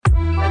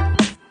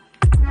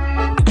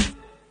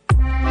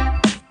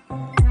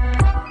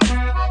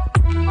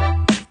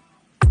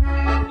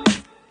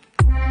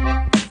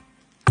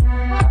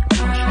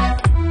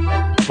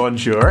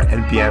Bonjour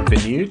and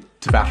bienvenue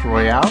to Battle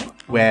Royale,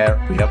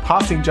 where we are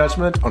passing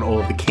judgment on all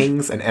of the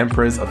kings and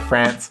emperors of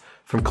France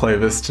from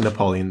Clovis to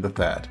Napoleon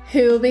III.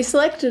 Who will be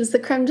selected as the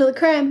creme de la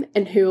creme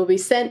and who will be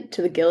sent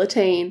to the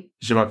guillotine?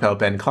 Je m'appelle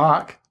Ben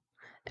Clark.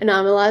 And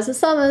I'm Eliza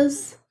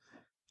Summers.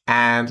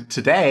 And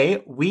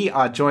today we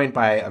are joined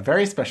by a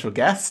very special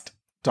guest,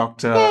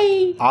 Dr.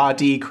 Yay.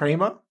 R.D.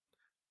 Kramer,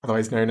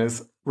 otherwise known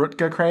as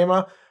Rutger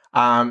Kramer.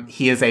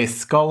 He is a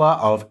scholar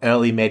of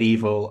early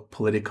medieval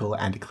political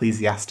and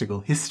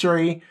ecclesiastical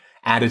history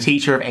and a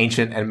teacher of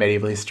ancient and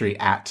medieval history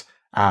at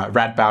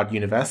Radboud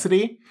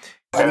University.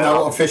 I'm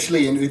now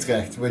officially in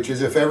Utrecht, which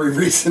is a very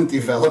recent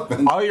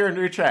development. Oh, you're in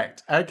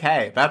Utrecht.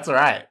 Okay, that's all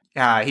right.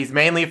 He's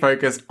mainly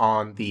focused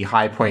on the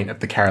high point of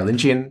the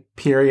Carolingian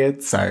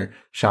period, so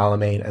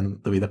Charlemagne and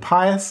Louis the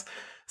Pious.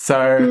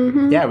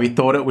 So, yeah, we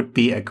thought it would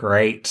be a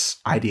great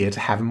idea to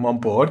have him on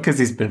board because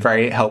he's been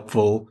very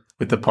helpful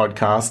with the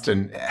podcast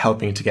and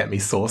helping to get me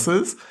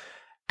sources.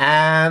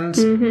 And,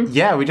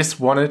 yeah, we just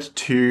wanted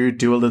to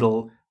do a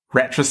little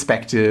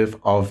retrospective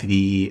of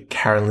the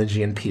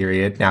Carolingian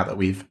period now that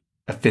we've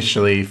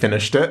officially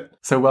finished it.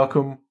 So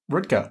welcome,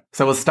 Rutger.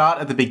 So we'll start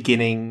at the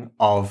beginning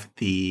of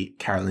the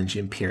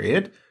Carolingian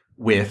period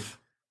with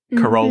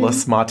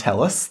Carolus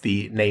Martellus,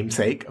 the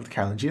namesake of the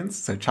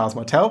Carolingians, so Charles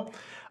Martel.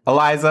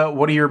 Eliza,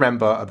 what do you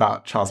remember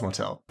about Charles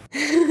Martel?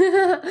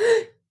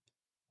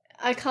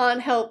 I can't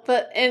help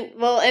but,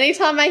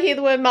 anytime I hear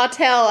the word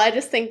Martell, I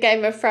just think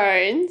Game of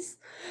Thrones.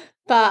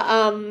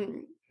 But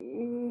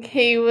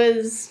he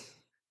was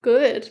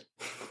good.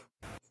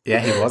 Yeah,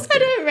 he was good. I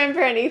don't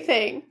remember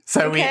anything.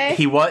 So okay?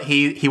 he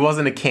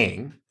wasn't a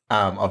king,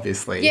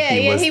 obviously. Yeah,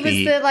 he was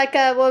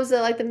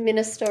the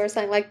minister or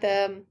something, like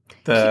the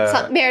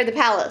mayor of the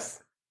palace.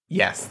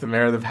 Yes, the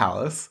mayor of the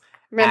palace.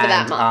 Remember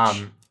that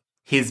much.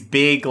 His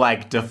big,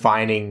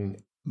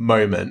 defining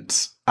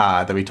moment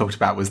that we talked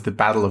about was the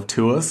Battle of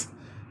Tours,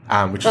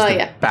 which is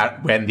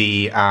when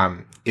the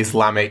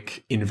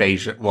Islamic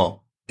invasion.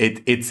 Well,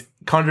 it's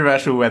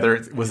controversial whether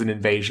it was an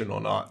invasion or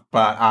not,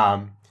 but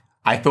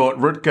I thought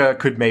Rutger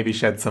could maybe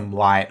shed some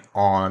light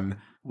on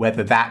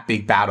whether that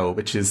big battle,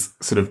 which is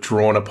sort of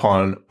drawn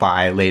upon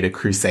by later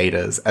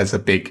crusaders as a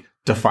big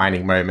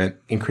defining moment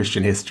in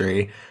Christian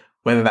history,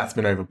 whether that's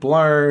been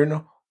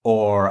overblown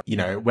or,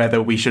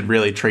 whether we should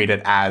really treat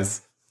it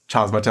as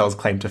Charles Martel's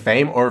claim to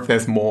fame or if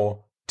there's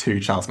more to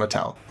Charles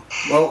Martel.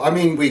 Well, I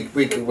mean, we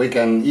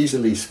can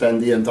easily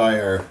spend the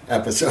entire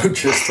episode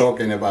just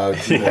talking about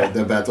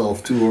the Battle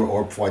of Tours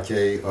or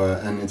Poitiers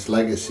and its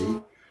legacy.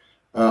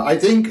 I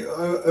think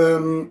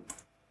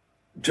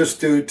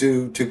just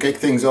to kick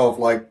things off,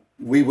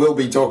 we will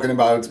be talking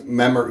about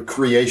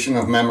creation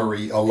of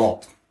memory a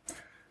lot.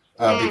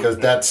 Because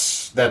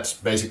that's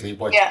basically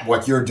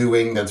what you're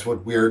doing. That's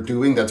what we're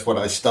doing. That's what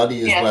I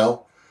study as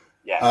well.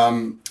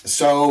 Yeah.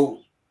 So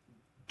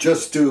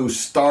just to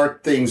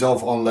start things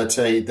off on, let's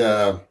say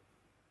from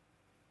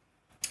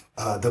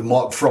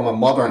a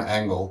modern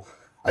angle,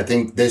 I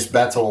think this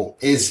battle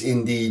is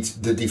indeed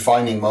the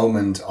defining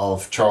moment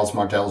of Charles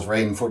Martel's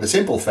reign for the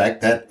simple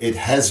fact that it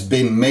has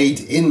been made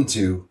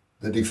into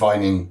the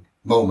defining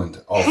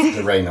moment of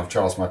the reign of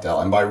Charles Martel.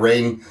 And by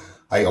reign,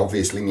 I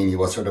obviously mean he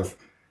was sort of,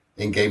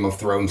 in Game of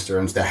Thrones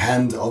terms, the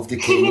hand of the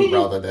king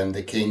rather than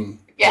the king.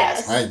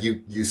 Yes.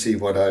 You see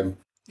what I'm...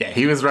 Yeah,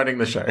 he was running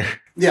the show.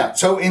 Yeah,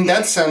 so in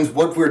that sense,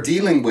 what we're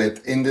dealing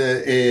with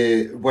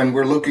when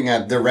we're looking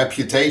at the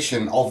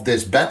reputation of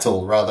this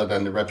battle rather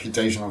than the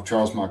reputation of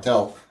Charles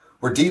Martel,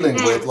 we're dealing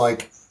with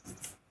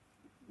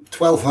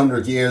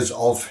 1,200 years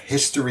of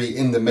history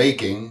in the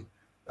making,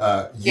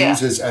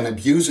 uses and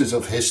abuses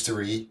of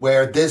history,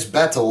 where this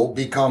battle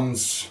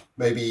becomes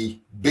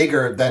maybe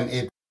bigger than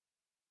it.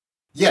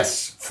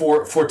 Yes,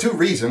 for two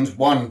reasons.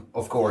 One,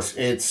 of course,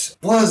 it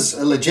was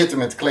a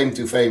legitimate claim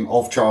to fame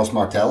of Charles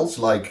Martel's.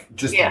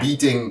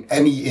 Beating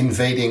any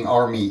invading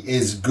army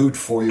is good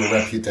for your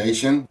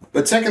reputation.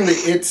 But secondly,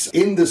 it's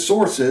in the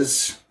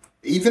sources,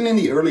 even in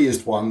the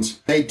earliest ones,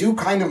 they do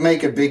kind of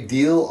make a big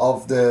deal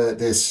of the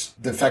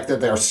fact that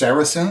they're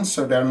Saracens,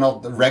 so they're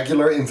not the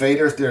regular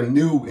invaders, they're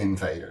new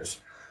invaders.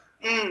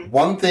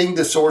 One thing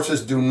the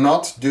sources do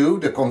not do,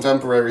 the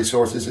contemporary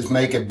sources, is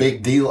make a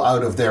big deal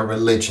out of their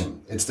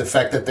religion. It's the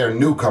fact that they're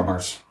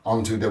newcomers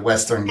onto the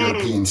Western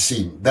European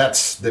scene.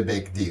 That's the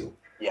big deal.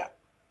 Yeah.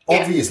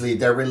 Obviously,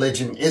 their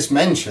religion is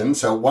mentioned,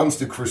 so once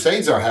the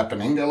Crusades are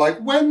happening, they're like,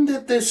 when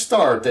did this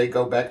start? They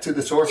go back to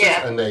the sources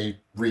and they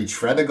reach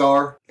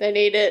Fredegar. They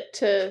need it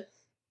to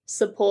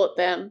support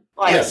them.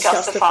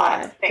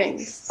 Justify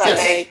things. So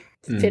they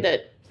fit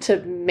it to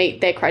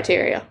meet their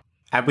criteria.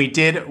 And we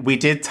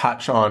did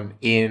touch on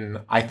in,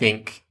 I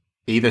think,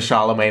 either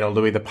Charlemagne or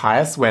Louis the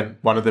Pious, when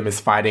one of them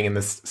is fighting in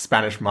the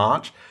Spanish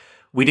March.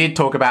 We did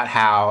talk about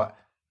how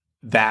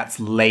that's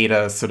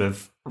later sort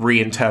of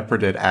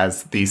reinterpreted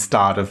as the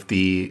start of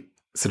the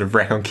sort of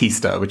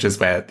Reconquista, which is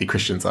where the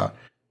Christians are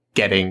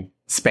getting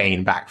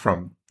Spain back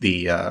from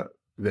the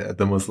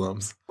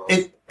Muslims.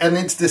 And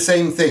it's the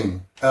same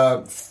thing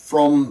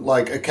from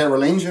a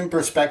Carolingian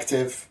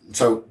perspective.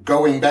 So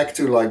going back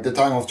to the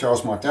time of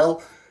Charles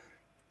Martel,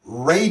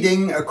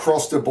 raiding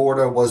across the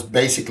border was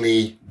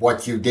basically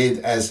what you did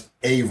as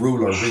a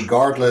ruler,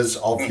 regardless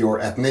of your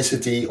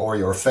ethnicity or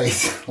your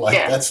faith.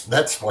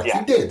 That's what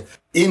you did.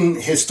 In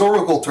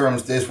historical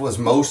terms, this was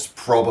most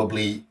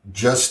probably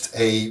just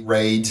a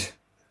raid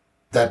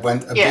that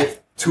went a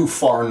bit too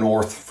far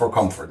north for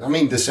comfort. I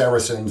mean, the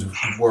Saracens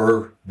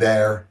were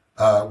there,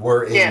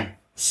 were in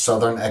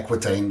southern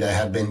Aquitaine. They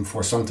had been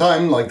for some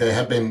time, like they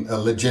had been a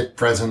legit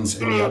presence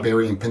in the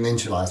Iberian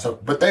Peninsula.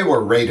 But they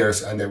were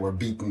raiders and they were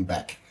beaten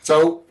back.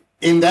 So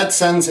in that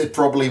sense, it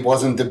probably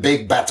wasn't the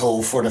big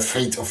battle for the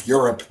fate of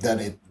Europe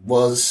that it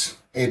was.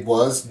 It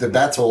was the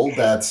battle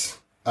that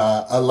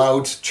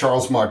allowed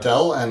Charles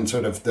Martel and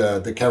sort of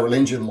the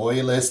Carolingian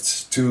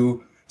loyalists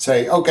to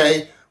say,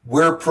 okay,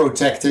 we're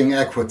protecting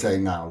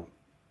Aquitaine now.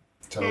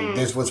 So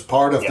this was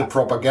part of the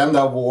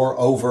propaganda war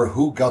over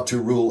who got to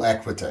rule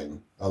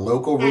Aquitaine, a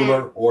local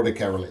ruler or the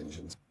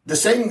Carolingians. The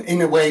same,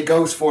 in a way,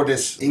 goes for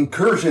this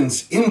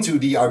incursions into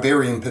the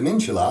Iberian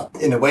Peninsula.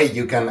 In a way,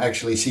 you can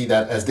actually see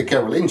that as the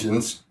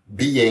Carolingians,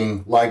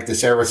 being like the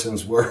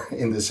Saracens were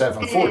in the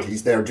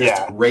 740s, they're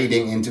just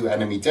raiding into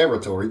enemy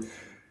territory,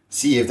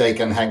 see if they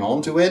can hang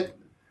on to it.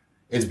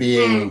 It's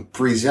being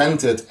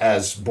presented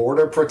as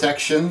border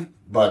protection.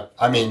 But,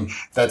 I mean,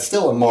 that's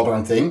still a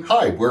modern thing.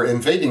 Hi, we're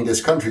invading this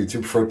country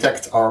to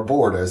protect our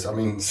borders. I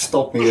mean,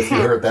 stop me if you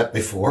heard that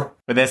before.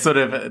 But they're sort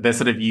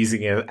of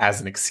using it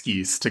as an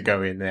excuse to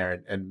go in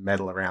there and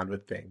meddle around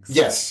with things.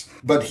 Yes,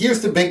 but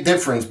here's the big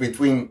difference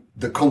between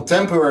the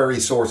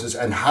contemporary sources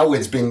and how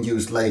it's been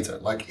used later.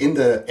 Like in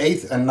the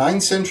 8th and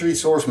 9th century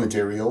source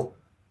material,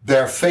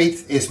 their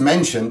faith is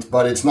mentioned,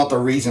 but it's not a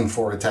reason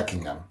for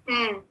attacking them.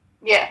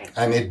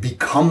 And it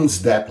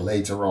becomes that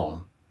later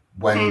on.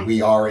 When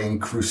we are in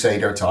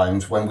Crusader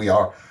times, when we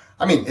are...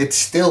 I mean, it's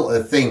still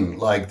a thing,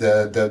 like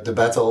the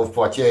Battle of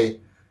Poitiers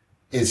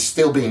is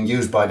still being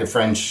used by the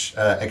French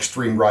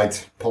extreme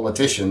right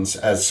politicians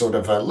as sort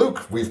of a,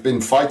 look, we've been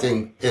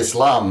fighting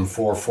Islam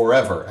for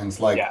forever. And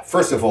it's like,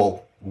 first of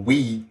all,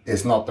 we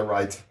is not the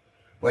right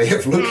way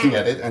of looking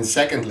at it. And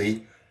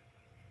secondly,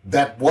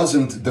 that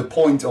wasn't the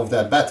point of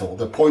that battle.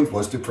 The point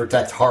was to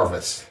protect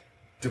harvest,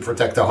 to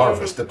protect the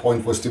harvest. The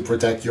point was to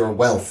protect your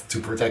wealth, to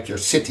protect your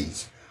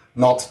cities,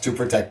 not to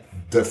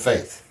protect the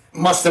faith.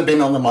 Must have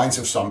been on the minds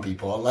of some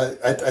people.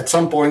 At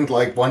some point,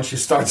 like once you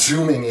start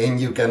zooming in,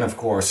 you can, of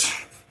course,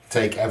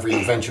 take every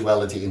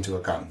eventuality into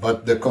account.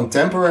 But the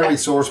contemporary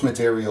source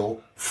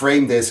material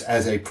framed this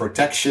as a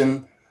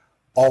protection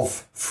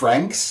of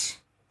Franks.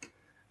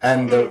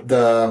 And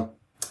the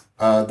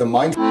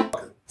mind...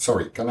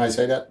 Sorry, can I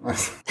say that?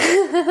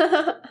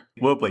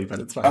 We'll bleep, but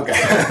it's fine.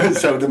 Okay.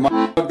 So the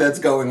mind that's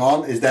going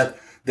on is that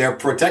they're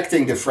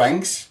protecting the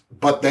Franks,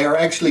 but they are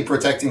actually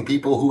protecting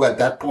people who at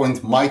that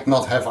point might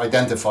not have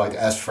identified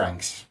as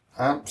Franks.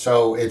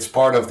 So it's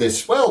part of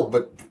this, well,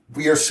 but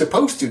we are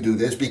supposed to do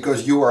this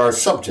because you are our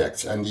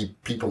subjects. And the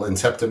people in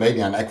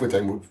Septimania and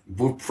Aquitaine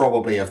would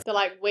probably have... They're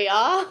like, we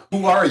are?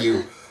 Who are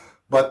you?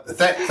 But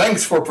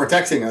thanks for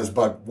protecting us,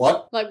 but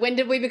what? Like, when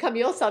did we become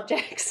your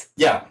subjects?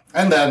 Yeah,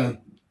 and then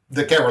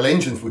the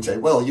Carolingians would say,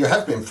 well, you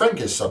have been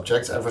Frankish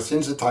subjects ever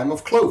since the time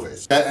of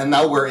Clovis. And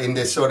now we're in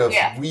this sort of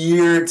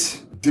weird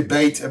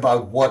debate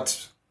about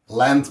what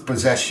land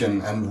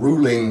possession and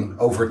ruling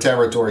over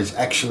territories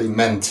actually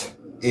meant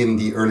in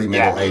the early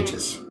Middle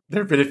Ages.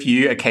 There have been a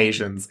few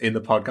occasions in the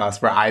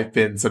podcast where I've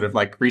been sort of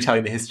like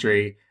retelling the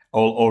history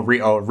or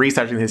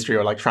researching the history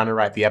or like trying to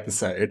write the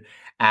episode,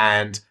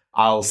 and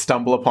I'll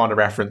stumble upon a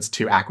reference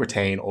to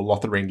Aquitaine or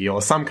Lotharingia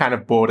or some kind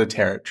of border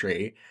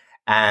territory.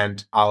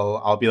 And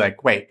I'll be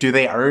like, wait, do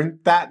they own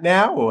that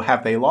now? Or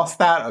have they lost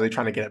that? Are they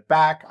trying to get it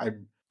back?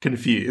 I'm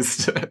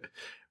confused.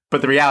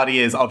 But the reality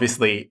is,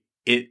 obviously,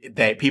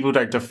 people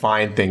don't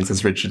define things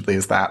as rigidly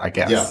as that, I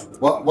guess. Yeah.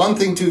 Well, one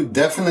thing to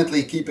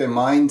definitely keep in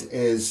mind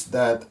is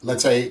that,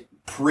 let's say,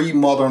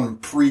 pre-modern,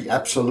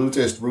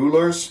 pre-absolutist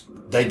rulers,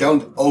 they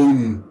don't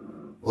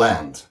own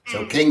land.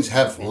 So kings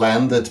have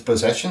landed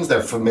possessions,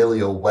 their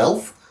familial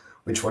wealth,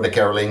 which for the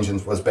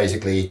Carolingians was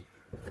basically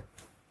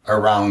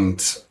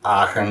around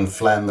Aachen,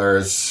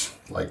 Flanders,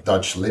 like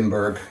Dutch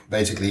Limburg,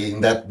 basically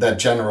in that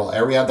general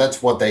area.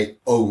 That's what they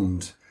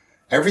owned.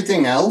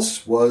 Everything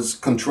else was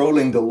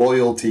controlling the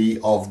loyalty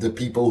of the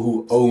people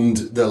who owned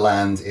the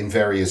land in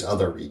various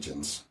other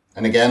regions.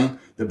 And again,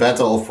 the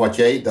Battle of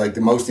Poitiers, like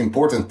the most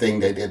important thing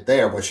they did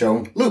there was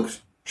showing, look,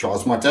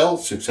 Charles Martel,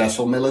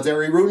 successful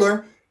military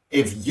ruler,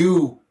 if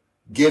you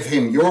give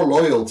him your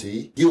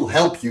loyalty, he'll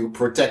help you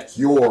protect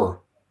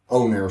your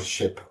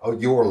ownership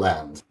of your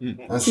land.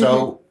 And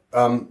so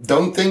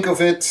don't think of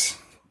it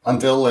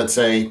until, let's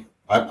say,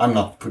 I'm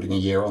not putting a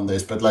year on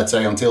this, but let's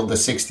say until the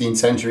 16th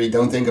century,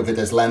 don't think of it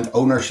as land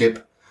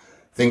ownership.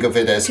 Think of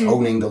it as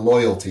owning the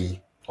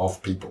loyalty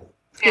of people.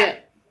 Yeah.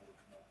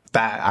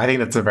 I think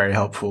that's a very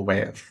helpful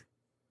way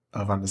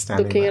of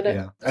understanding Looking that. at it.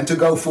 Yeah. And to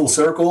go full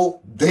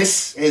circle,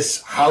 this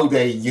is how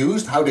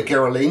the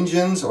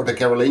Carolingians or the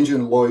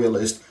Carolingian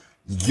loyalists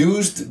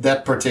used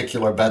that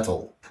particular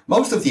battle.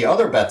 Most of the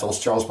other battles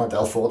Charles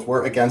Martel fought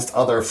were against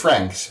other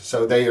Franks,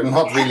 so they are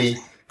not really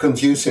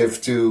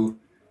conducive to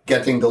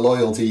getting the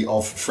loyalty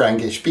of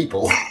Frankish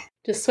people.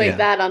 Just sweep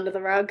that under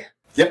the rug.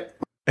 Yep.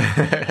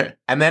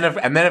 and then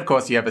of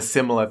course you have a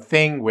similar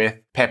thing with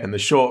Pepin the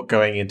Short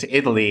going into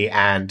Italy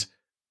and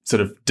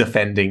sort of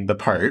defending the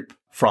Pope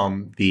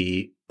from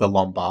the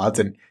Lombards,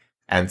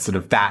 and sort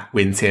of that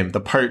wins him the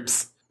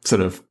Pope's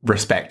sort of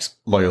respect,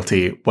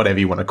 loyalty, whatever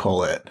you want to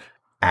call it,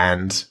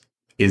 and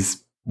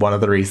is one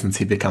of the reasons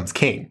he becomes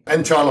king.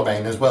 And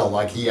Charlemagne as well,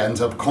 like he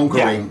ends up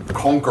conquering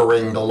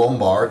the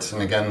Lombards,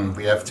 and again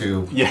we have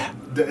to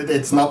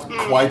it's not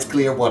quite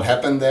clear what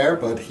happened there,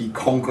 but he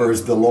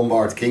conquers the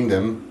Lombard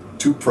kingdom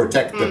to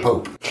protect the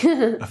Pope.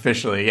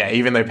 Officially, yeah,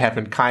 even though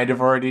Pepin kind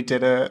of already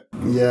did it.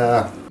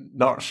 Yeah.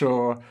 Not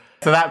sure.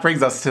 So that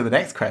brings us to the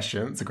next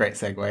question. It's a great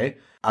segue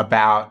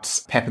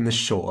about Pepin the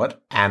Short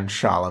and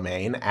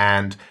Charlemagne.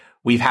 And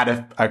we've had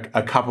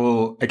a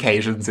couple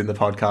occasions in the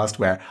podcast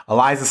where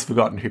Eliza's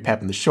forgotten who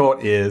Pepin the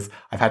Short is.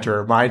 I've had to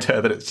remind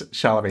her that it's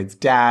Charlemagne's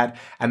dad,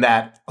 and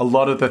that a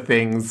lot of the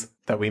things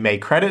that we may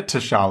credit to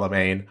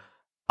Charlemagne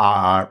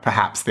are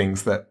perhaps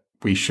things that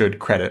we should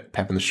credit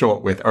Pepin the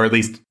Short with, or at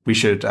least we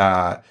should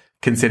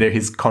consider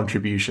his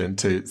contribution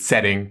to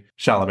setting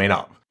Charlemagne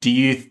up. Do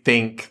you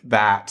think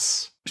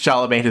that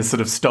Charlemagne has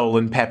sort of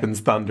stolen Pepin's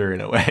thunder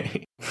in a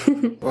way?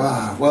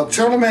 Well,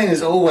 Charlemagne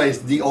is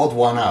always the odd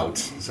one out,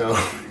 so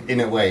in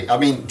a way. I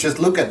mean, just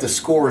look at the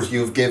scores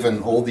you've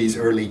given all these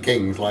early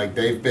kings. Like,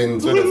 they've been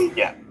sort of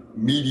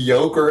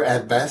mediocre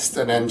at best,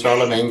 and then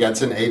Charlemagne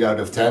gets an 8 out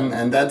of 10,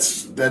 and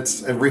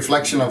that's a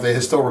reflection of the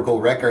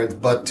historical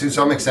record, but to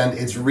some extent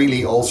it's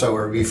really also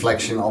a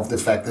reflection of the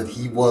fact that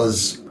he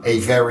was a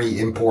very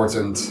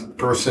important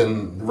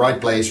person, right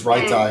place,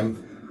 right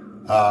time.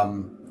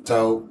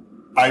 So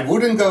I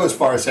wouldn't go as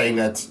far as saying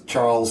that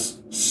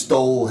Charles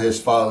stole his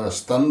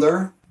father's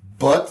thunder,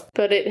 but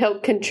it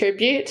helped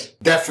contribute.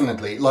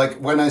 Definitely. Like,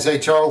 when I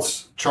say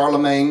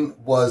Charlemagne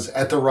was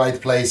at the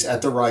right place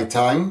at the right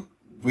time,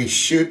 we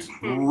should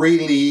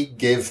really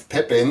give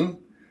Pepin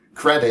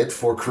credit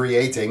for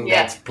creating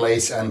that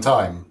place and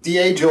time. The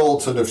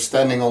age-old sort of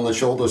standing on the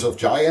shoulders of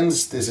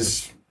giants, this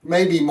is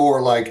maybe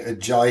more like a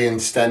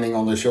giant standing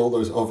on the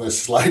shoulders of a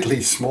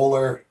slightly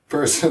smaller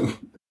person.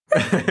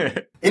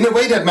 In a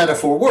way, that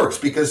metaphor works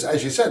because,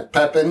 as you said,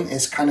 Pepin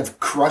is kind of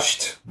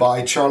crushed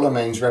by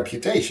Charlemagne's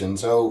reputation.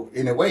 So,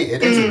 in a way,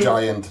 it is a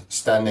giant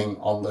standing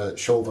on the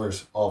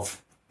shoulders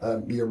of a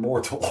mere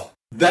mortal.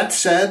 That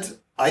said,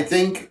 I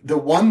think the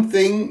one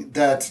thing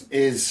that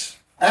is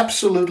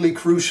absolutely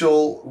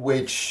crucial,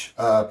 which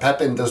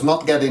Pepin does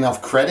not get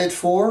enough credit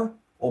for,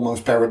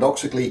 almost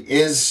paradoxically,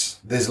 is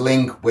this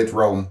link with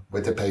Rome,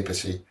 with the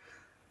papacy.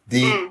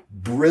 The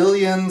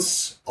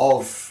brilliance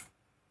of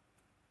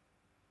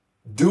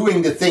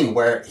doing the thing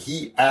where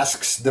he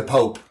asks the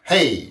Pope,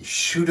 hey,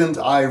 shouldn't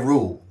I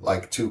rule?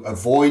 Like, to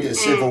avoid a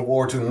civil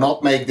war, to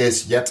not make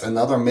this yet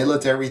another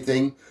military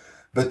thing,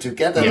 but to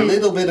get a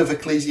little bit of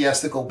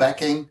ecclesiastical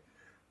backing,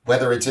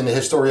 whether it's in the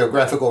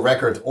historiographical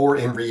record or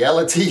in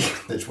reality,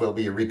 this will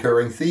be a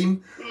recurring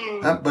theme.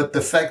 But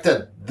the fact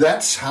that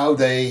that's how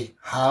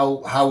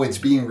it's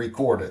being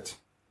recorded.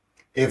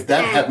 If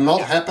that had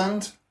not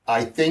happened,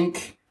 I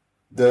think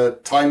the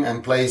time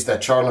and place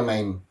that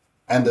Charlemagne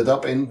ended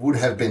up in would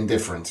have been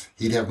different.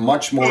 He'd have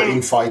much more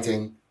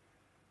infighting,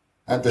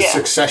 and the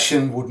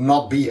succession would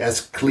not be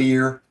as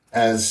clear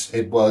as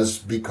it was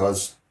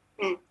because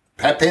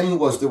Pepin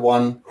was the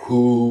one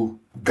who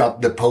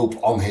got the Pope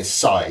on his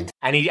side.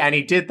 And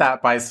he did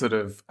that by sort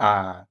of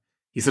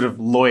he sort of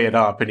lawyered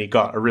up, and he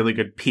got a really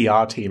good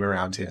PR team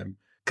around him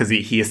because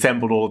he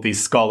assembled all of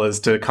these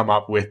scholars to come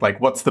up with, like,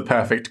 what's the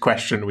perfect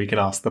question we can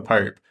ask the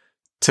Pope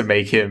to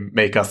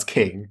make us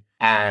king.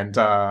 And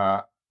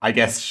I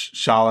guess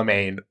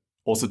Charlemagne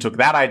also took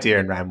that idea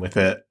and ran with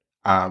it,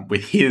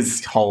 with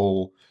his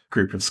whole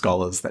group of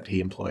scholars that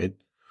he employed.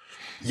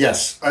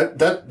 Yes,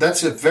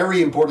 that's a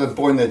very important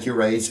point that you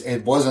raise.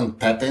 It wasn't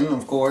Pepin,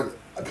 of course.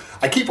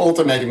 I keep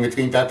alternating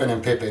between Pepin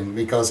and Pippin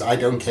because I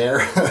don't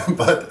care.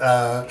 But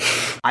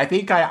I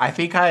think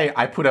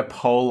I put a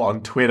poll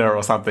on Twitter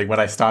or something when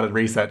I started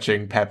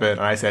researching Pepin,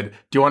 and I said,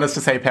 "Do you want us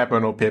to say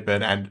Pepin or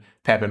Pippin?" And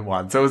Pepin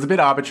won. So it was a bit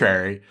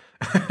arbitrary.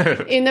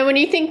 You know, when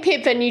you think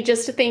Pippin, you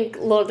just think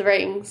Lord of the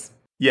Rings.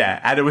 Yeah,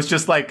 and it was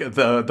just like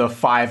the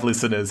 5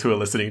 listeners who were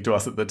listening to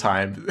us at the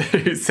time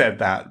who said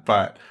that.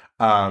 But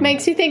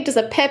makes you think, does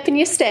a pep in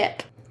your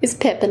step is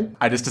Pippin?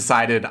 I just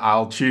decided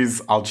I'll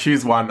choose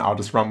one. I'll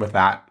just run with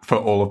that for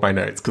all of my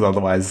notes because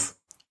otherwise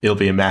it'll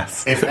be a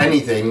mess. If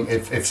anything,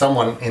 if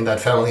someone in that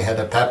family had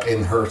a pep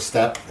in her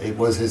step, it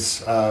was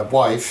his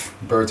wife,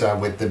 Bertha,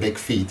 with the big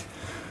feet.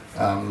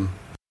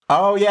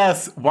 Oh,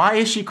 yes. Why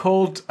is she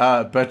called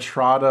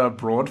Bertrada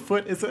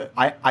Broadfoot, is it?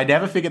 I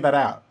never figured that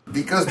out.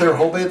 Because they're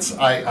hobbits?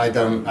 I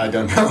don't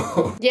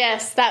know.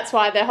 Yes, that's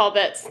why they're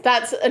hobbits.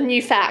 That's a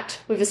new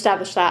fact. We've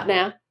established that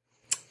now.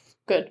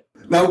 Good.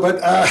 No, but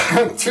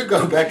to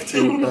go back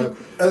to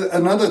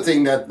another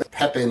thing that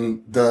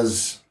Pepin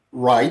does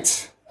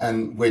right,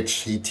 and which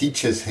he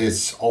teaches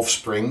his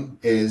offspring,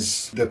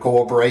 is the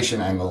cooperation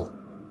angle.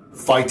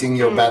 Fighting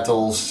your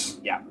battles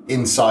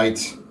inside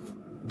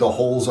the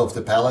halls of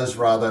the palace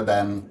rather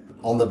than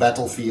on the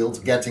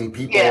battlefield, getting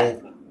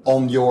people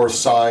on your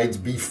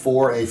side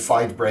before a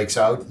fight breaks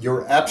out.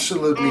 You're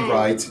absolutely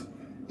right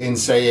in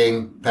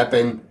saying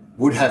Pepin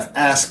would have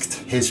asked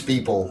his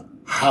people,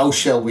 how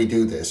shall we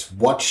do this?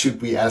 What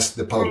should we ask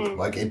the Pope?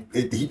 Like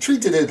he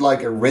treated it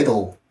like a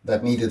riddle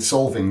that needed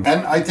solving.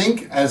 And I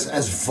think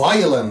as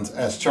violent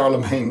as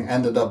Charlemagne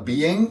ended up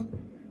being,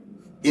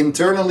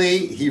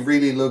 internally, he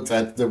really looked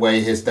at the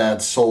way his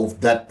dad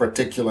solved that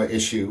particular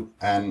issue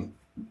and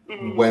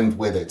went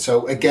with it.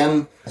 So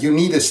again, you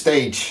need a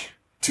stage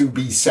to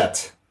be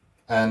set.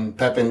 And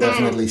Pepin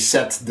definitely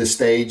set the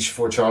stage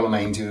for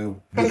Charlemagne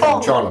to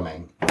become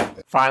Charlemagne.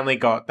 Finally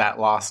got that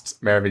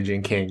last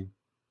Merovingian king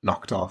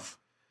knocked off.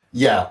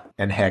 Yeah.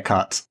 And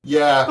haircut.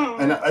 Yeah,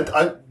 and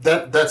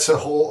that's a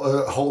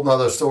whole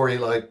nother story.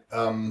 Like,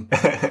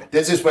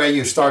 this is where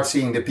you start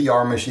seeing the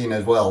PR machine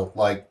as well.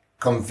 Like,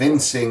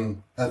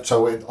 convincing. On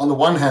the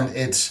one hand,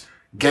 it's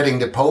getting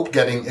the Pope,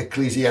 getting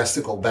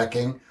ecclesiastical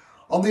backing.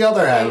 On the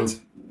other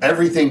hand,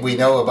 everything we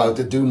know about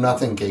the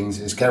do-nothing kings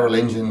is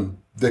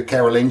the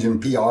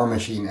Carolingian PR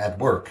machine at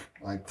work.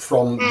 Like,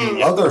 from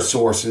the other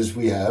sources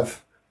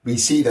we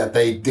see that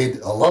they did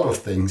a lot of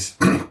things.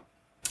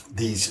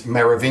 These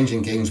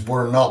Merovingian kings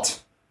were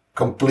not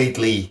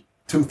completely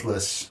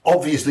toothless.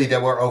 Obviously, they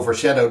were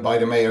overshadowed by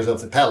the mayors of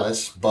the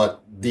palace,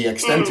 but the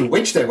extent to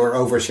which they were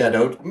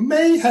overshadowed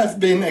may have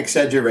been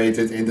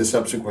exaggerated in the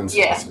subsequent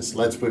sources.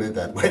 Let's put it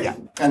that way. Yeah.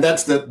 And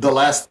that's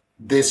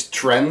this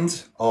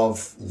trend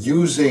of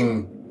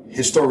using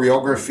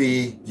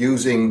historiography,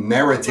 using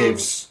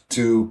narratives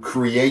to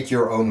create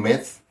your own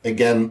myth.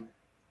 Again,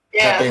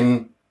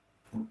 Pepin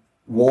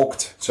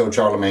walked so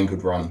Charlemagne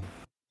could run.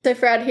 So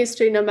throughout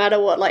history, no matter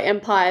what, like,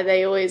 empire,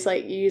 they always,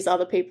 like, use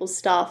other people's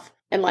stuff.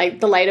 And,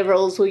 like, the later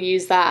rules will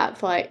use that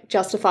for, like,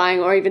 justifying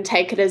or even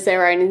take it as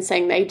their own and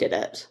saying they did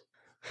it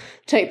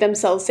to make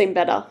themselves seem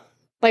better.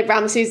 Like,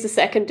 Ramesses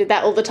II did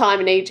that all the time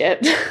in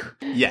Egypt.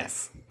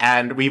 Yes.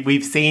 And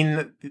we've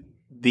seen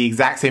the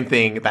exact same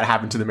thing that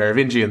happened to the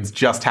Merovingians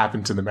just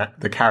happened to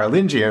the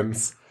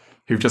Carolingians,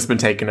 who've just been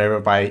taken over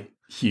by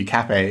Hugh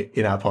Capet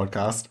in our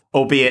podcast,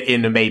 albeit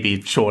in a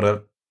maybe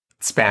shorter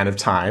span of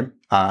time.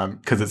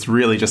 Because it's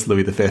really just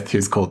Louis V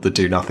who's called the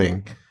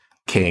do-nothing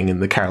king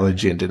in the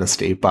Carolingian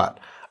dynasty. But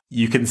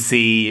you can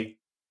see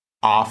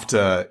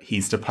after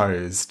he's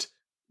deposed,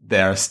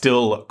 there are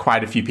still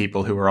quite a few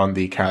people who are on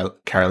the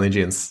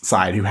Carolingian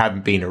side who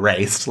haven't been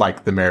erased,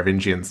 like the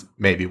Merovingians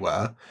maybe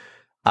were.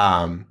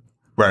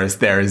 Whereas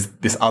there is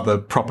this other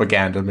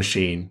propaganda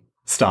machine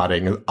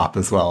starting up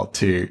as well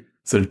to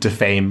sort of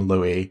defame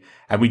Louis.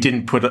 And we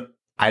didn't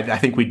I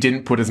think we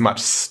didn't put as much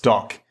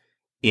stock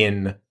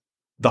in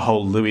the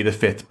whole Louis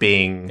V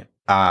being,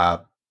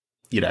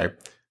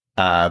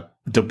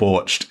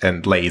 debauched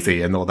and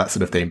lazy and all that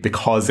sort of thing,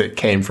 because it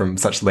came from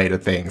such later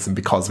things and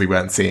because we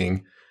weren't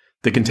seeing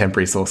the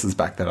contemporary sources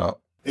back that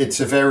up.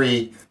 It's a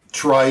very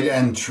tried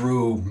and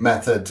true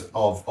method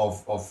of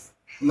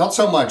not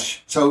so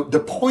much. So the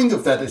point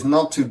of that is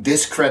not to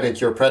discredit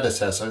your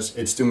predecessors.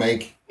 It's to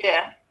make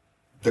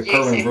the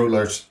current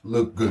rulers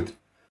look good.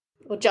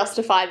 Or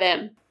justify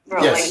them.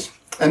 Really. Yes.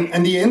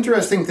 And the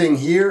interesting thing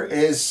here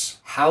is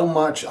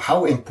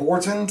how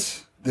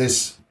important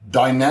this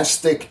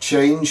dynastic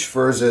change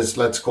versus,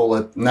 let's call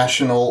it,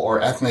 national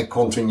or ethnic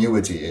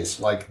continuity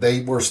is. Like,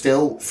 they were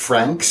still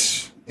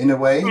Franks in a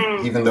way,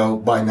 even though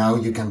by now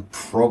you can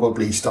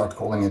probably start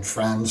calling it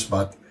France.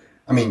 But,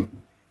 I mean,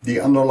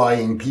 the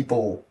underlying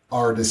people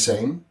are the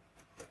same.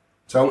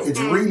 So it's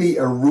really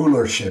a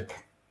rulership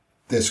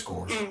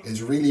discourse.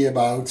 It's really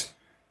about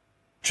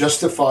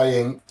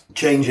justifying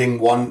changing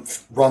one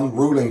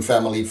ruling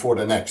family for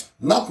the next.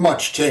 Not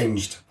much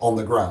changed on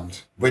the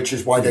ground, which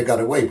is why they got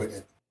away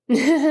with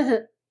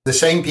it. The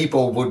same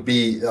people would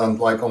be on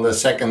the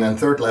second and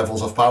third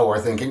levels of power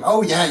thinking,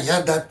 oh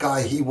yeah, that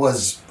guy, he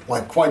was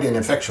like quite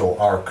ineffectual.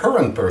 Our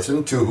current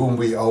person to whom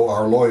we owe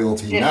our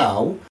loyalty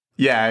now.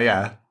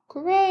 Yeah.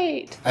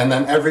 Great. And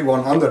then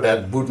everyone under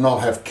that would not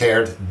have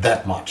cared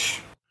that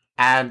much.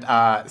 And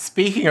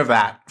speaking of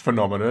that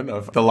phenomenon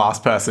of the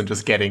last person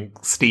just getting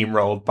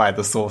steamrolled by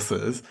the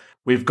sources,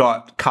 we've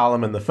got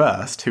Carloman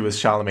I, who was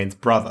Charlemagne's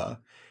brother,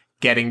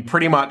 getting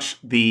pretty much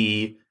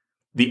the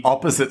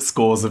opposite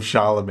scores of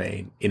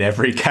Charlemagne in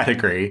every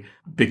category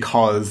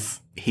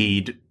because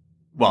he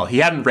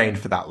hadn't reigned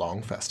for that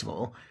long, first of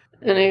all.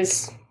 And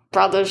his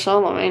brother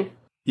Charlemagne.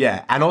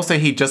 Yeah, and also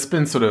he'd just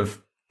been sort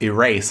of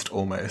erased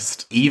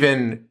almost.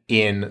 Even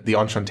in the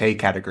Enchanté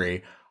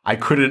category, I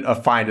couldn't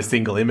find a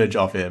single image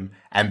of him,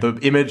 and the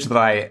image that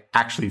I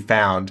actually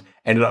found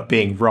ended up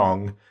being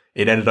wrong.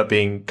 It ended up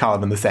being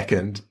Carloman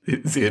II,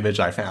 is the image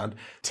I found.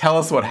 Tell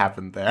us what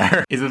happened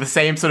there. Is it the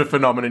same sort of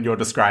phenomenon you're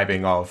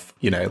describing of,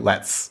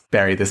 let's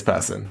bury this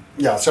person?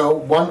 Yeah, so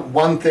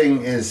one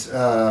thing is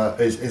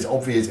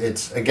obvious.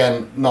 It's,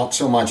 again, not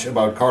so much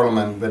about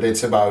Carloman, but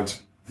it's about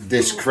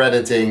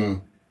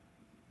discrediting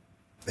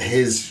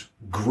his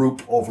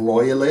group of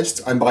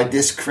loyalists. And by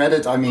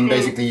discredit, I mean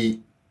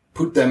basically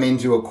put them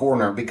into a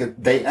corner, because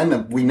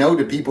we know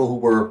the people who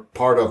were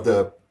part of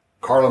the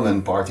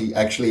Carloman party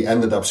actually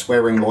ended up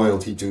swearing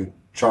loyalty to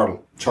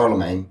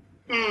Charlemagne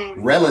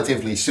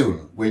relatively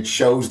soon, which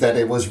shows that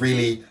it was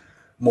really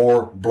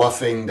more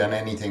bluffing than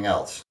anything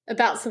else.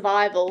 About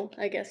survival,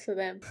 I guess, for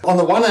them. On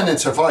the one hand,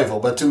 it's survival,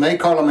 but to make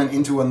Carloman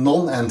into a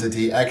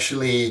non-entity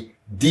actually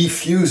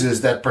defuses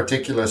that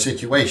particular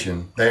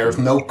situation. There's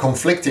no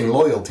conflicting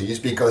loyalties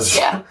because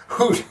I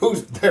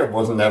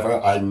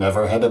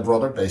never had a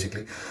brother,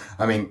 basically.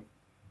 I mean,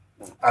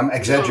 I'm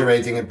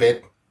exaggerating a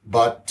bit,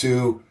 but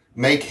to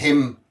make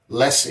him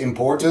less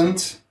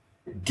important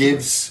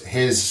gives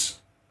his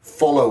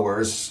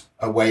followers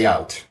a way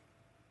out.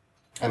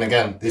 And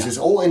again, this is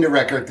all in the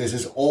record. This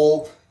is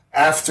all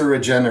after a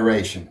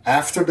generation.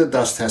 After the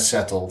dust has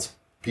settled,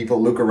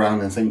 people look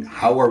around and think,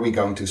 how are we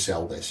going to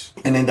sell this?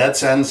 And in that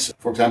sense,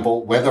 for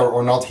example, whether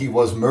or not he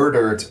was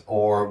murdered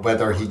or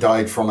whether he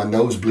died from a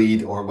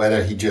nosebleed or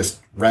whether he just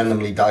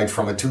randomly died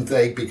from a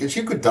toothache, because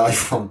you could die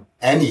from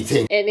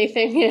anything.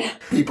 Anything, yeah.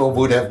 People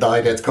would have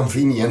died at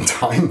convenient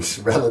times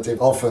relatively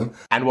often.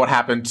 And what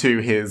happened to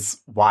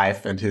his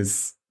wife and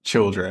his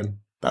children?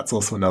 That's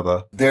also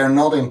another. They're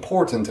not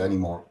important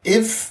anymore.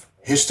 If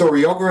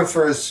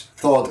historiographers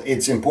thought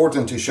it's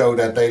important to show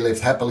that they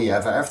lived happily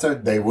ever after,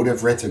 they would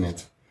have written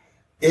it.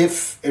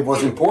 If it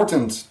was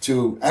important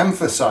to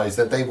emphasize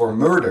that they were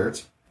murdered,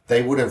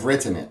 they would have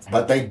written it.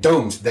 But they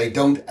don't. They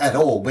don't at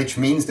all, which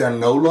means they're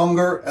no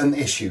longer an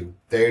issue.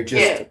 They're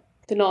just... Yeah.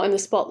 They're not in the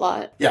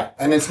spotlight. Yeah,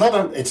 and it's not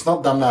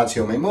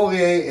damnatio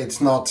memoriae. It's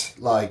not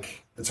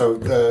like... So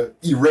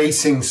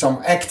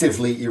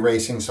actively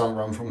erasing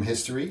someone from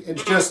history.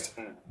 It's just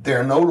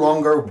they're no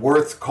longer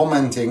worth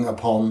commenting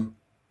upon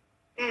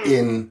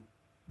in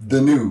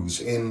the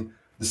news. In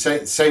the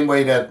same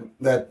way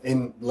that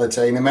in, let's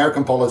say, in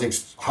American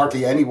politics,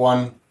 hardly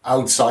anyone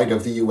outside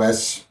of the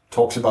US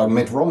talks about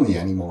Mitt Romney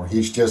anymore.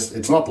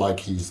 It's not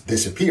like he's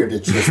disappeared.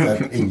 It's just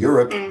that in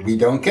Europe, we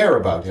don't care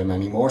about him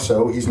anymore.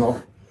 So he's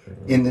not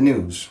in the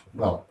news.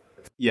 Well,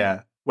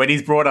 yeah. When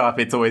he's brought up,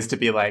 it's always to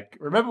be like,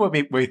 remember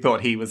when we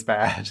thought he was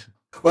bad?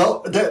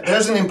 Well,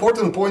 there's an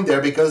important point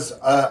there because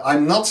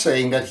I'm not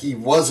saying that he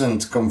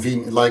wasn't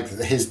convenient, like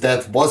his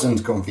death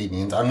wasn't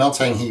convenient. I'm not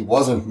saying he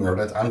wasn't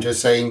murdered. I'm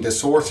just saying the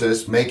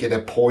sources make it a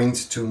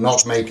point to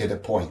not make it a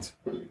point.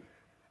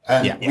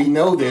 And we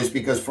know this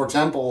because, for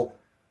example,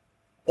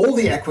 all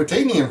the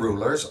Aquitanian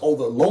rulers, all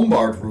the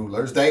Lombard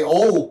rulers, they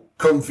all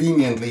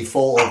conveniently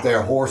fall off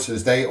their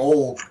horses. They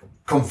all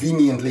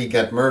conveniently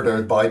get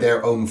murdered by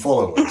their own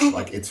followers.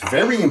 Like, it's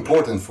very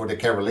important for the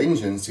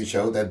Carolingians to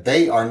show that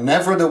they are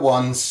never the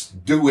ones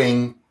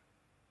doing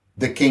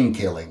the king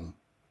killing.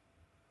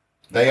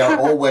 They are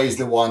always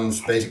the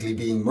ones basically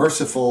being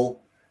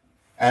merciful,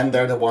 and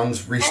they're the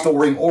ones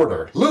restoring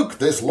order. Look,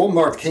 this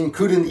Lombard king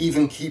couldn't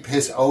even keep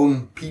his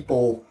own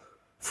people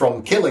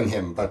from killing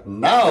him, but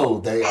now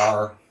they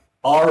are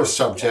our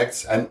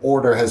subjects and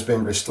order has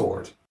been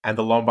restored. And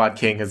the Lombard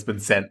king has been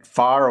sent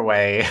far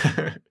away.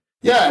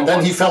 Yeah, and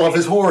then he fell off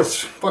his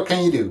horse. What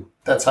can you do?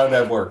 That's how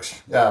that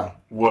works. Yeah.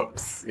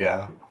 Whoops,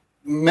 yeah.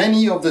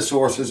 Many of the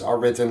sources are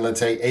written,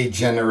 let's say, a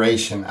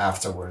generation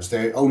afterwards.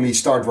 They only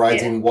start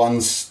writing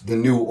once the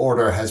new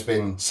order has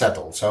been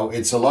settled. So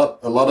it's a lot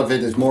of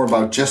it is more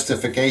about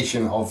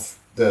justification of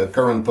the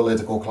current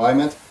political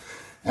climate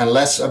and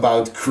less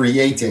about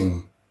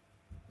creating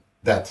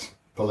that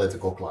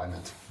political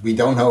climate. We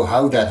don't know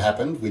how that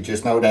happened. We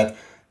just know that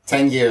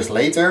 10 years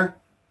later,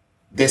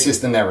 this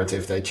is the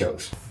narrative they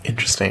chose.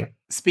 Interesting.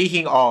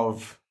 Speaking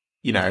of,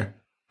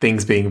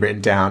 things being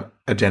written down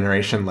a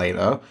generation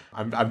later,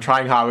 I'm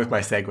trying hard with my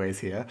segues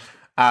here.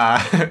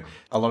 A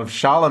lot of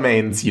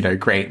Charlemagne's,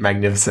 great,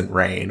 magnificent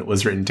reign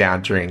was written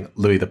down during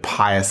Louis the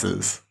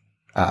Pious's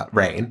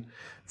reign.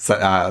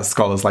 So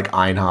scholars like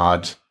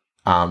Einhard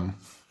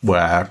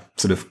were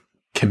sort of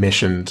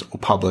commissioned or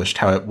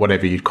published,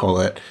 whatever you'd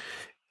call it,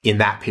 in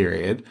that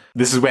period.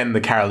 This is when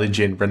the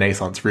Carolingian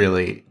Renaissance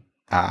really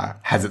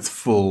has its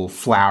full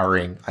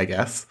flowering, I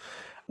guess.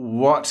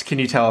 What can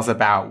you tell us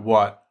about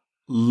what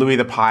Louis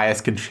the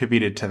Pious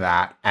contributed to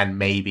that and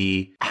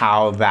maybe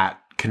how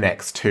that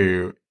connects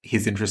to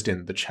his interest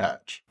in the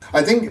church?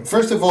 I think,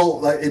 first of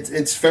all,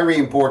 it's very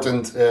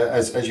important,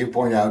 as you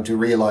point out, to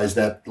realize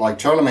that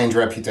Charlemagne's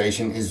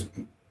reputation is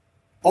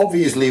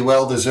obviously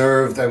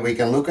well-deserved, and we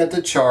can look at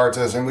the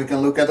charters and we can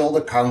look at all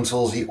the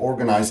councils he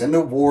organized and the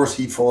wars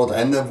he fought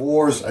and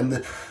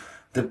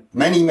the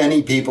many,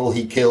 many people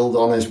he killed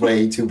on his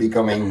way to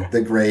becoming the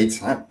great.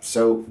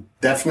 So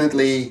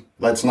definitely,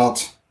 let's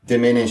not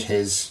diminish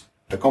his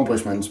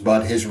accomplishments,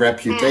 but his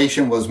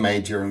reputation was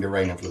made during the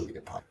reign of Louis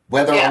the Pious.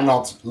 Whether or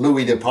not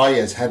Louis the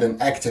Pious had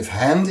an active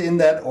hand in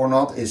that or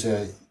not is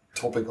a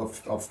topic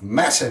of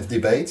massive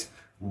debate.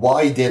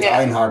 Why did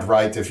Einhard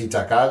write the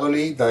Vita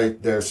Caroli?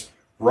 There's,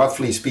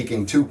 roughly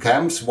speaking, two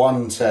camps.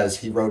 One says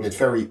he wrote it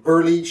very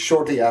early,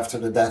 shortly after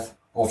the death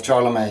of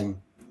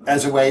Charlemagne,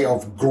 as a way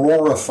of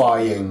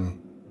glorifying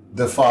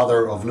the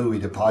father of Louis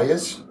the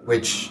Pious,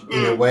 which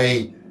in a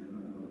way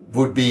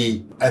would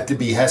be at the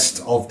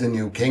behest of the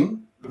new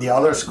king. The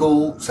other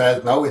school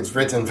said, no, it's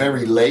written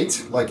very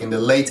late, like in the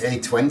late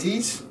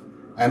 820s,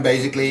 and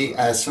basically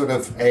as sort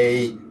of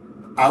a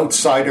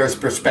outsider's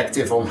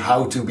perspective on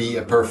how to be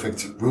a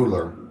perfect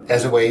ruler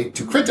as a way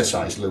to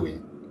criticize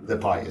Louis the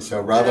Pious.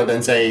 So rather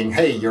than saying,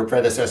 hey, your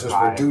predecessors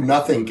were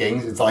do-nothing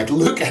kings, it's like,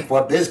 look at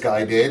what this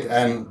guy did,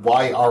 and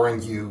why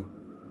aren't you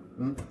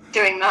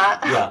doing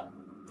that? Yeah.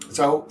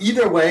 So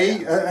either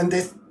way, and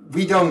this,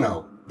 we don't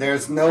know.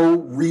 There's no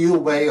real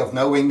way of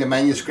knowing. The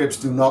manuscripts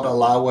do not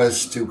allow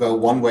us to go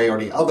one way or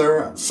the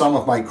other. Some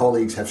of my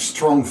colleagues have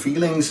strong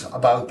feelings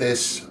about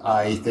this.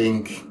 I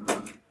think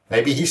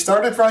maybe he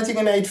started writing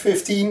in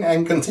 815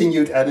 and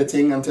continued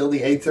editing until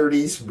the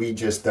 830s. We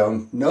just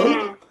don't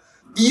know.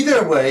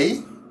 Either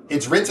way,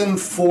 it's written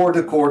for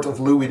the court of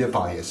Louis the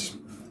Pious.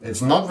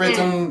 It's not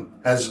written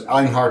as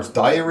Einhard's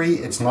diary.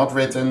 It's not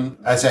written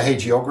as a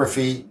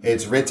hagiography.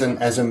 It's written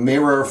as a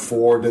mirror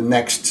for the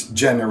next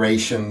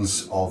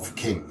generations of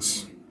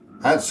kings.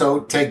 And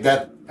so take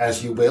that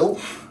as you will.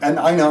 And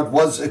Einhard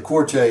was a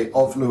courtier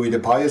of Louis the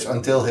Pious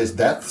until his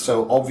death.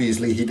 So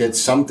obviously he did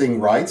something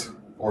right,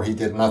 or he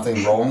did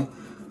nothing wrong.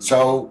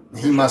 So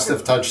he must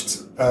have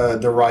touched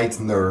the right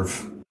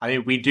nerve. I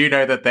mean, we do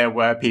know that there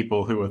were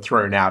people who were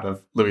thrown out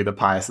of Louis the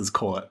Pious's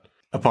court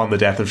upon the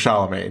death of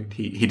Charlemagne.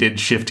 He did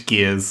shift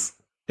gears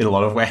in a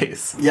lot of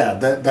ways. Yeah,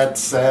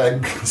 that's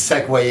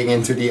segueing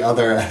into the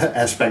other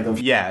aspect of...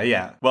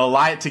 Yeah.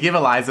 Well, to give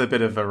Eliza a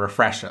bit of a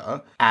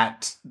refresher,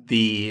 at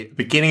the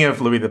beginning of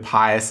Louis the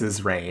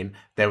Pious's reign,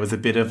 there was a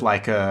bit of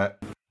like a...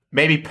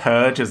 Maybe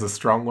purge is a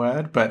strong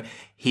word, but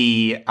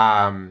he...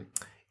 I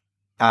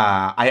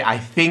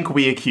think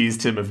we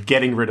accused him of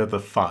getting rid of the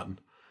fun.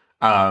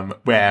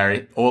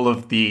 Where all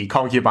of the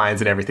concubines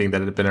and everything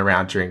that had been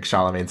around during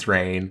Charlemagne's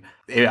reign,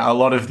 a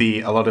lot of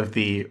the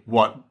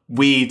what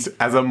we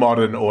as a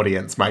modern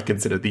audience might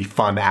consider the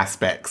fun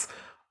aspects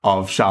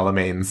of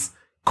Charlemagne's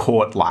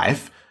court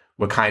life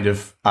were kind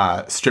of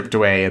stripped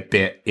away a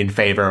bit in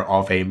favor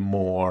of a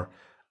more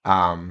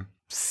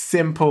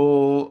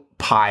simple,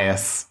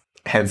 pious,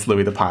 hence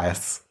Louis the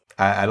Pious,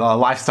 a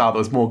lifestyle that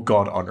was more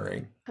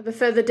God-honoring. I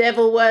prefer the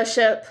devil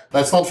worship.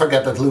 Let's not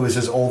forget that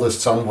Louis's oldest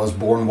son was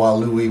born while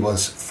Louis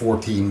was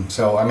 14.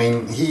 So, I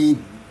mean, he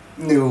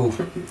knew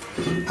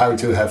how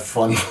to have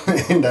fun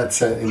in that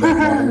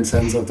modern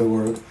sense of the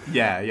word.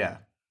 Yeah.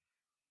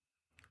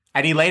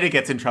 And he later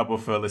gets in trouble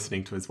for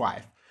listening to his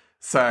wife.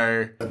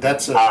 So... But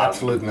that's an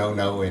absolute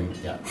no-no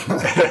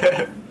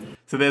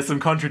So there's some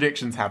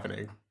contradictions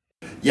happening.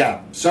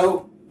 Yeah.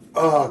 So,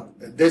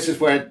 this is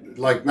where,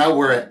 like, now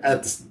we're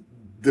at...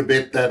 the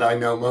bit that I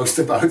know most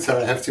about, so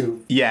I have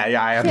to... Yeah,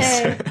 I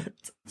understand.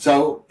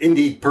 So,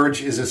 indeed,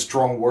 purge is a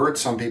strong word.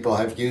 Some people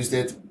have used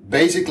it.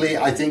 Basically,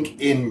 I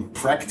think in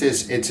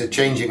practice, it's a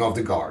changing of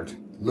the guard.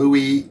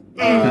 Louis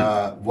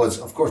was,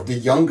 of course, the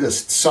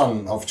youngest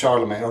son of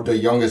Charlemagne, or the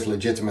youngest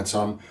legitimate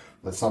son.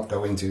 Let's not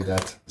go into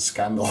that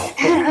scandal.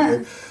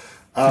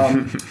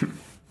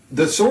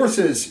 The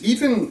sources,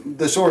 even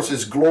the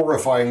sources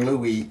glorifying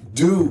Louis,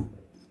 do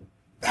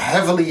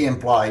heavily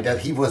imply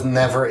that he was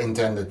never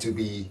intended to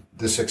be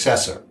the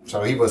successor.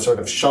 So he was sort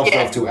of shoved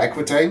off to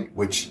Aquitaine,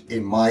 which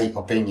in my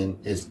opinion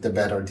is the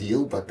better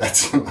deal, but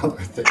that's another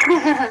thing.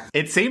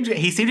 He seemed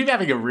to be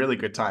having a really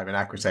good time in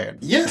Aquitaine.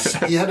 Yes,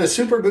 he had a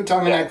super good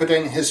time in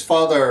Aquitaine. His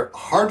father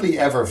hardly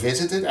ever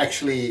visited.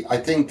 Actually, I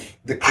think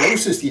the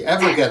closest he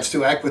ever gets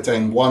to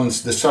Aquitaine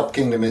once the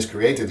sub-kingdom is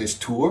created is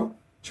Tours.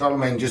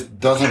 Charlemagne just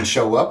doesn't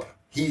show up.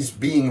 He's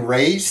being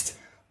raised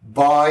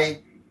by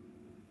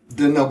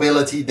the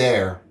nobility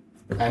there.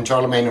 And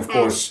Charlemagne, of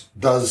course,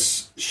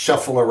 does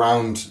shuffle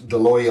around the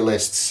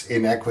loyalists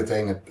in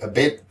Aquitaine a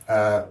bit,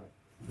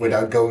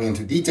 without going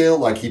into detail.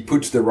 Like, he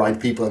puts the right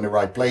people in the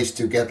right place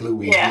to get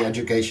Louis the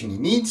education he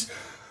needs.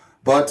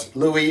 But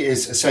Louis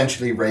is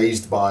essentially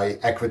raised by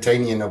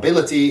Aquitanian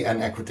nobility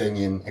and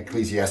Aquitanian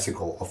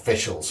ecclesiastical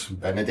officials.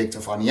 Benedict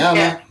of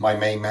Aniana, my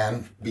main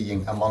man,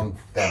 being among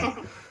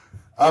them.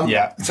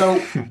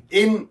 So,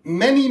 in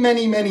many,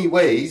 many, many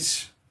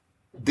ways...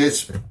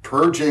 this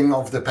purging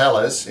of the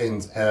palace,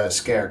 in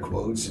scare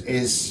quotes,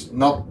 is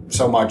not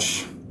so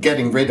much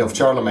getting rid of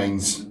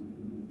Charlemagne's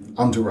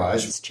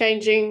entourage. It's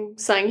changing,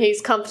 saying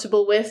he's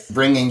comfortable with.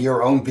 Bringing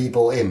your own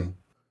people in.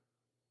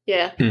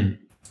 Yeah.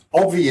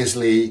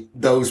 Obviously,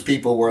 those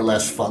people were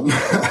less fun.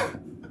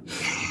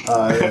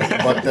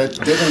 But that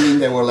didn't mean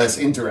they were less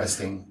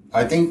interesting.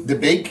 I think the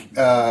big,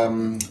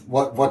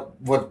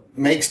 what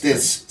makes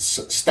this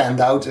stand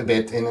out a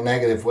bit in a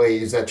negative way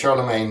is that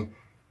Charlemagne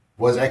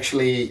was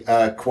actually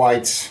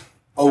quite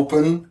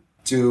open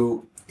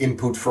to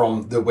input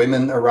from the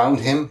women around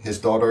him, his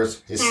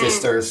daughters, his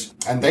sisters,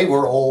 and they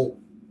were all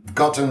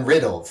gotten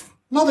rid of.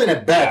 Not in a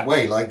bad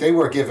way, like they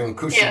were given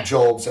cushy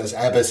jobs as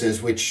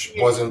abbesses, which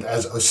wasn't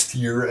as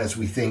austere as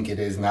we think it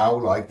is now.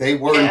 Like they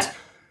weren't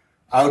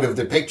out of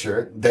the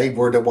picture. They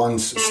were the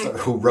ones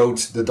who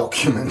wrote the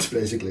document,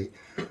 basically.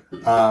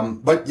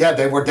 But yeah,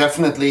 they were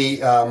definitely,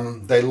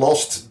 they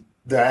lost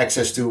their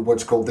access to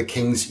what's called the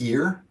king's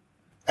ear.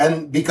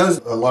 And because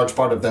a large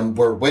part of them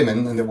were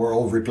women and they were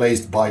all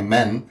replaced by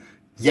men,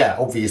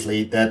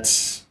 obviously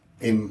that's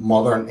in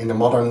the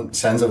modern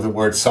sense of the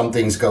word,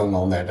 something's going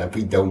on there that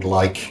we don't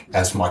like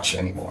as much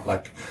anymore.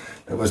 Like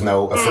There was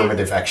no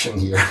affirmative action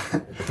here.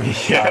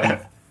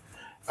 Yeah.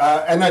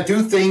 And I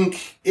do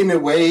think, in a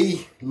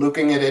way,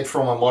 looking at it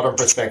from a modern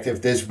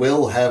perspective, this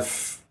will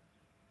have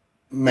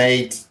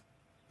made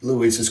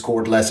Louis's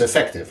court less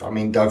effective. I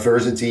mean,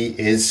 diversity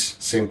is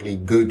simply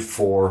good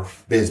for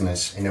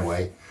business, in a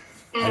way.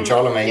 And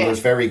Charlemagne was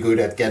very good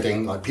at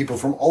getting people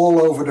from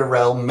all over the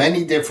realm,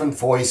 many different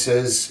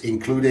voices,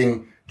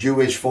 including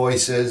Jewish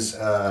voices,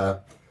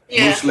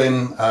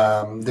 Muslim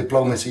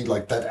diplomacy.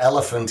 Like that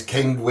elephant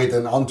came with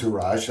an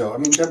entourage. So, I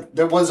mean,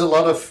 there was a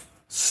lot of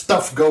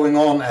stuff going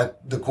on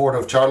at the court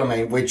of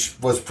Charlemagne, which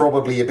was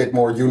probably a bit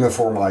more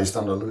uniformized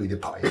under Louis the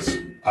Pious.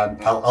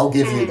 I'll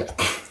give you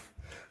that.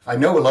 I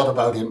know a lot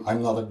about him.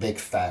 I'm not a big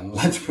fan.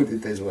 Let's put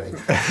it this way.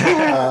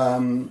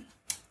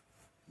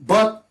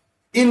 But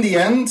in the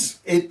end,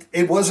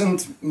 it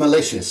wasn't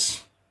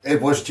malicious.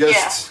 It was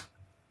just,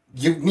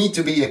 you need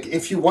to be,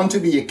 if you want to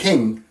be a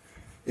king,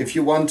 if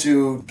you want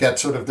to get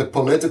sort of the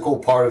political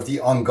part of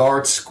the en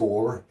garde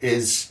score,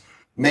 is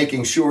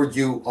making sure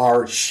you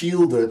are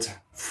shielded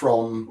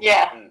from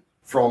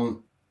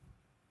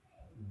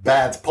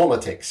bad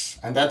politics.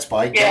 And that's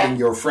by getting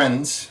your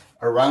friends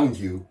around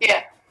you.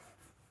 Yeah.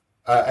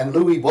 And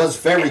Louis was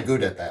very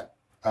good at that.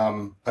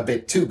 A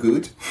bit too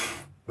good,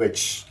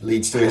 which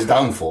leads to his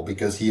downfall,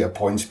 because he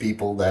appoints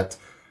people that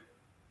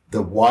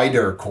the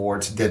wider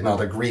court did not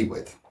agree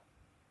with.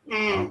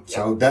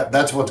 So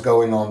that's what's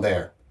going on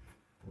there.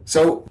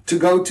 So to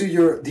go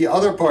to the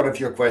other part of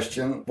your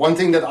question, one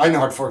thing that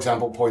Einhard, for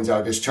example, points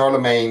out is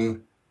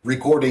Charlemagne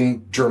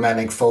recording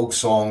Germanic folk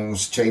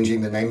songs,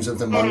 changing the names of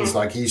the monks,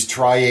 like he's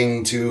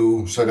trying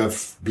to sort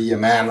of be a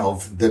man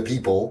of the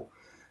people.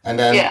 And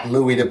then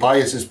Louis the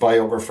Pious's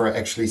biographer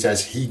actually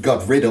says he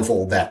got rid of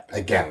all that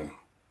again.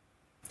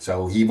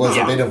 So he was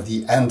a bit of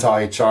the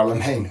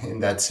anti-Charlemagne in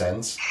that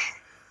sense.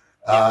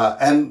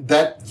 And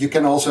that you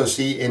can also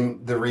see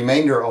in the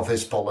remainder of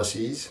his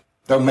policies.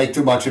 Don't make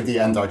too much of the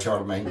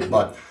anti-Charlemagne.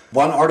 But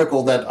one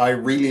article that I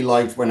really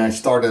liked when I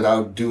started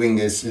out doing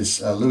this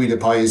is Louis the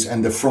Pious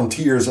and the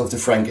Frontiers of the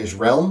Frankish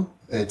Realm.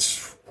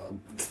 It's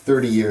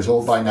 30 years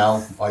old by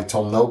now, by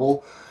Tom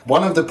Noble.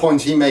 One of the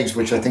points he makes,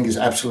 which I think is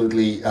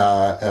absolutely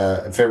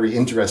a very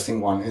interesting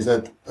one, is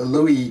that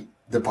Louis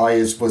the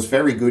Pious was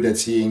very good at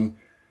seeing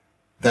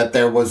that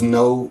there was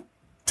no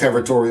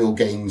territorial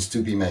gains to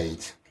be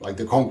made. Like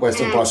the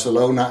conquest of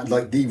Barcelona,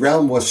 like the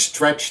realm was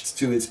stretched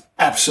to its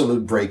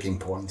absolute breaking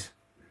point.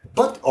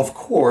 But of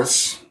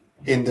course,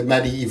 in the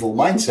medieval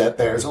mindset,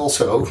 there's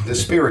also the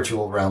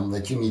spiritual realm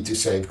that you need to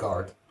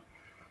safeguard.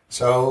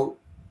 So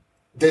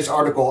this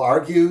article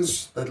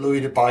argues that Louis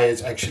the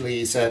Pious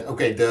actually said,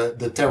 okay,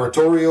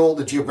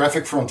 the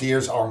geographic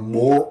frontiers are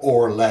more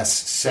or less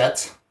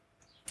set.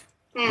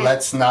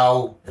 Let's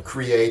now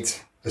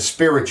create a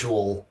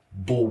spiritual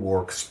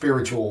bulwark,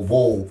 spiritual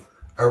wall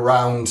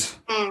around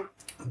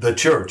the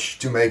church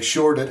to make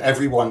sure that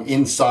everyone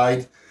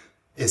inside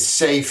is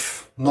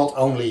safe, not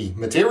only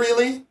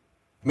materially.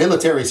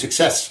 Military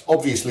success,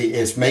 obviously,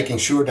 is making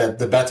sure that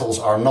the battles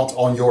are not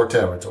on your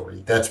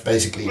territory. That's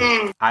basically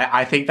it.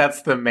 I think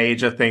that's the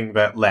major thing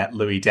that let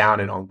Louis down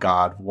in En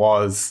Garde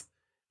was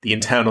the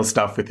internal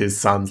stuff with his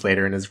sons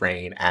later in his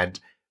reign and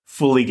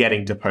fully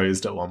getting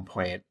deposed at one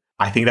point.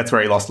 I think that's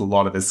where he lost a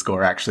lot of his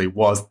score, actually,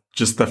 was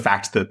just the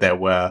fact that there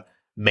were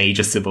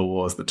major civil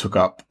wars that took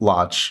up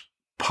large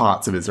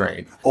parts of his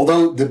reign.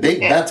 Although the big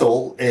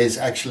battle is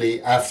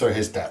actually after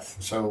his death.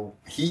 So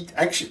he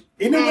actually,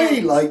 in a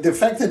way, like the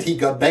fact that he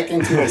got back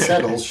into the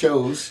saddle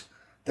shows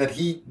that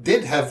he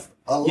did have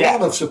a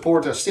lot of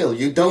supporters still.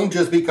 You don't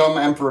just become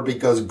emperor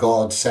because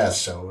God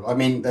says so. I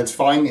mean, that's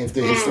fine if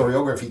the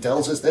historiography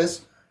tells us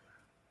this.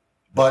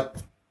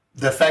 But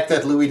the fact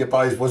that Louis the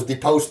Pious was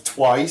deposed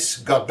twice,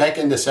 got back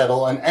in the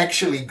saddle, and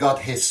actually got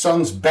his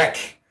sons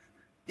back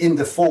in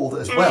the fold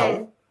as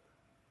well,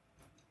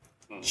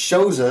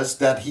 shows us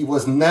that he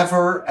was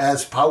never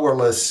as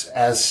powerless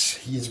as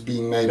he's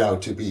being made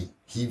out to be.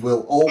 He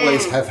will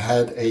always have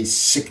had a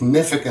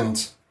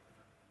significant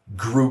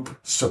group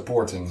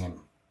supporting him.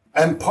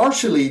 And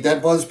partially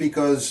that was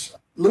because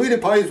Louis the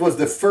Pious was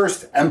the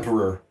first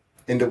emperor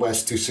in the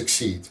West to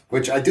succeed,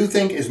 which I do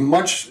think is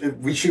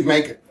we should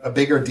make a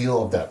bigger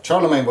deal of that.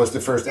 Charlemagne was the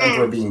first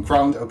emperor being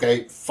crowned.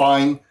 Okay,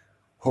 fine.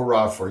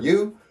 Hurrah for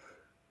you.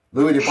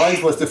 Louis the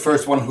Pious was the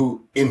first one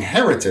who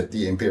inherited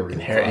the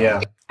imperial crown.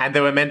 Yeah. And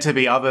there were meant to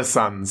be other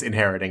sons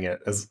inheriting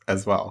it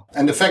as well.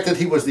 And the fact that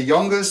he was the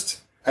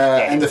youngest,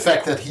 and the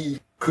fact that he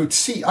could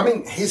see, I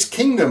mean, his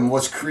kingdom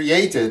was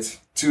created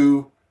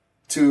to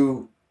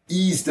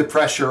ease the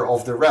pressure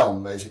of the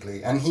realm,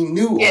 basically. And he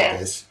knew all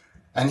this.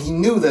 And he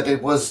knew that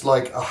it was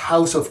like a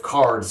house of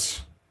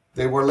cards.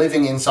 They were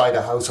living inside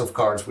a house of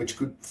cards, which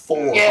could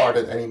fall apart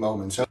at any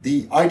moment. So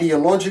the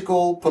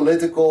ideological,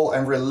 political,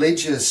 and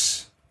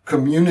religious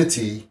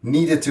community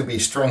needed to be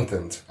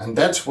strengthened. And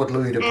that's what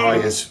Louis the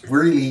Pious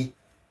really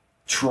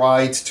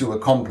tried to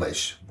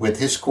accomplish with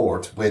his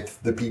court,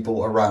 with the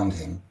people around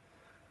him.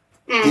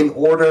 In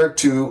order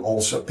to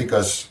also,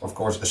 because of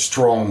course a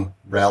strong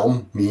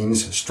realm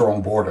means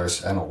strong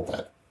borders and all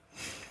that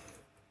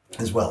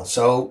as well.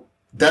 So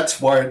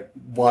that's why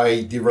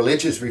the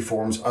religious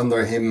reforms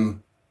under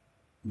him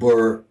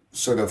were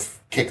sort of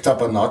kicked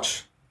up a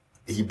notch.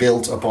 He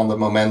built upon the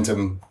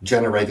momentum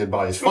generated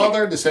by his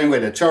father, the same way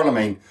that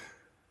Charlemagne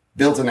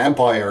built an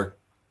empire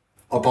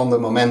upon the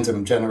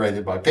momentum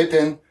generated by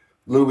Pippin.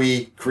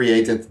 Louis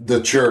created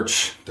the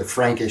church, the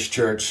Frankish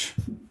church,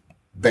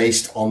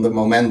 based on the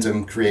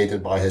momentum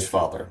created by his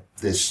father.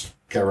 This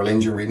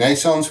Carolingian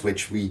Renaissance,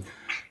 which we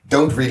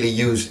don't really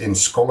use in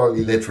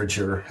scholarly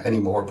literature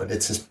anymore, but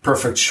it's a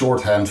perfect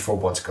shorthand for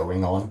what's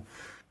going on.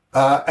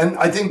 And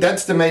I think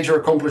that's the major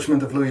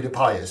accomplishment of Louis the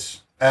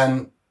Pious.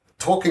 And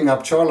talking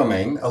up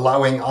Charlemagne,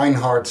 allowing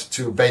Einhard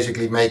to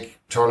basically make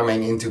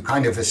Charlemagne into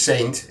kind of a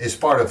saint is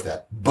part of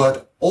that.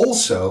 But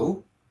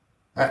also,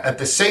 at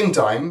the same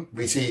time,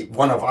 we see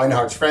one of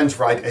Einhard's friends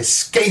write a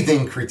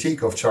scathing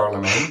critique of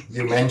Charlemagne.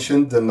 You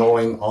mentioned the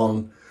gnawing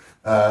on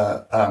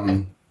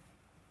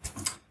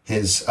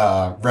his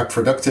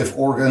reproductive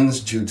organs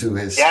due to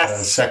his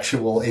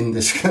sexual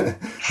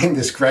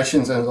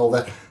indiscretions and all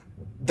that.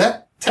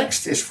 That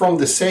text is from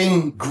the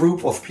same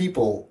group of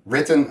people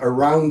written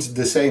around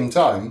the same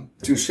time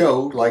to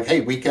show, like,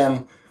 hey, we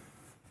can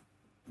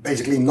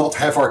basically not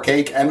have our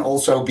cake and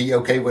also be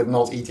okay with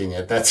not eating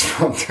it. That's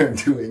what they're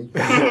doing.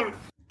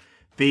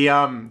 The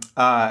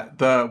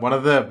one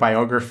of the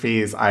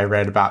biographies I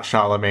read about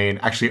Charlemagne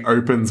actually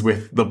opens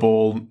with the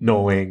ball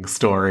gnawing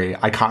story.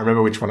 I can't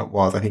remember which one it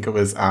was. I think it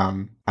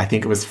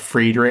was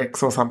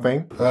Friedrich's or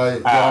something.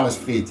 Johannes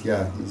Fried,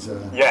 yeah.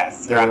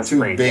 Yes, there are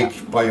two big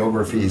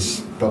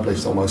biographies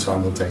published almost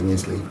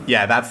simultaneously.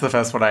 Yeah, that's the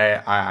first one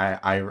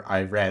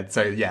I read.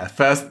 So yeah,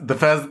 the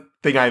first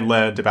thing I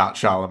learned about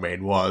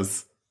Charlemagne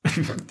was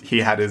he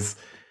had his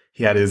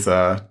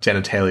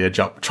genitalia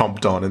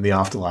chomped on in the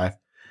afterlife.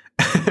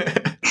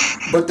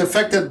 But the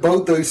fact that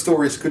both those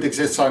stories could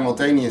exist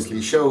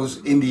simultaneously shows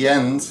in the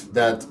end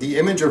that the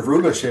image of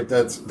rulership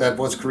that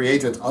was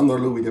created under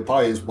Louis the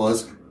Pious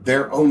was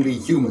they're only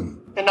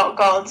human. They're not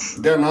gods.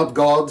 They're not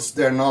gods.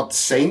 They're not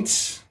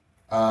saints.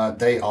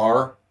 They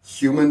are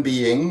human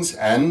beings.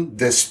 And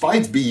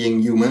despite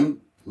being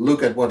human,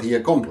 look at what he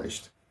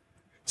accomplished.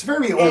 It's a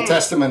very Old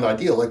Testament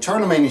ideal. Like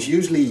Charlemagne is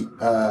usually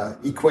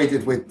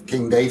equated with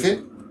King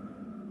David.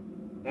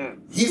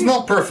 He's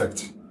not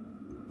perfect.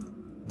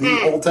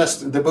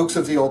 The books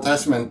of the Old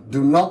Testament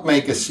do not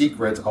make a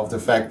secret of the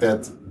fact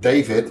that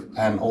David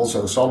and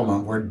also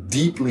Solomon were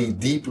deeply,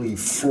 deeply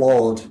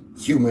flawed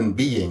human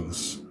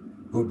beings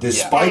who,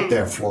 despite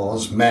their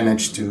flaws,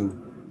 managed to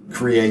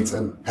create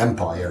an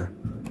empire.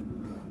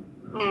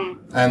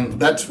 And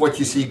that's what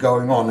you see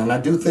going on. And I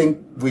do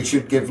think we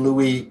should give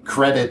Louis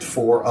credit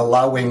for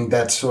allowing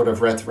that sort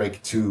of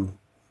rhetoric to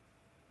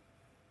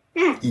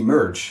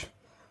emerge.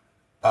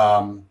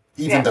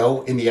 Even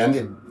though in the end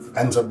it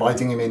ends up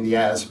biting him in the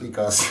ass,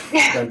 because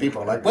then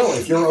people are like, well,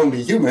 if you're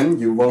only human,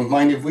 you won't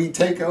mind if we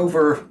take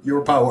over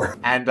your power.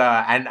 And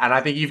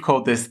I think you've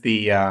called this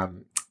the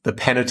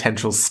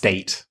penitential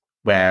state,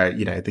 where,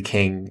 you know, the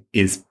king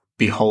is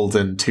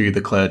beholden to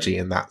the clergy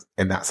in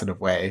that sort of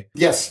way.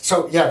 Yes.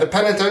 So yeah, the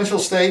penitential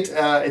state,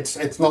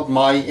 it's not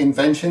my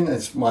invention.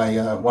 It's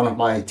my one of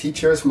my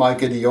teachers,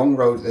 Maaike de Jong,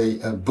 wrote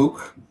a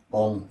book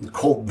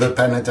called The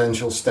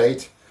Penitential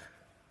State.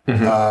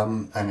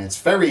 And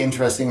it's very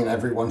interesting and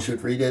everyone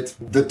should read it.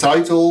 The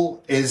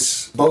title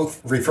is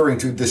both referring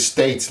to the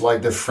state,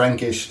 like the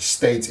Frankish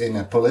state in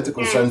a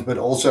political sense, but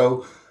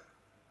also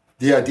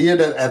the idea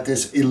that at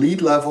this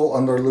elite level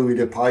under Louis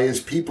the Pious,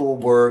 people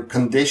were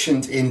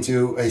conditioned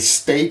into a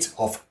state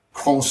of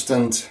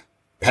constant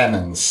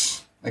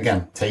penance.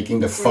 Again, taking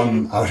the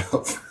fun out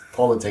of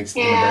politics.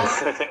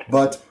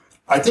 But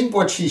I think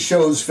what she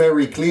shows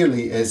very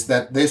clearly is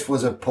that this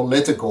was a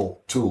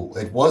political tool.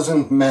 It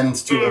wasn't meant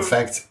to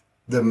affect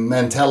the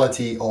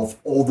mentality of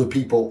all the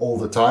people all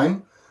the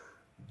time,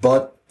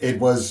 but it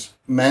was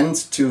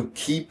meant to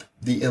keep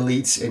the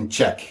elites in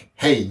check.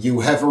 Hey, you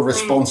have a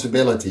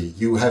responsibility.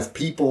 You have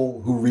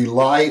people who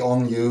rely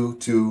on you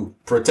to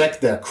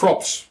protect their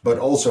crops, but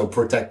also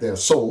protect their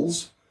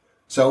souls.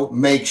 So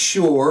make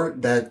sure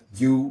that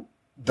you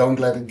don't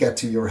let it get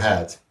to your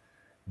head.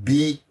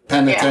 Be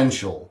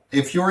penitential.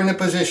 If you're in a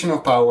position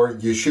of power,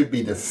 you should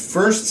be the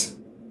first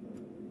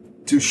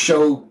to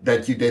show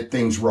that you did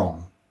things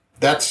wrong.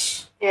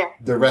 That's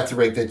the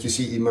rhetoric that you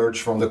see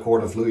emerge from the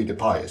court of Louis the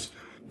Pious.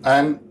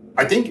 And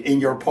I think in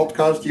your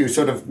podcast, you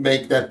sort of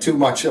make that too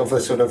much of a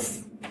sort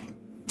of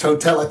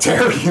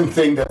totalitarian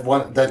thing that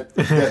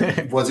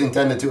was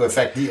intended to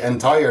affect the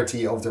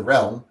entirety of the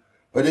realm.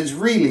 But it's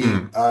really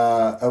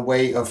a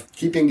way of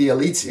keeping the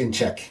elites in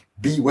check.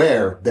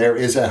 Beware, there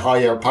is a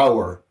higher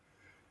power.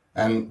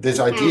 And this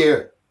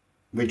idea,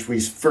 which we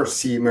first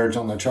see emerge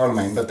under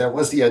Charlemagne, but there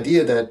was the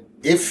idea that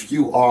if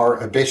you are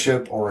a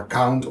bishop or a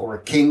count or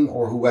a king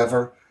or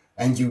whoever,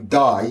 and you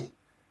die,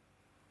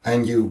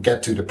 and you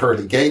get to the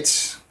pearly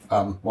gates,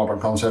 modern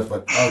concept,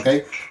 but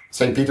okay,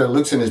 St. Peter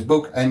looks in his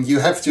book, and you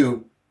have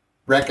to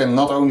reckon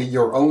not only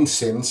your own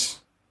sins,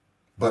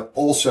 but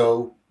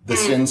also the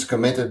sins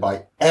committed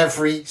by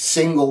every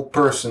single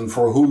person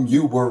for whom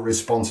you were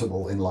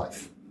responsible in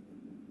life.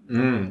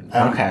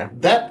 Okay.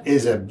 That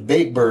is a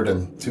big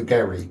burden to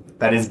carry.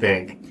 That is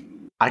big.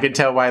 I can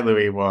tell why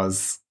Louis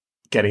was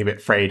getting a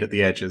bit frayed at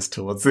the edges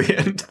towards the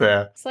end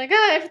there. It's like,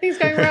 everything's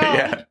going wrong.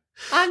 Yeah.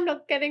 I'm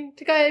not getting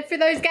to go through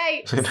those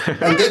gates. And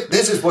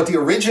this is what the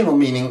original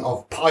meaning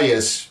of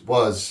pious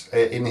was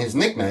in his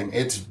nickname.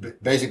 It's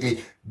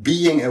basically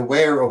being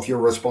aware of your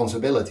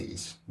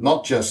responsibilities,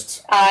 not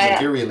just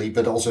materially,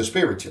 but also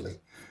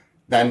spiritually.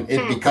 Then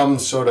it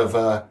becomes sort of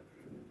a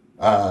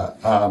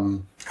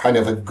kind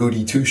of a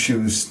goody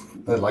two-shoes,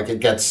 like it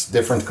gets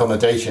different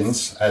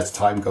connotations as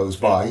time goes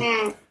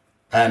by.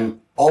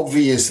 And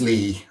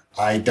obviously,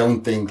 I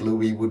don't think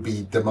Louis would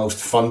be the most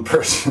fun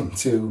person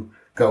to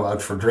go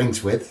out for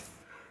drinks with,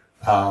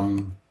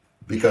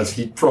 because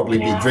he'd probably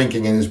be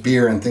drinking in his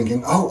beer and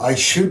thinking, "Oh, I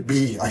should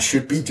be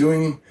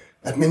doing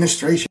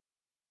administration."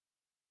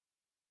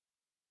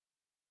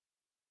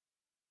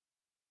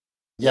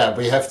 Yeah,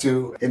 we have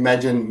to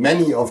imagine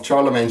many of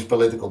Charlemagne's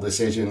political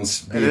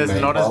decisions. There's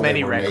not as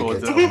many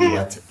records of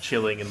him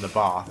chilling in the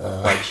bath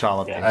like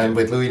Charlemagne. And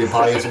with Louis the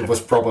Pious, it was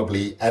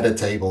probably at a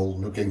table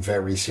looking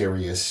very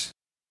serious.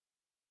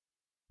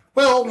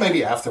 Well,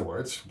 maybe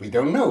afterwards. We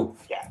don't know.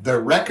 Yeah. The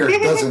record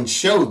doesn't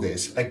show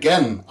this.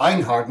 Again,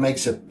 Einhard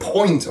makes a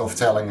point of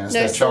telling us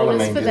that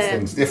Charlemagne did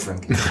things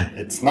differently.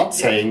 It's not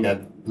saying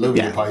that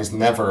Louis the Pious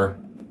never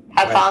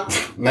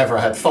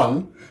had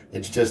fun.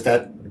 It's just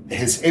that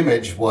his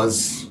image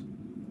was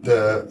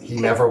he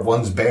never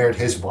once bared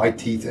his white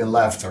teeth in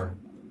laughter.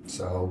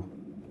 So,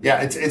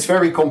 yeah, it's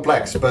very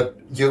complex, but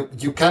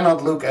you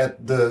cannot look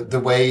at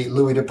the way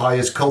Louis the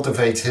Pious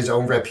cultivates his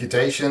own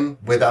reputation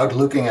without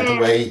looking at the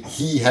way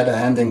he had a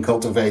hand in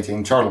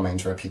cultivating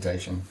Charlemagne's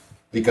reputation.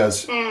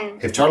 Because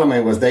if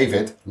Charlemagne was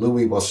David,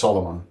 Louis was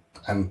Solomon.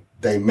 And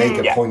they make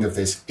a point of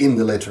this in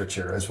the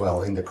literature as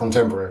well, in the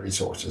contemporary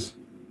sources.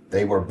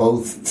 They were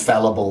both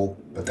fallible,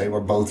 but they were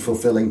both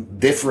fulfilling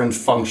different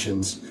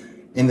functions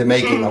in the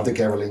making of the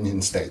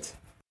Carolingian state.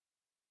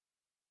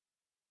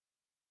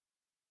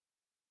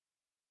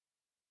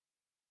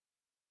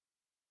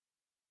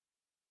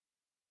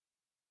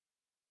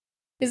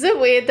 Is it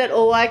weird that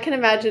all I can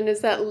imagine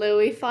is that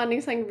Louis finding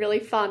something really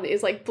fun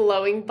is like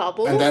blowing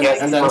bubbles? And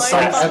then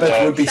some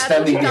abbot would be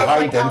standing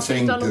behind them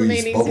saying,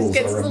 "These bubbles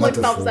are a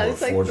metaphor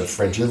for the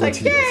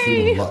fragility of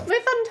human life." My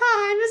fun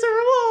time is a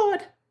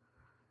reward.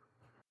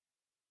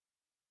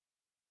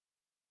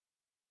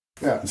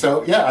 Yeah,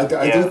 so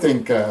I do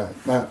think I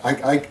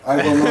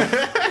will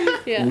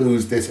not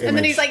lose this image. And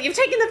then he's like, "You've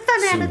taken the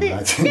fun out of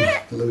this."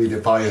 Louis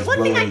the Pious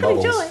blowing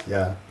bubbles. Enjoy.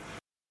 Yeah.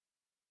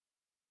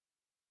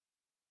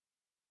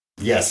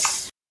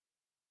 Yes.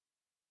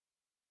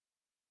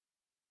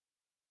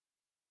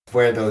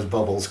 Where those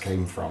bubbles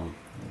came from.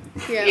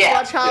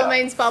 While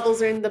Charlemagne's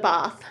bubbles are in the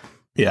bath.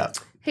 Yeah.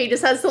 He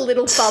just has the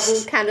little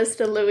bubble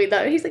canister Louis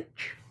though. He's like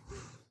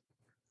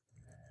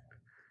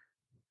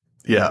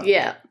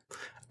Yeah.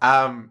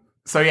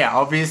 So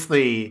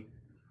obviously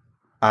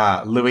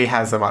Louis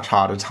has a much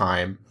harder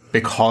time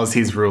because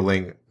he's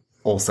ruling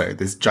also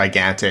this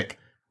gigantic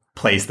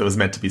place that was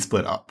meant to be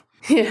split up.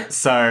 Yeah.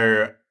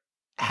 So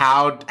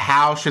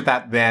how should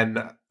that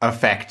then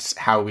affect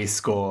how we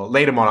score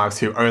later monarchs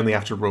who only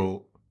have to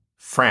rule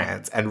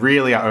France and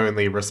really are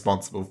only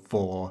responsible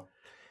for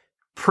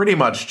pretty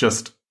much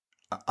just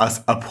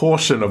a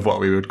portion of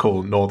what we would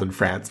call northern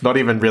France, not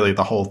even really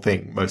the whole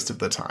thing most of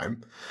the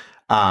time,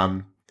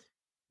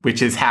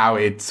 which is how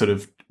it sort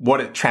of what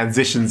it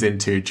transitions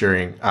into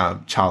during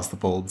Charles the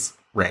Bald's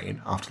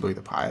reign after Louis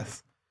the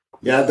Pious.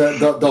 Yeah,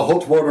 the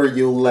hot water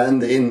you'll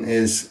land in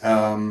is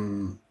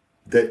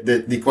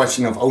the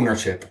question of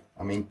ownership.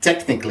 I mean,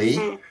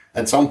 technically,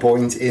 at some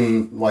point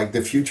in like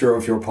the future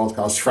of your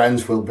podcast,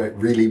 France will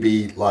really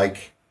be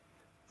like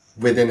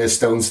within a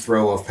stone's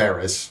throw of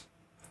Paris,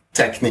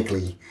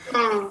 technically.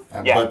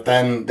 But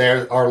then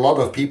there are a lot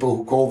of people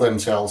who call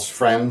themselves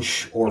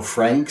French or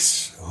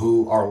Franks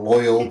who are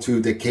loyal to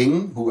the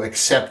king, who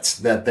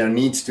accept that there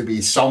needs to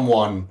be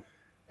someone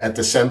at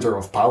the center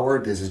of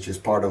power. This is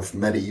just part of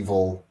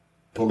medieval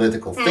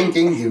political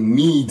thinking. You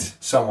need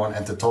someone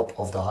at the top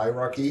of the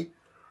hierarchy.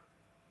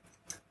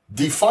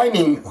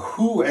 Defining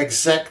who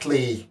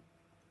exactly,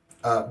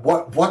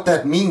 what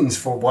that means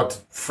for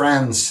what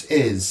France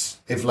is.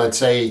 If, let's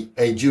say,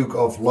 a Duke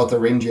of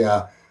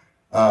Lotharingia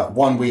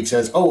 1 week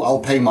says, "Oh,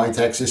 I'll pay my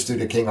taxes to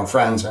the King of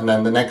France," and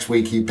then the next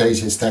week he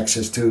pays his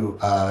taxes to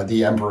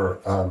the emperor,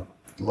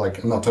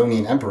 like an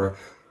Ottonian emperor.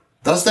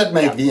 Does that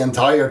make the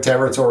entire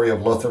territory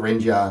of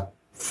Lotharingia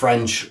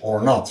French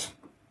or not?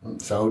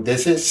 So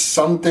this is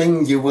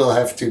something you will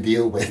have to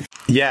deal with.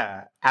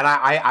 Yeah. And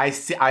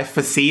I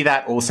foresee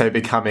that also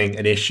becoming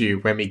an issue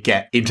when we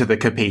get into the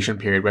Capetian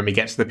period, when we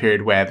get to the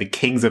period where the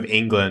kings of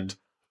England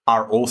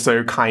are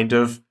also kind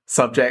of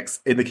subjects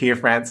in the King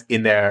of France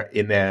in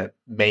their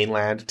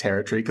mainland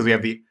territory, because we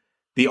have the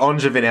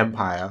Angevin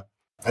Empire.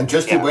 And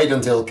just you wait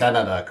until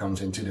Canada comes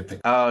into the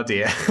picture. Oh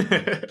dear.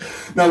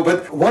 No,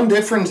 but one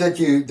difference that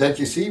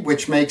you see,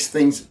 which makes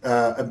things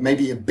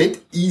maybe a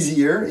bit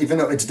easier, even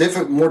though it's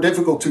more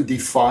difficult to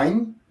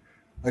define,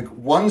 Like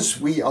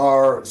once we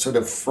are sort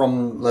of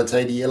from, let's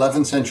say, the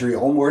 11th century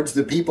onwards,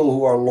 the people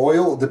who are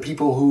loyal, the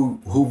people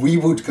who we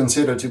would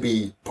consider to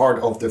be part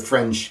of the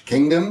French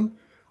kingdom,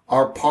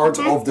 are part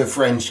of the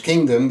French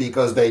kingdom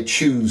because they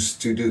choose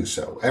to do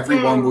so.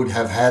 Everyone would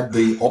have had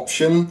the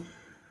option,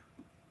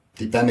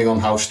 depending on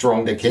how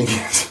strong the king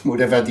is, would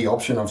have had the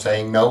option of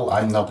saying, no,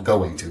 I'm not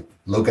going to.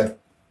 Look at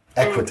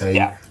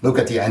Aquitaine, look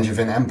at the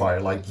Angevin Empire.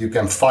 Like, you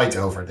can fight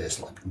over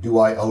this. Like, do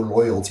I owe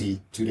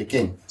loyalty to the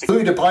king?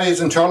 Louis the Pious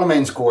and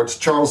Charlemagne's courts,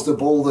 Charles the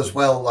Bold as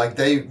well, like,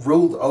 they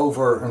ruled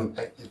over, and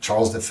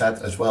Charles the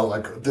Fat as well,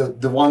 like,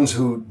 the ones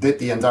who did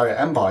the entire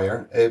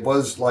empire. It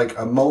was like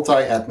a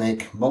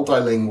multi-ethnic,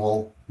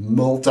 multilingual,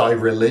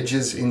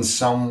 multi-religious in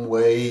some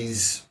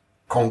ways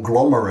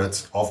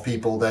conglomerate of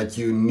people that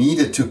you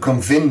needed to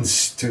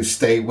convince to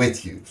stay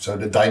with you. So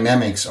the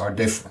dynamics are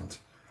different.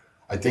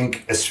 I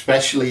think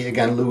especially,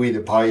 again, Louis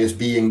the Pious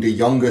being the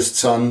youngest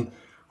son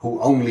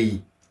who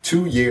only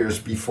 2 years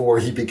before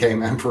he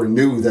became emperor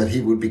knew that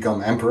he would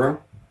become emperor.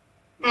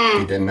 He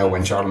didn't know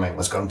when Charlemagne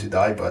was going to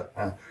die, but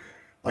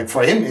like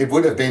for him, it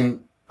would have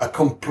been a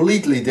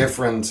completely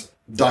different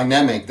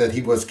dynamic that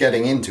he was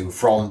getting into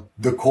from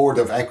the court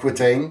of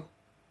Aquitaine,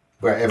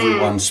 where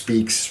everyone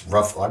speaks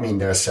I mean,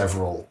 there are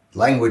several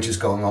languages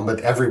going on, but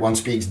everyone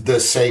speaks the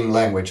same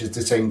language. It's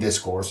the same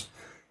discourse.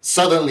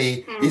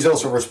 Suddenly, he's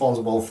also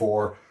responsible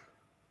for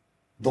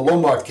the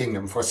Lombard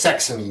kingdom, for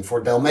Saxony,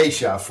 for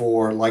Dalmatia,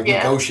 for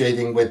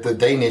negotiating with the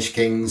Danish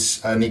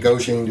kings,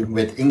 negotiating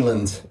with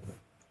England.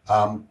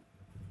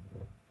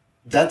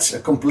 That's a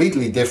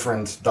completely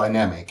different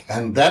dynamic.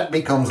 And that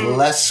becomes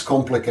less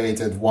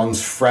complicated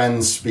once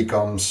France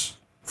becomes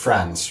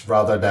France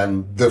rather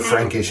than the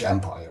Frankish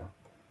Empire.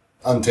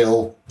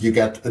 Until you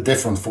get a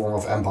different form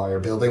of empire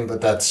building, but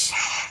that's...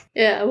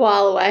 Yeah, a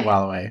while away. A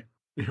while away.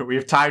 We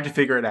have time to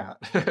figure it out.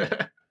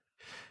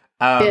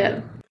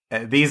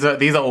 These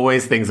are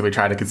always things that we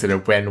try to consider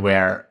when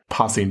we're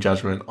passing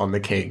judgment on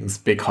the kings,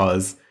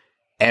 because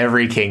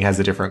every king has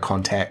a different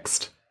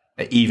context,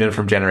 even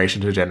from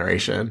generation to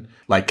generation.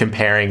 Like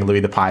comparing Louis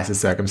the Pious's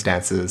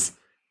circumstances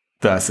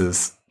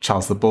versus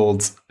Charles the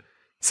Bald's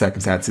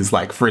circumstances.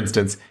 Like, for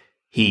instance,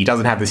 he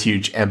doesn't have this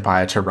huge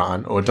empire to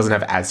run, or doesn't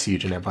have as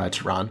huge an empire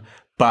to run,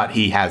 but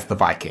he has the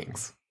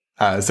Vikings.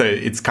 So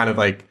it's kind of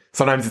like,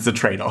 sometimes it's a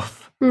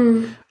trade-off.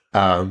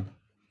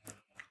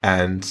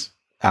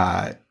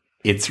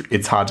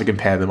 It's hard to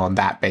compare them on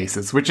that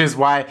basis, which is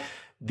why at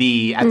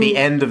the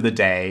end of the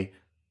day,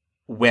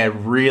 we're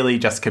really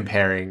just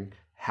comparing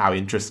how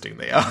interesting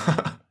they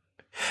are.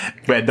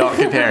 We're not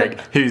comparing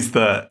who's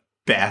the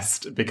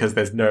best, because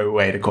there's no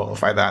way to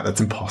qualify that. That's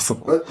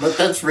impossible. But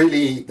that's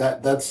really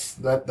that's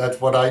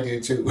what I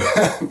do too.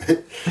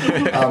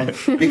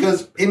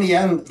 Because in the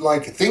end,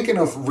 like thinking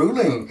of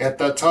ruling at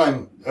that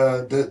time,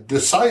 the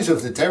size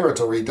of the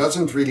territory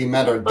doesn't really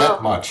matter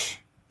that much.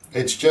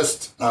 It's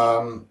just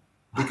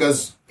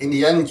because in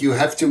the end you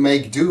have to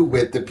make do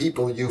with the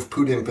people you've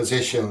put in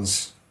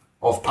positions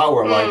of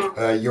power,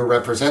 like your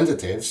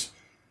representatives,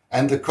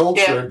 and the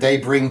culture they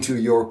bring to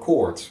your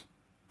court.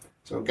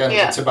 So again,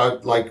 it's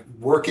about like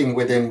working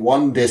within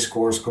one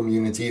discourse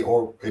community,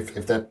 or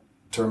if that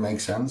term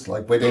makes sense,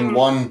 like within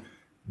one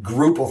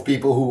group of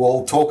people who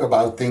all talk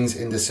about things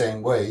in the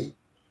same way,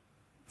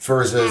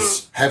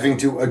 versus having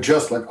to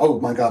adjust like, oh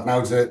my God,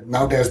 now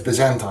there's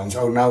Byzantines.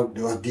 Oh, now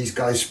these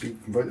guys speak,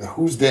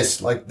 who's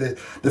this? Like the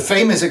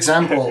famous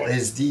example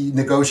is the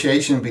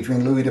negotiation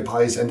between Louis the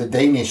Pious and the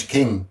Danish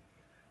king,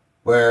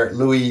 where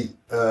Louis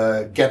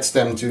gets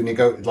them to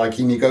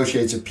he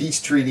negotiates a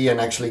peace treaty and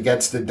actually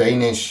gets the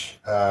Danish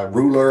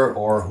ruler,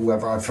 or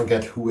whoever, I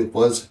forget who it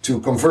was, to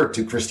convert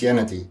to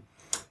Christianity.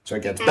 So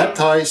he gets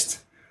baptized.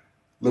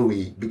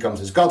 Louis becomes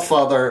his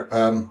godfather.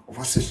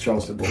 What's this,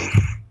 Charles the Bold?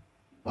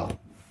 Well,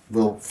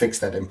 we'll fix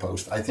that in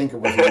post. I think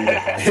it was Louis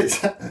the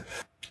Pious.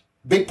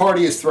 Big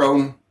party is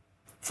thrown.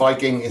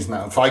 Viking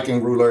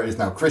ruler is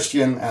now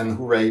Christian, and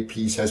hooray,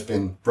 peace has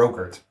been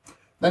brokered.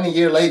 Then a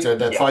year later,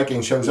 that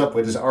Viking shows up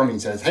with his army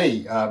and says,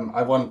 hey,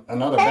 I want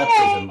another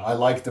baptism. I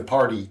like the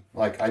party.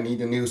 Like, I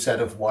need a new set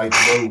of white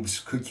robes.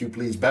 Could you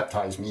please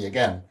baptize me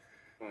again?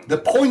 The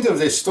point of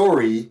this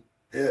story,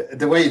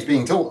 the way it's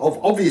being told,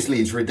 obviously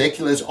it's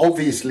ridiculous.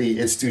 Obviously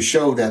it's to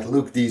show that,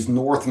 look, these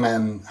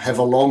Northmen have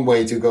a long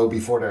way to go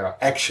before they're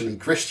actually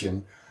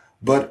Christian.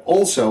 But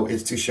also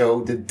it's to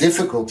show the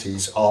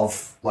difficulties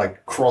of,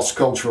 like,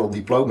 cross-cultural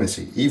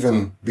diplomacy,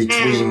 even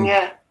between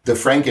the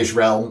Frankish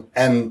realm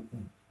and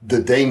the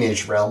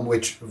Danish realm,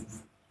 which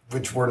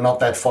were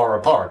not that far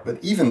apart.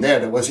 But even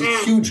there was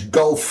a huge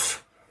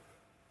gulf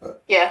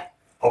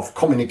of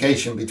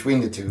communication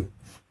between the two.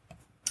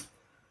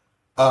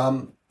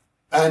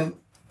 And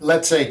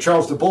let's say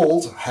Charles the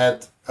Bold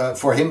had,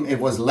 for him, it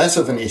was less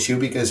of an issue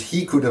because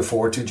he could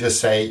afford to just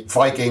say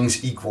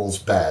Vikings equals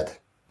bad.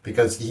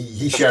 Because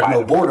he shared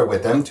no border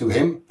with them. To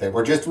him, they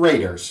were just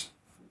raiders.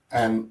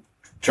 And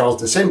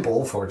Charles the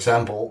Simple, for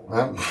example,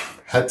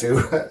 had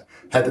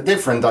a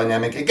different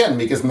dynamic again,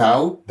 because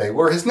now they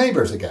were his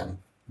neighbors again,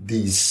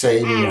 these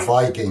same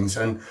Vikings.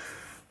 And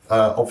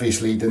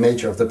obviously the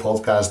nature of the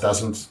podcast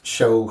doesn't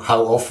show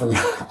how often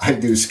I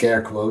do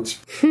scare quotes.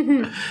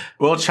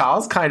 Well,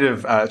 Charles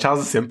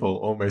the Simple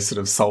almost sort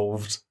of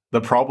solved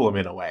the problem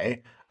in a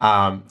way.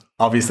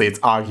 Obviously, it's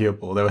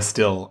arguable. There were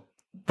still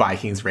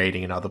Vikings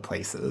raiding in other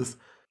places.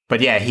 But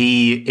yeah,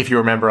 if you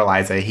remember,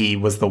 Eliza, he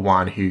was the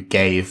one who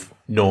gave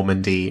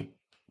Normandy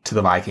to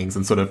the Vikings,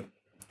 and sort of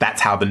that's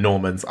how the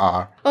Normans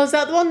are. Oh, is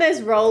that the one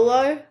there's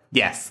Rollo?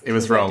 Yes, it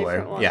was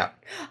Rollo. Yeah.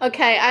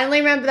 Okay, I only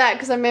remember that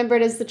because I remember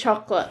it as the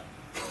chocolate.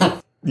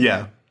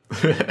 Yeah.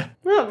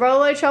 Oh,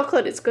 Rollo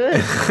chocolate, it's good.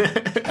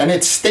 And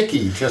it's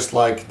sticky, just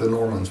like the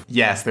Normans.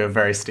 Yes, they were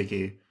very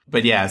sticky.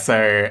 But yeah, so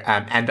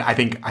and I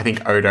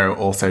think Odo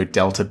also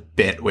dealt a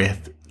bit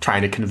with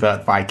trying to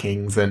convert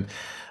Vikings, and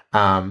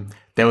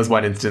there was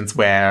one instance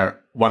where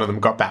one of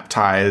them got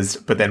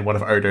baptized, but then one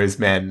of Odo's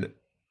men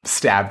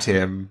stabbed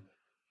him,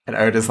 and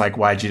Odo's like,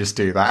 "Why'd you just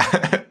do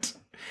that?"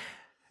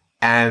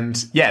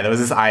 And yeah, there was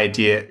this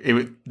idea.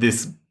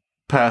 This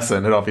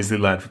person had obviously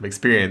learned from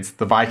experience.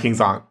 The Vikings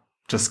aren't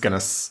just going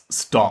to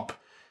stop,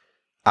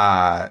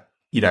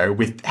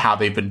 with how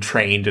they've been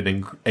trained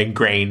and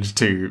ingrained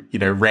to,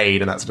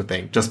 raid and that sort of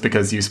thing, just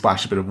because you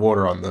splash a bit of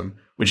water on them,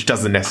 which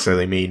doesn't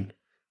necessarily mean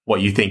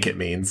what you think it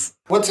means.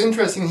 What's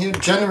interesting here,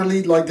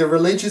 generally, like the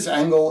religious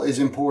angle is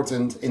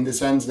important in the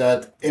sense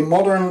that in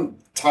modern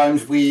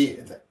times,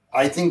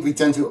 I think we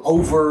tend to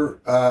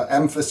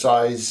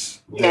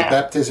emphasize the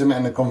baptism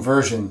and the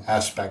conversion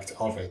aspect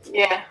of it.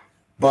 Yeah.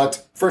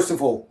 But first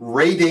of all,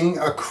 raiding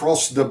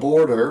across the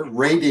border,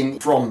 raiding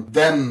from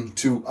them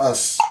to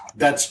us,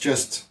 that's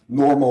just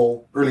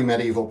normal early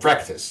medieval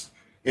practice.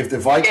 If the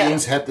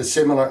Vikings had a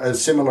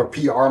similar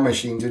PR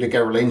machine to the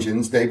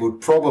Carolingians, they would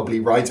probably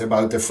write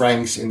about the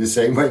Franks in the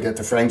same way that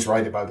the Franks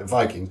write about the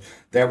Vikings.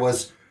 There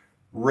was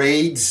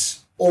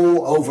raids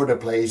all over the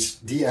place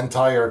the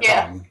entire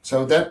time.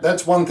 So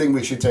that's one thing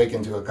we should take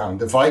into account.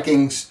 The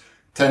Vikings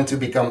tend to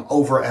become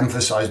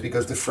overemphasized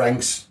because the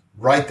Franks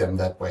write them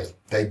that way.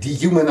 They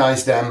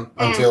dehumanize them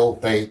until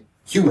they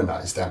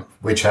humanize them,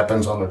 which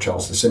happens under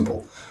Charles the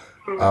Simple.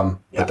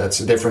 But that's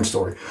a different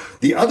story.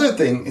 The other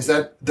thing is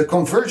that the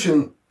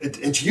conversion,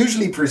 it's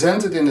usually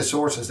presented in the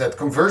sources that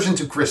conversion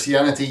to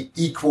Christianity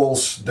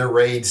equals the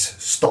raids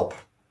stop.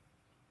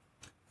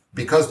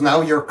 Because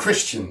now you're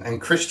Christian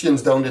and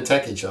Christians don't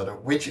attack each other,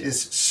 which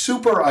is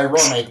super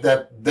ironic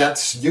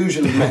that's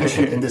usually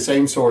mentioned in the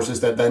same sources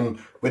that then,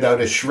 without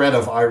a shred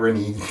of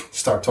irony,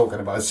 start talking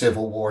about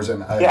civil wars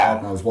and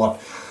God knows what.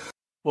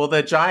 Well,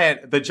 the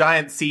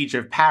giant siege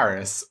of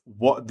Paris,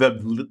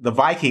 the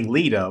Viking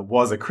leader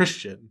was a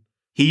Christian.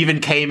 He even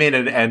came in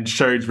and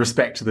showed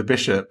respect to the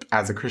bishop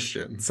as a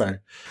Christian. So,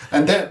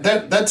 and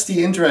that's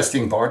the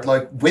interesting part.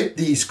 Like with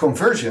these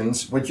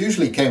conversions, what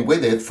usually came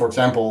with it, for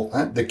example,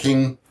 the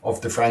king of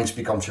the Franks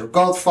becomes your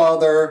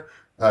godfather.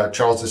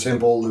 Charles the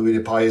Simple, Louis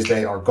the Pious,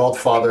 they are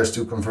godfathers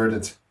to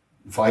converted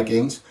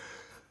Vikings.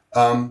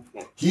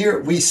 Here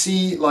we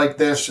see like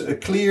there's a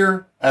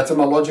clear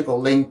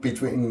etymological link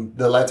between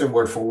the Latin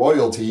word for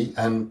loyalty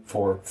and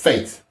for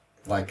faith,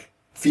 like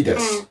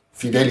fides,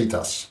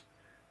 fidelitas.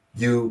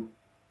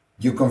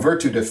 You convert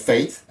to the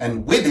faith,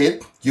 and with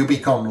it, you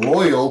become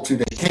loyal to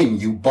the king.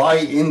 You buy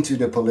into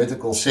the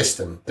political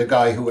system. The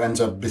guy who ends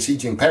up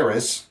besieging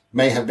Paris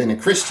may have been a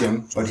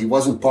Christian, but he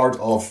wasn't part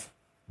of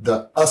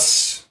the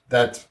us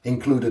that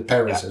included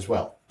Paris as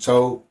well.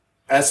 So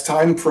as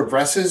time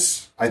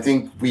progresses, I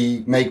think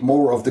we make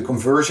more of the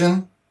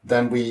conversion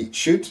than we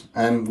should,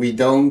 and we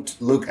don't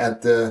look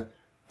at the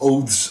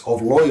oaths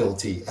of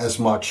loyalty as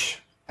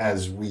much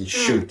as we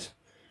should.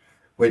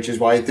 Which is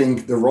why I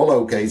think the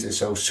Rollo case is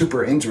so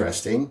super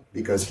interesting,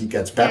 because he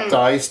gets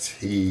baptized,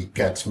 he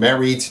gets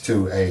married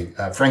to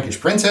a Frankish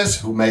princess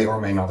who may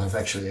or may not have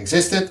actually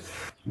existed.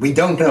 We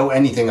don't know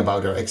anything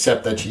about her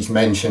except that she's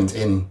mentioned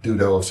in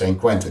Dudo of St.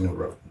 Quentin, who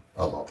wrote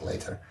a lot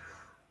later.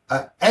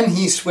 And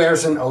he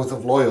swears an oath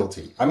of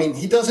loyalty. I mean,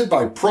 he does it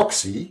by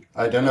proxy.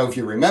 I don't know if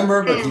you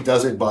remember, but he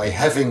does it by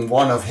having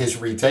one of his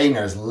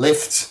retainers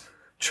lift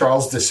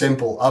Charles the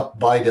Simple up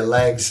by the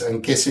legs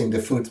and kissing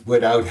the foot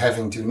without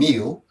having to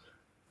kneel.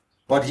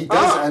 But he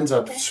does end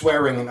up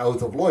swearing an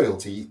oath of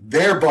loyalty,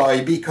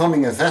 thereby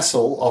becoming a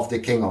vassal of the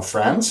King of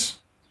France,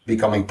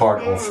 becoming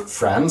part of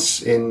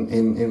France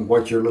in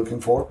what you're looking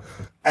for.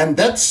 And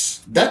that's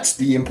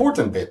the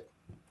important bit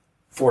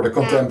for the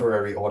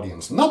contemporary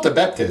audience, not the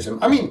baptism.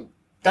 I mean,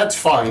 that's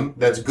fine,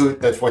 that's good,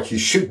 that's what you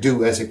should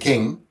do as a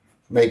king.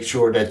 Make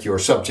sure that your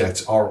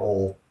subjects are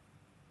all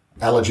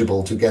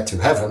eligible to get to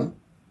heaven.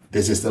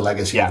 This is the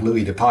legacy of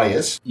Louis the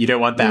Pious. You don't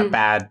want that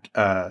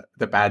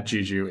bad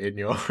juju in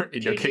your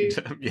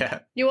kingdom. Yeah.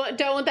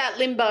 Don't want that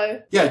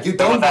limbo. Yeah, you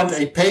don't want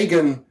a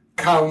pagan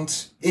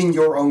count in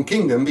your own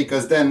kingdom,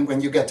 because then when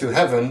you get to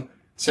heaven,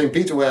 St.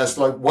 Peter will ask,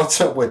 like, what's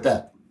up with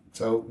that?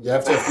 So you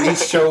have to at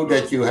least show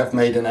that you have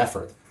made an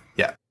effort.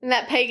 Yeah. And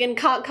that pagan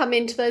can't come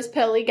into those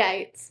pearly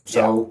gates.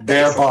 So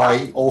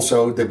thereby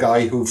also the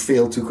guy who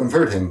failed to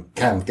convert him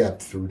can't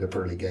get through the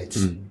pearly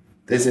gates.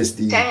 This is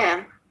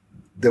the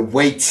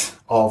weight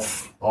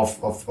of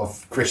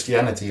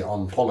Christianity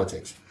on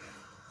politics.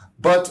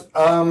 But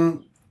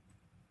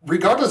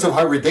regardless of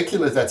how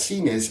ridiculous that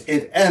scene is,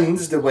 it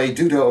ends the way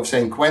Dudo of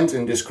St.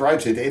 Quentin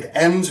describes it. It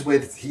ends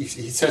with, he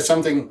says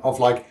something of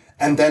like,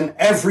 and then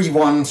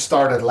everyone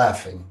started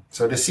laughing.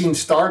 So the scene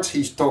starts,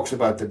 he talks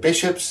about the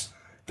bishops,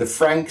 the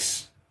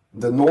Franks,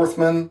 the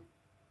Northmen,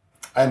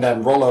 and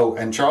then Rollo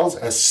and Charles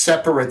as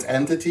separate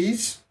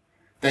entities.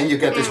 Then you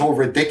get this whole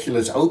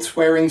ridiculous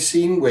oath-swearing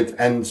scene, which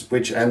ends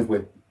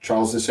with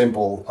Charles the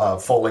Simple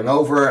falling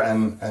over.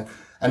 And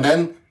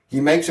then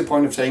he makes a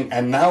point of saying,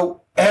 and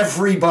now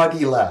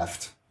everybody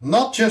laughed.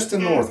 Not just the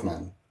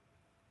Northmen.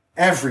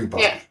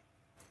 Everybody. Yeah.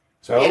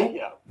 So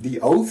the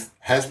oath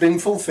has been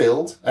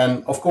fulfilled.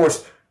 And of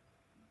course,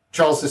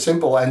 Charles the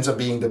Simple ends up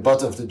being the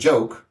butt of the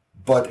joke.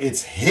 But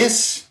it's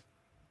his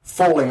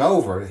falling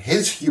over,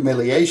 his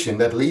humiliation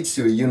that leads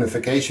to a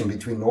unification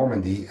between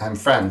Normandy and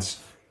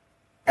France,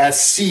 as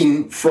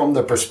seen from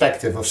the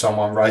perspective of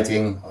someone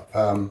writing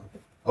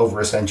over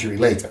a century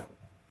later.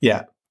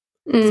 Yeah.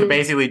 So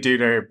basically,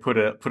 Dudo put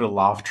a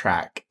laugh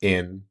track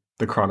in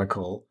the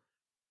Chronicle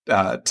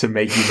to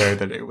make you know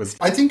that it was...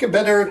 I think a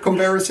better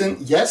comparison,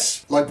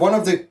 yes. Like one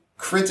of the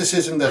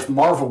criticism that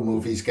Marvel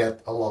movies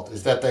get a lot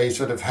is that they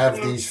sort of have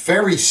these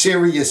very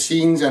serious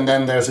scenes and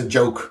then there's a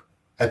joke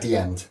at the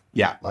end.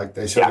 Yeah. Like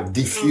they sort of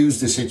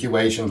diffuse the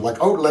situation. Like,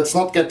 oh, let's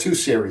not get too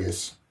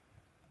serious.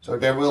 So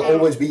there will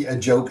always be a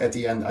joke at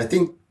the end. I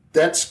think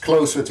that's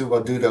closer to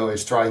what Dudo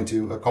is trying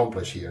to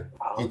accomplish here.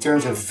 He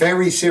turns a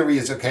very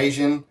serious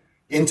occasion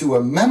into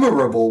a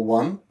memorable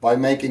one by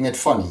making it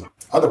funny.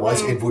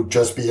 Otherwise, it would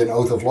just be an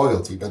oath of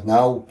loyalty. But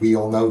now we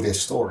all know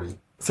this story.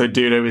 So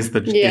Dudo is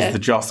the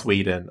Joss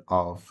Whedon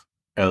of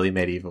early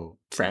medieval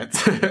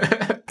France.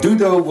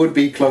 Dudo would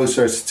be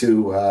closest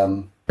to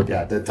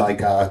the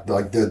Taika,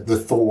 like the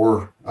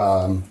Thor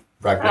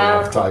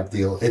Ragnarok type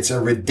deal. It's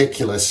a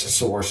ridiculous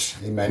source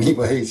in many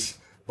ways,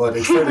 but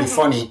it's very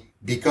funny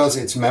because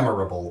it's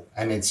memorable,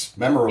 and it's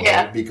memorable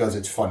because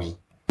it's funny.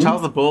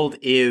 Charles the Bald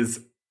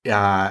is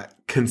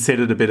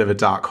considered a bit of a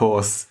dark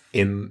horse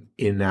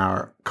in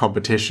our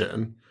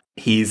competition.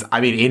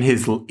 In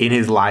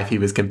his life, he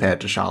was compared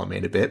to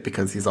Charlemagne a bit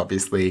because he's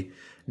obviously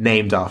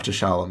named after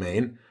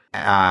Charlemagne.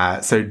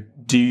 So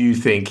do you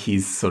think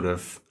he's sort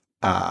of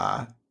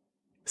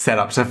set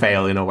up to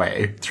fail in a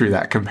way through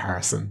that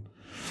comparison?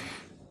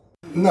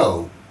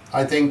 No,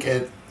 I think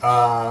it...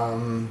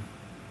 well,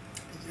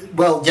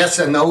 yes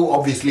and no,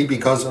 obviously,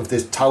 because of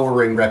this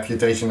towering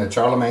reputation that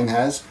Charlemagne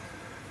has.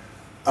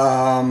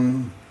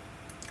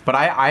 But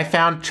I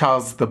found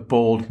Charles the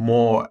Bald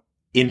more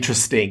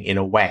interesting in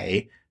a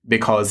way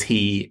because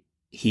he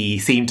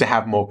seemed to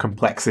have more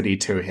complexity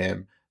to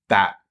him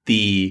that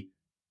the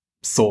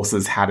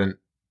sources hadn't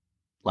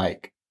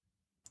like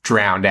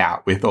drowned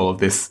out with all of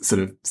this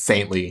sort of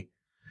saintly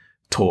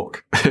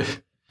talk.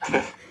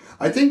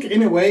 I think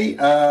in a way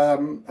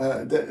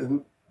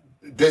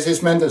this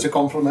is meant as a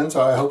compliment,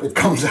 so I hope it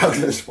comes out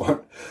as one.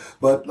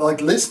 But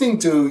like listening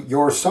to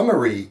your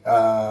summary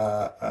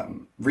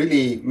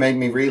really made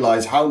me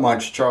realize how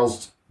much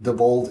Charles the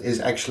Bald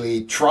is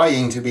actually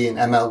trying to be an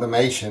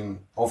amalgamation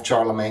of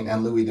Charlemagne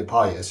and Louis the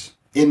Pious,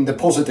 in the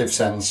positive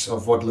sense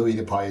of what Louis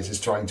the Pious is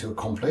trying to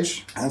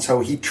accomplish. And so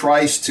he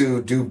tries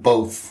to do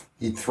both.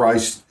 He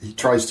tries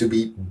to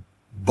be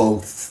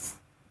both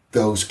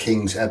those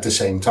kings at the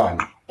same time,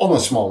 on a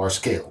smaller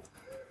scale.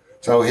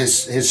 So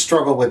his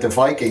struggle with the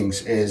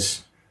Vikings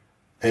is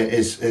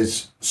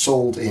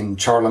sold in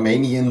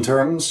Charlemagnian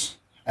terms,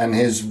 and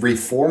his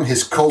reform,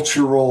 his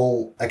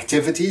cultural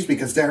activities,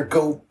 because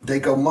they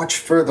go much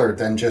further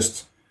than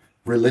just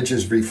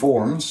religious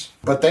reforms,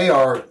 but they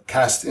are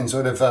cast in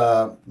sort of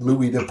a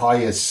Louis the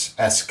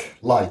Pious-esque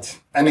light.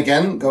 And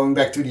again, going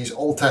back to these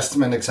Old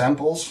Testament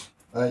examples,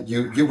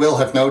 you will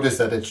have noticed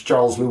that it's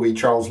Charles Louis,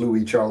 Charles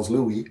Louis, Charles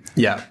Louis.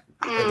 Yeah.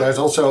 There's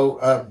also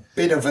a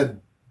bit of a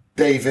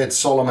David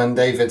Solomon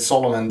going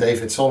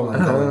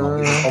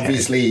on.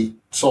 Obviously,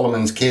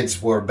 Solomon's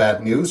kids were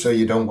bad news, so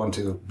you don't want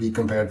to be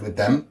compared with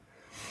them.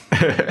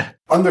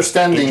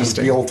 Understanding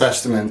the Old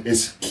Testament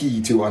is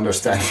key to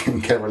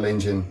understanding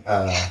Carolingian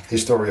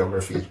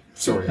historiography.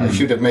 Sorry, I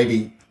should have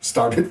maybe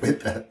started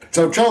with that.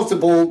 So Charles the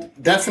Bald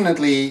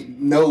definitely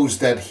knows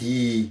that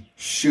he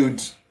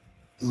should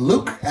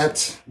look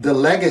at the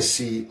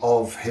legacy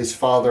of his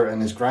father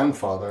and his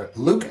grandfather.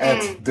 Look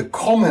at the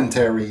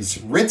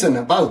commentaries written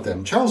about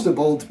them. Charles the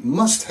Bald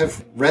must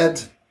have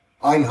read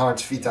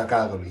Einhard's Vita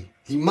Caroli.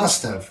 He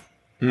must have.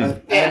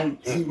 And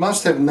he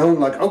must have known,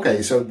 like,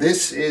 okay, so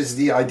this is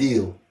the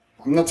ideal.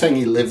 I'm not saying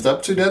he lived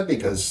up to that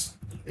because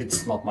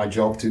it's not my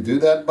job to do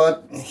that,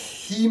 but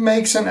he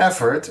makes an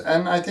effort,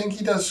 and I think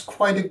he does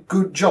quite a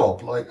good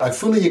job. Like, I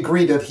fully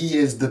agree that he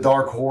is the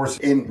dark horse.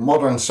 In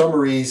modern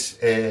summaries,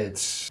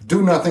 it's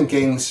do-nothing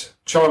kings,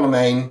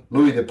 Charlemagne,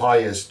 Louis the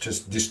Pious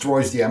just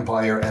destroys the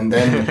empire, and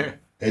then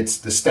it's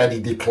the steady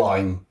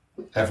decline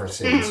ever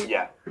since.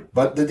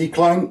 But the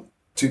decline,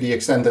 to the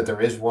extent that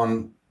there is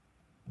one,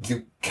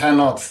 you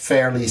cannot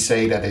fairly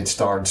say that it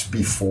starts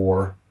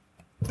before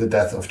the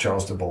death of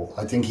Charles the Bold.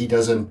 I think he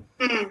does an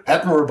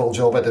admirable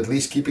job at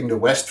least keeping the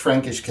West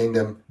Frankish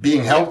kingdom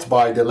being helped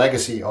by the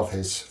legacy of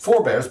his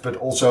forebears, but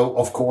also,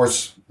 of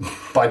course,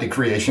 by the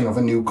creation of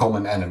a new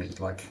common enemy.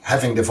 Like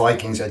having the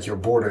Vikings at your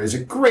border is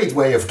a great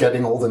way of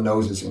getting all the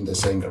noses in the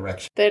same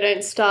direction. They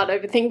don't start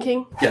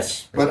overthinking.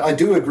 Yes, but I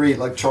do agree,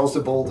 like Charles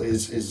the Bold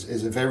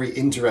is a very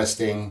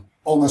interesting,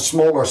 on a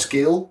smaller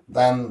scale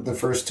than the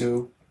first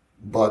two,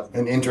 but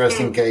an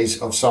interesting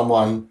case of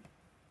someone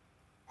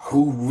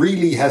who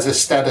really has a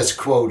status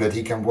quo that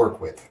he can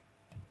work with.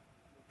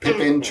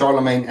 Pippin,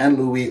 Charlemagne, and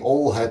Louis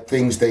all had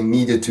things they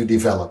needed to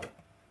develop.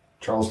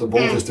 Charles the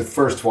Bold is the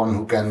first one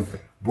who can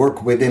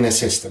work within a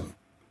system.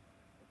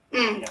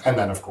 And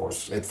then, of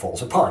course, it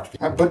falls apart.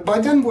 But by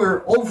then,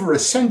 we're over a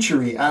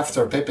century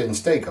after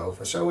Pippin's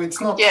takeover, so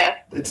it's not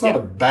a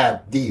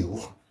bad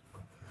deal.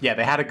 Yeah,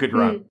 they had a good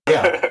run.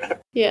 Yeah.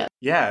 Yeah.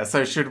 Yeah,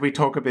 so should we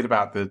talk a bit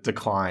about the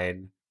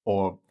decline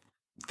or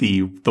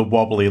the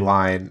wobbly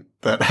line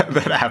that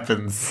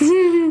happens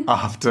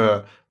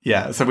after?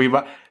 Yeah, so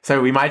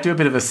we might do a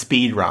bit of a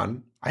speed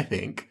run, I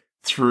think,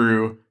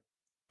 through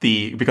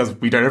because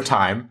we don't have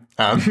time.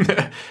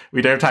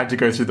 We don't have time to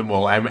go through them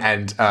all,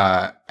 and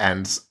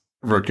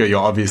Rutger, you're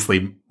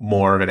obviously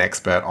more of an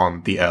expert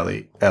on the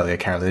earlier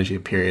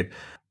Carolingian period.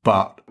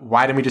 But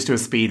why don't we just do a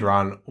speed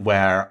run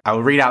where I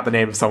will read out the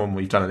name of someone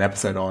we've done an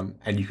episode on,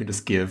 and you can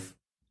just give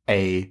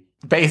a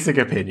basic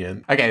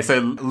opinion. Okay, so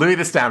Louis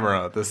the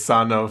Stammerer, the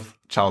son of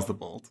Charles the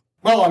Bold.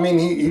 Well, I mean,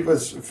 he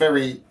was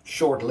very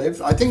short-lived.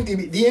 I think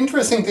the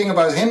interesting thing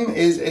about him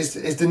is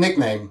the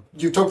nickname.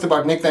 You talked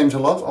about nicknames a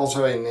lot,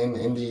 also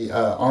in the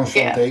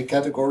enchanté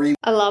category.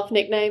 I love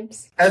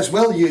nicknames. As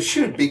well you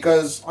should,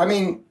 because, I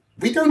mean,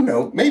 we don't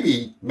know.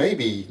 Maybe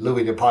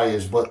Louis the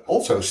Pious but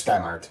also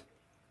stammered.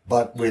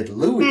 But with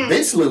Louis,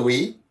 this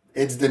Louis,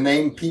 it's the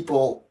name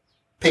people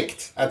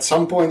picked at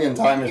some point in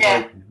time. It's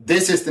like,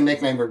 this is the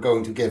nickname we're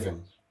going to give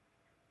him.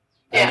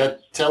 And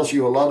that tells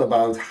you a lot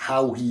about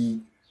how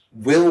he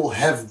will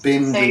have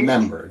been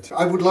remembered.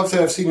 I would love to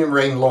have seen him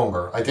reign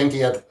longer. I think he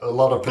had a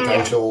lot of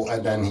potential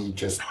and then he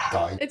just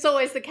died. It's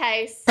always the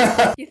case.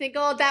 You think,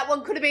 oh, that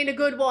one could have been a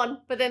good one,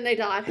 but then they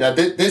died. Yeah,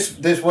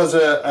 this was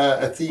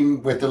a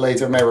theme with the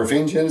later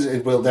Merovingians.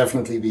 It will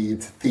definitely be a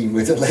theme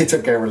with the later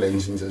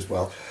Carolingians as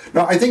well.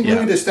 Now, I think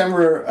Louis the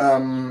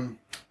Stammerer,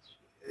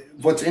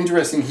 what's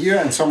interesting here,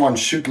 and someone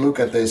should look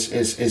at this,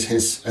 is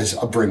his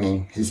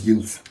upbringing, his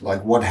youth,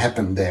 like what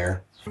happened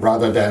there,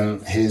 rather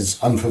than his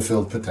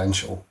unfulfilled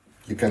potential.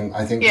 You can,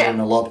 I think, learn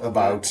a lot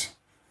about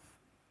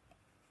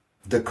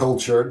the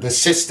culture, the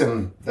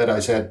system that I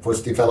said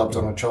was developed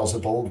under Charles the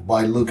Bold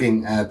by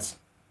looking at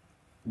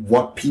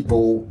what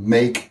people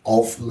make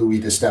of Louis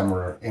the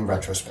Stammerer in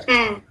retrospect.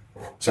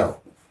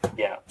 So,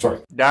 sorry.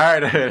 No,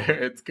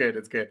 it's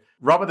good.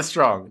 Robert the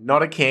Strong,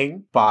 not a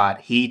king, but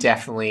he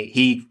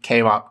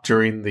came up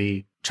during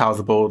the Charles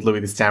the Bold, Louis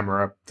the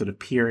Stammerer sort of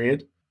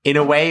period. In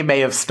a way, may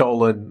have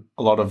stolen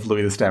a lot of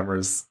Louis the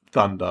Stammerer's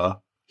thunder.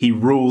 He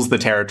rules the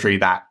territory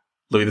that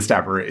Louis the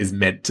Stammerer is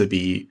meant to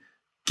be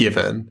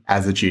given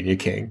as a junior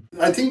king.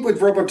 I think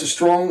with Robert the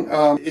Strong,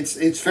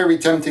 it's very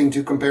tempting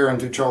to compare him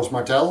to Charles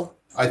Martel.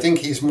 I think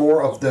he's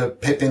more of the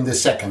Pippin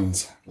II,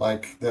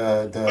 like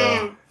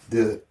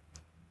the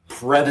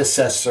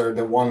predecessor,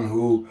 the one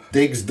who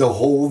digs the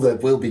hole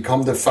that will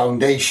become the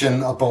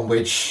foundation upon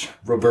which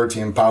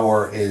Robertian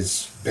power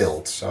is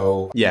built.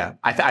 So yeah,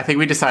 I think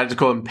we decided to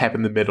call him Pep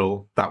in the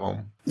Middle, that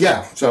one.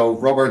 Yeah, so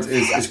Robert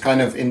is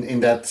kind of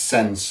in that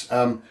sense.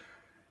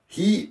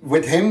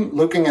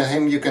 Looking at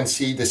him, you can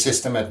see the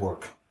system at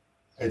work.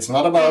 It's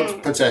not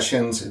about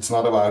possessions, it's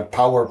not about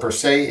power per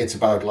se, it's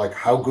about like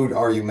how good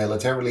are you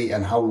militarily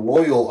and how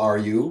loyal are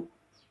you.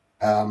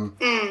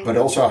 But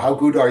also how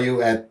good are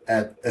you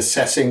at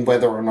assessing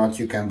whether or not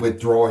you can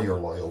withdraw your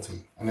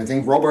loyalty. And I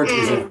think Robert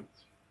is a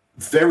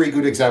very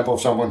good example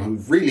of someone who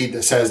really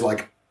says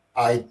like,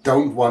 I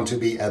don't want to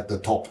be at the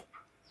top.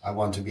 I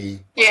want to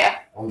be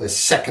on the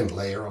second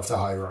layer of the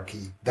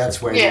hierarchy.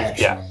 That's where the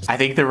action is. I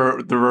think the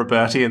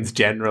Robertians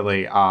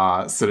generally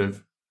are sort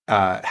of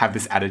have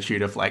this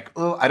attitude of like,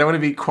 oh, I don't want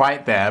to be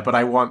quite there, but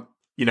I want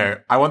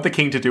the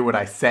king to do what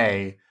I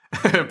say,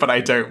 but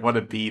I don't want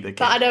to be the king.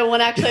 But I don't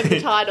want to actually have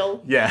the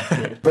title.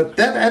 Yeah. But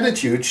that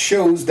attitude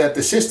shows that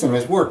the system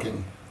is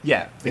working.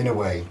 Yeah. In a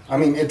way. I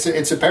mean,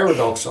 it's a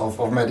paradox of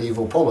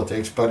medieval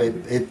politics, but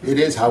it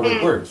is how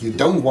it works. You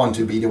don't want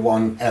to be the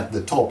one at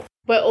the top.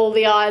 Where all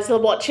the eyes are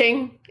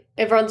watching.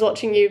 Everyone's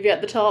watching you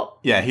at the top.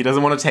 Yeah, he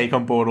doesn't want to take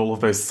on board all of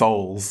those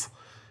souls.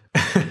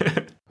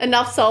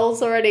 Enough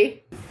souls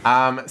already.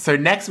 So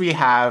next we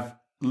have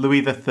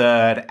Louis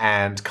III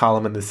and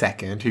Carloman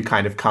II, who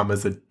kind of come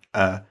as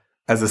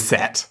a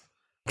set.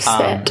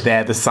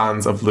 They're the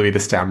sons of Louis the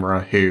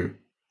Stammerer, who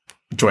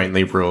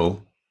jointly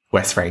rule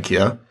West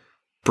Francia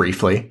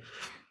briefly.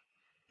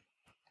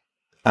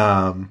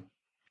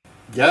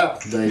 Yeah,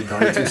 they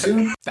died too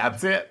soon.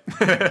 That's it.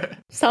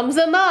 Sums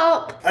them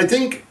up. I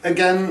think,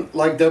 again,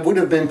 like there would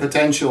have been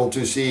potential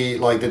to see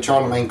like the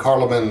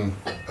Charlemagne-Carloman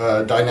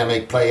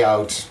dynamic play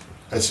out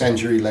a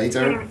century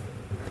later.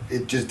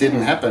 it just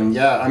didn't happen.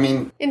 Yeah, I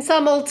mean... In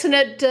some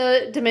alternate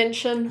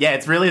dimension. Yeah,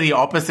 it's really the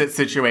opposite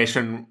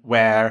situation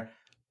where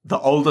the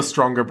older,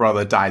 stronger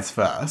brother dies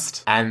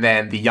first, and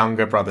then the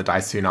younger brother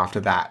dies soon after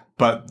that.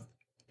 But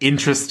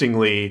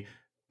interestingly,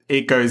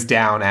 it goes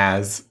down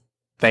as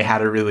they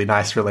had a really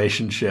nice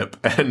relationship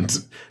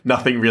and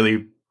nothing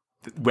really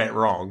went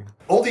wrong.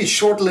 All these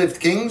short-lived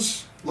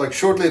kings,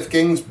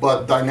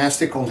 but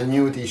dynastic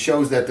continuity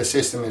shows that the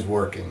system is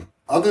working.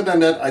 Other than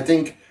that, I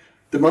think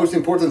the most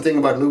important thing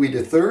about Louis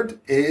III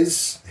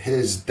is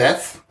his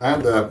death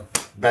and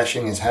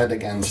bashing his head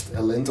against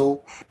a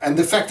lintel, and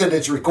the fact that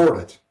it's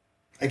recorded.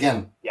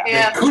 Again,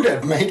 they could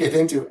have made it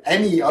into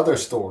any other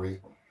story.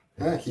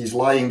 He's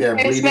lying there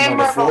bleeding on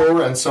the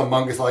floor, and some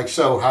monk is like,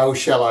 so how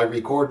shall I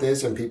record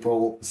this? And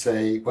people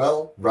say,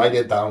 well, write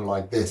it down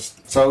like this.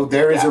 So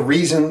there is a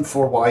reason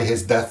for why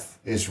his death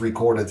is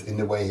recorded in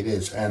the way it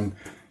is. And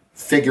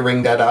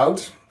figuring that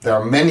out, there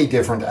are many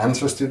different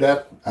answers to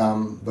that.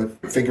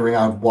 But figuring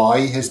out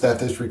why his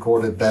death is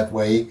recorded that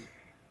way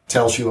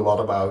tells you a lot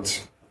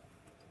about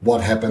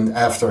what happened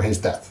after his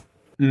death.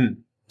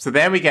 So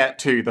there we get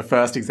to the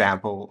first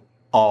example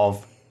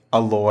of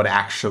a lord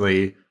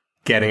actually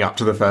getting up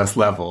to the first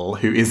level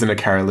who isn't a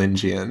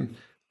Carolingian,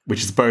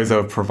 which is Boso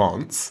of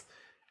Provence.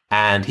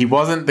 And he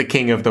wasn't the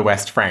king of the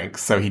West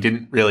Franks, so he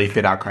didn't really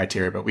fit our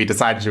criteria, but we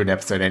decided to do an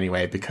episode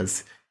anyway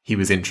because he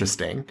was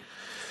interesting.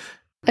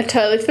 I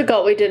totally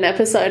forgot we did an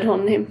episode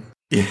on him.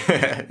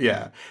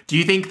 Yeah. Do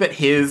you think that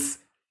his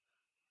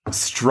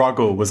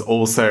struggle was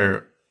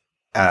also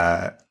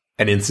an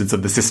instance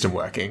of the system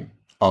working,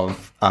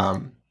 of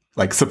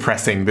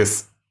suppressing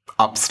this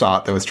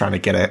upstart that was trying to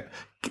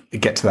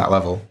get to that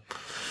level?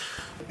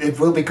 It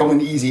will become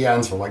an easy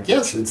answer. Like,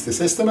 yes, it's the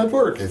system at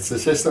work. It's the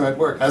system at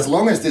work. As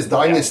long as this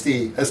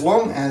dynasty, as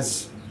long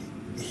as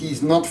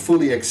he's not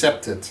fully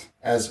accepted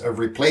as a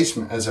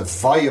replacement, as a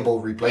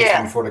viable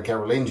replacement for the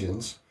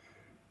Carolingians,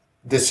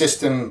 the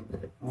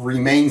system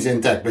remains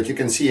intact, but you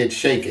can see it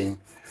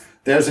shaking.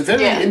 There's a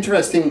very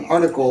interesting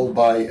article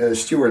by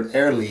Stuart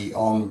Airlie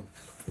on,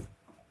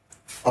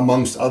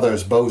 amongst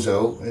others,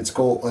 Boso. It's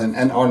called,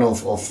 and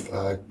Arnulf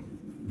of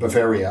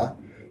Bavaria.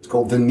 It's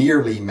called The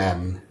Nearly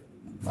Men.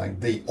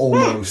 Like the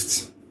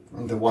almost,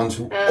 the ones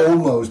who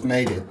almost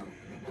made it.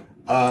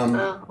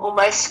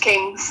 Almost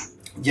kings.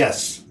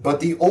 Yes, but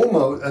the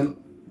almost, and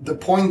the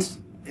point,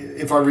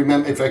 if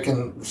I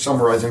can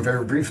summarize him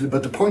very briefly,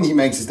 but the point he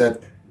makes is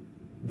that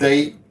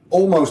they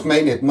almost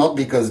made it not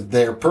because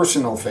their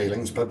personal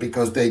failings, but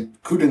because they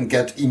couldn't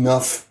get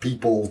enough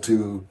people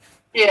to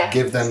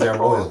give them their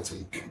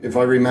loyalty. If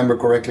I remember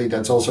correctly,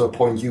 that's also a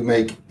point you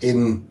make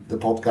in the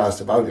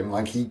podcast about him.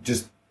 Like, he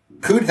just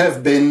could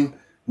have been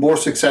more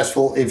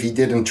successful if he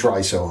didn't try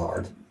so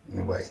hard, in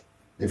a way.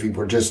 If he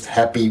were just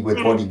happy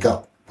with what he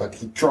got. But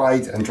he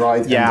tried and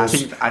tried. Yeah,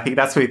 I think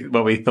that's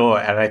what we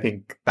thought. And I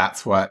think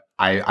that's what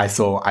I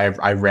saw.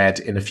 I read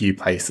in a few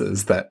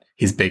places that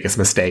his biggest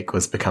mistake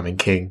was becoming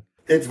king.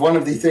 It's one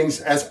of the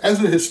things, as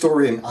a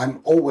historian, I'm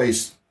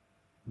always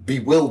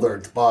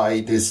bewildered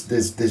by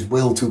this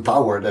will to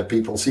power that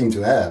people seem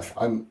to have.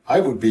 I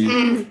would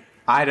be...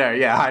 I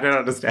don't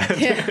understand.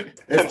 Yeah.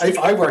 If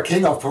I were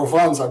king of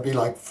Provence, I'd be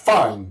like,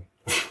 fine.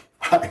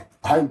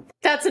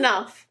 That's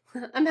enough.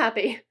 I'm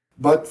happy.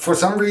 But for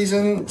some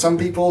reason, some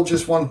people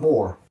just want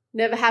more.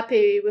 Never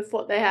happy with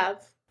what they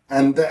have.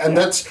 And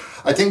that's,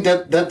 I think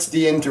that's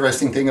the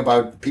interesting thing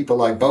about people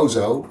like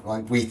Boso.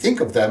 Like, we think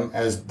of them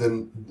as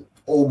the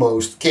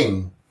almost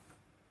king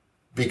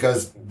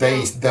because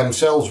they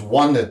themselves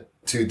wanted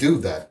to do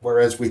that.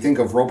 Whereas we think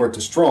of Robert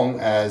the Strong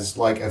as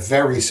like a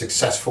very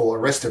successful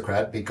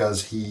aristocrat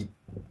because he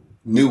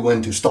knew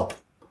when to stop.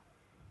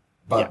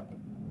 But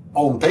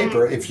on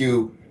paper, if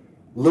you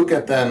look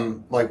at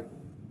them like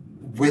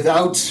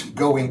without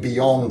going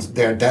beyond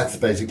their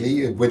death,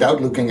 basically,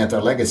 without looking at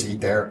their legacy,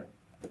 they're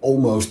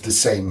almost the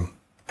same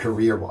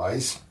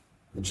career-wise.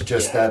 It's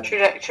just that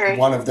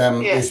one of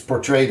them is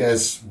portrayed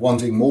as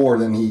wanting more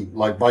than he,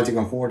 like biting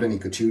on more than he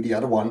could chew. The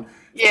other one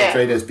is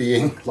portrayed as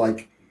being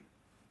like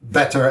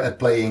better at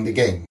playing the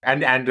game.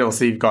 And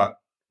also you've got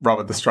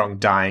Robert the Strong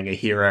dying a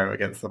hero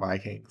against the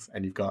Vikings,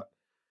 and you've got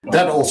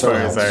that also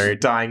Boso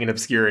dying in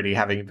obscurity,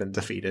 having been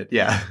defeated.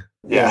 Yeah.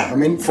 I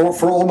mean,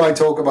 for all my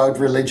talk about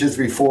religious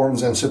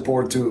reforms and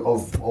support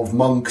of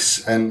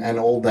monks and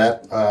all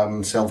that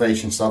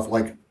salvation stuff,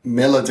 like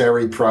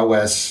military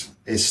prowess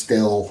is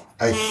still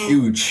a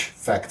huge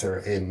factor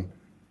in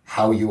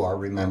how you are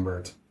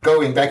remembered.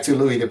 Going back to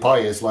Louis the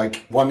Pious,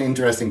 like one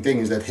interesting thing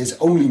is that his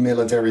only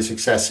military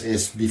success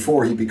is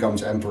before he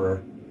becomes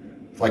emperor.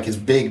 Like his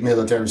big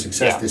military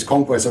success, this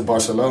conquest of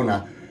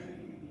Barcelona.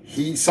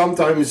 He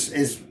sometimes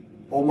is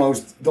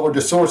almost, or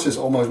the sources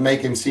almost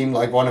make him seem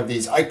like one of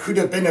these, I could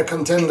have been a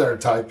contender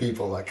type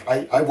people. Like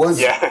I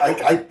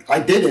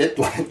did it,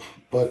 like,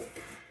 but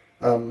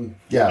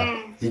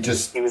he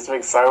was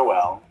doing so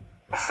well.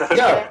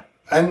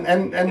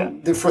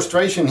 And the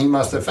frustration he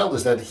must have felt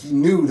is that he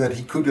knew that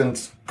he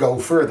couldn't go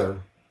further.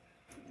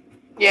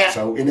 Yeah.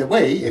 So in a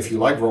way, if you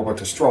like Robert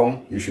the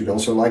Strong, you should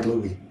also like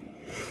Louis.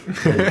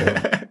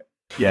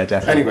 Yeah,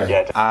 definitely.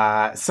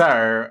 Anyway.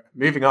 So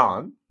moving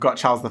on, got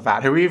Charles the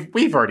Fat, who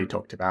we've already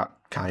talked about,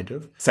 kind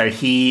of. So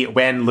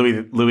when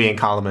Louis and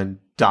Carloman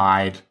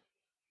died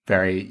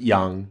very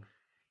young,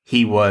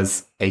 he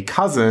was a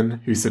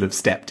cousin who sort of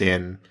stepped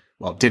in.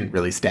 Well, didn't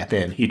really step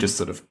in. He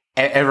just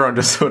everyone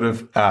just sort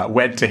of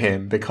went to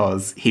him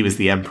because he was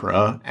the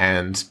emperor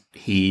and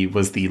he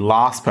was the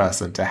last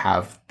person to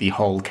have the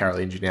whole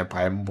Carolingian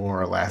Empire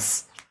more or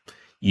less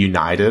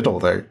united,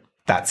 although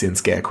that's in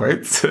scare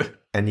quotes.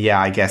 And yeah,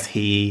 I guess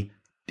he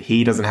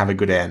doesn't have a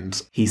good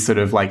end. He's sort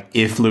of like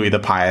if Louis the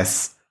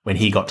Pious, when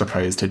he got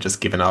deposed, had just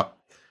given up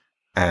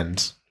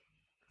and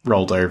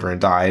rolled over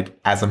and died,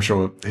 as I'm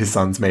sure his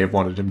sons may have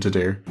wanted him to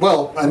do.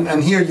 Well,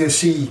 and here you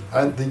see,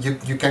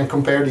 you can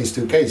compare these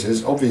two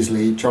cases.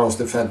 Obviously, Charles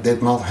the Fat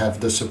did not have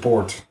the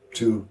support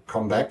to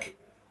come back,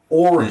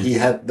 or he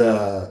had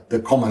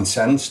the common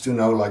sense to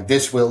know, like,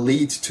 this will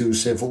lead to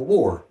civil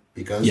war,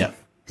 because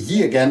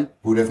he, again,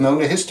 would have known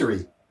the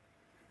history.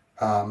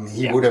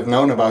 He would have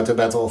known about the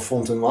Battle of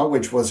Fontenoy,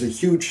 which was a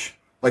huge...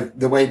 Like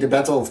the way the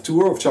Battle of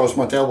Tours of Charles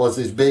Martel was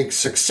this big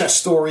success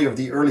story of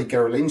the early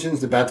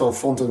Carolingians, the Battle of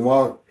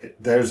Fontenoy,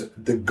 there's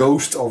the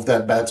ghost of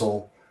that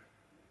battle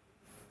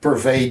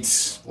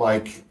pervades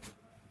like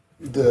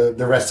the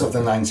rest of the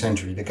 9th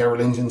century. The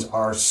Carolingians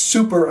are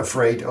super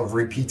afraid of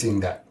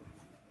repeating that.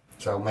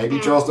 So maybe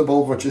Charles the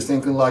Bold was just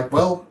thinking like,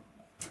 well,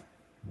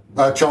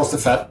 Charles the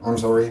Fat, I'm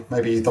sorry,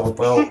 maybe he thought,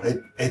 well,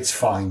 it's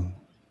fine.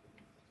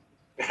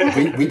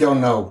 We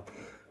don't know.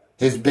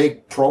 His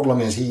big problem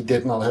is he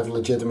did not have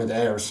legitimate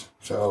heirs.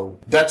 So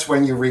that's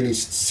when you really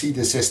see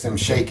the system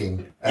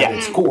shaking at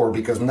its core,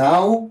 because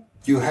now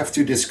you have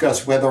to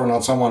discuss whether or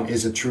not someone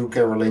is a true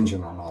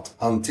Carolingian or not.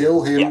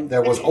 Until him,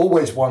 there was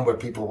always one where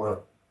people were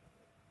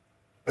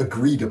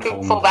agreed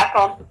upon. Fall back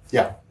on.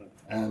 Yeah.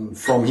 And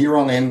from here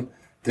on in,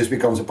 this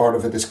becomes a part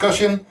of a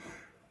discussion.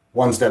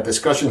 Once that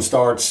discussion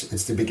starts,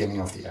 it's the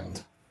beginning of the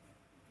end.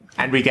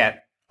 And we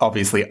get,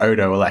 obviously,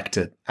 Odo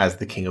elected as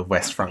the king of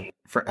West Francia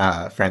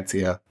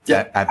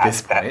at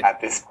this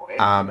point.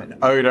 And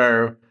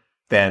Odo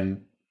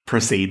then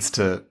proceeds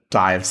to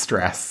die of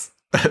stress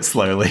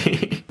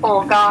slowly.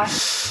 Oh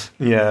gosh.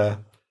 Yeah.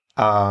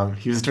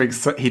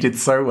 He did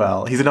so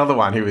well. He's another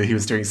one who he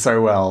was doing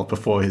so well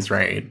before his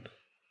reign,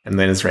 and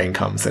then his reign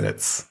comes and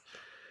it's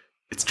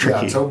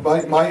tricky. Yeah, so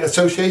my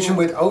association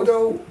with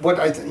Odo,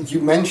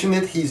 you mentioned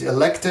it, he's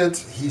elected,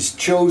 he's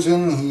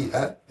chosen,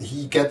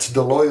 he gets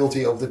the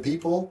loyalty of the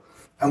people.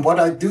 And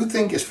what I do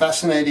think is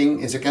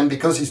fascinating is, again,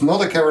 because he's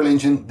not a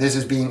Carolingian, this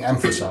is being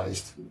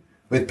emphasized.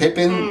 With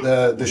Pippin,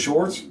 the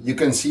Short, you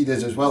can see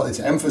this as well.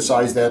 It's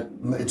emphasized that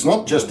it's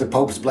not just the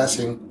Pope's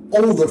blessing,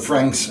 all the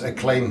Franks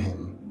acclaim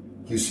him.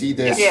 You see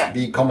this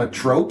become a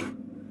trope,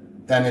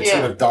 then it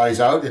sort of dies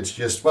out. It's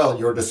just, well,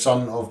 you're the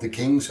son of the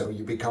king, so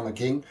you become a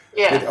king.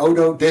 Yeah. With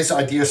Odo, this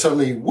idea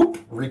suddenly,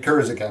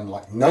 recurs again.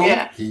 Like,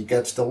 he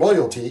gets the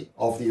loyalty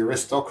of the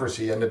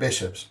aristocracy and the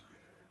bishops.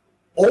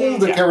 All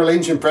the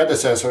Carolingian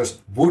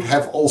predecessors would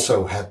have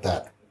also had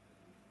that.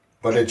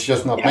 But it's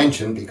just not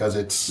mentioned because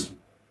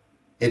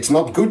it's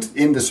not good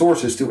in the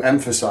sources to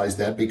emphasize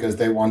that, because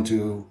they want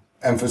to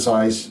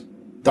emphasize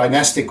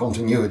dynastic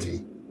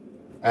continuity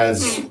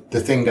as the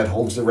thing that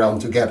holds the realm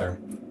together.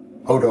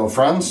 Odo of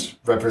France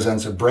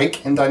represents a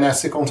break in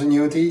dynastic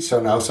continuity,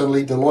 so now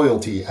suddenly the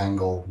loyalty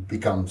angle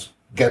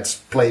gets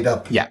played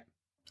up. Yeah,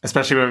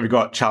 especially when we've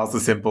got Charles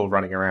the Simple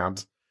running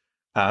around.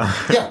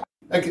 Yeah.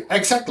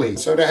 Exactly.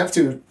 So they have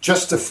to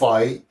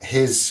justify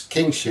his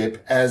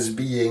kingship as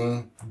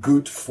being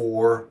good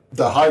for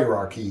the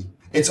hierarchy.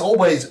 It's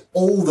always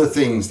all the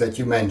things that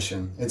you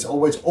mention. It's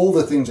always all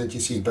the things that you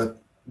see.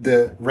 But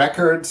the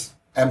record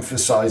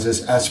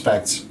emphasizes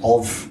aspects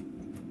of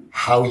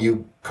how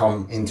you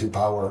come into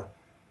power.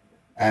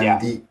 And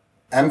the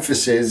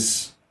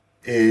emphasis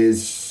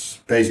is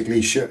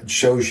basically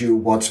shows you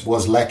what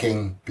was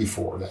lacking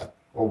before that,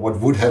 or what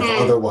would have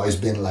otherwise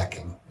been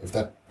lacking. If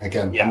that,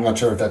 again, I'm not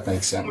sure if that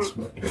makes sense.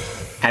 But.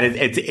 And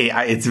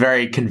it's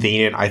very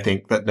convenient, I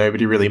think, that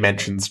nobody really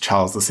mentions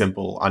Charles the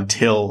Simple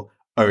until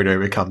Odo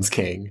becomes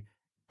king.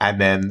 And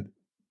then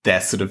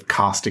they're sort of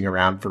casting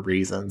around for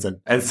reasons.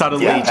 And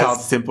suddenly Charles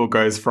the Simple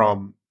goes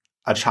from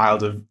a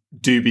child of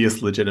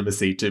dubious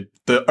legitimacy to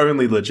the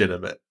only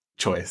legitimate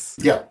choice.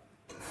 Yeah.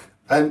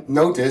 And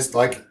notice,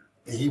 like,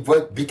 he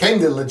became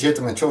the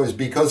legitimate choice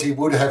because he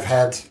would have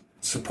had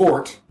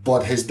support,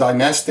 but his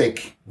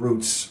dynastic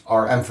roots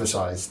are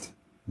emphasized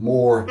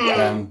more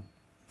than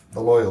the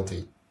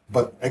loyalty.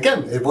 But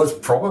again, it was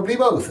probably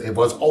both. It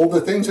was all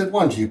the things at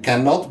once. You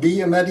cannot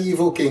be a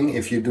medieval king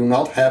if you do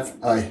not have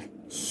a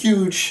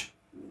huge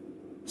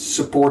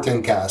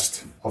supporting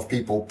cast of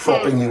people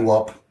propping you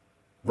up,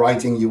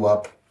 writing you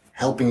up,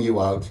 helping you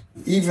out.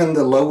 Even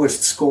the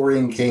lowest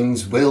scoring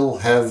kings will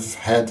have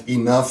had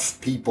enough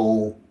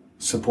people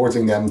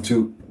supporting them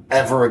to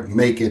ever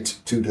make it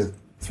to the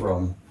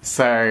throne.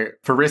 So,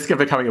 for risk of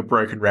becoming a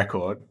broken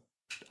record,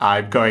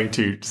 I'm going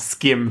to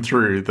skim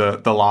through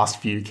the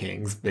last few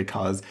kings,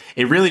 because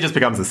it really just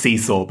becomes a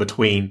seesaw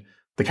between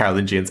the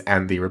Carolingians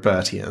and the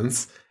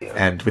Robertians.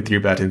 And with the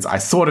Robertians, I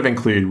sort of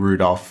include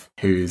Rudolf,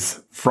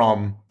 who's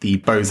from the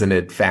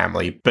Bosanid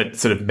family, but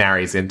sort of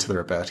marries into the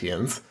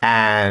Robertians.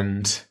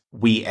 And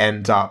we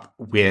end up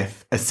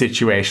with a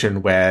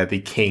situation where the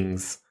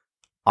kings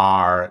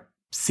are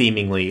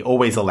seemingly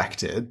always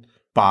elected,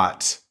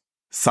 but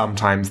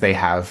sometimes they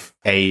have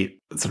a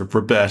sort of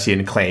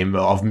Robertian claim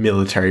of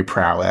military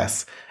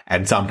prowess,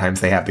 and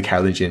sometimes they have the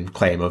Carolingian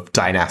claim of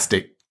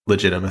dynastic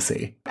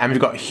legitimacy. And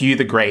we've got Hugh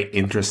the Great,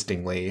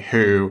 interestingly,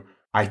 who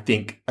I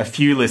think a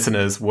few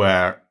listeners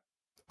were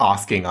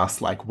asking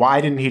us, like, why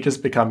didn't he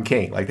just become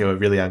king? Like, they were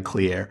really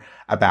unclear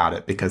about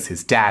it because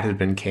his dad had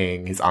been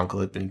king, his uncle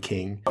had been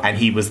king, and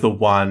he was the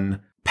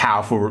one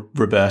powerful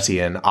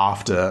Robertian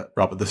after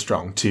Robert the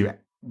Strong to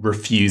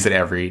refuse at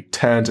every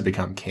turn to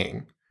become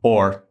king.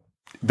 Or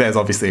there's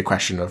obviously a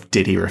question of,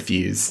 did he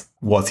refuse?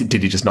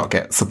 Did he just not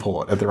get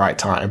support at the right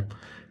time?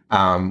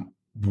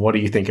 What do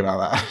you think about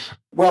that?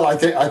 Well, I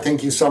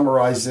think you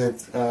summarized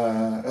it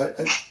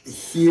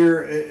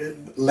here.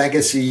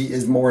 Legacy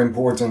is more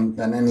important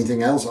than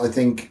anything else. I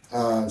think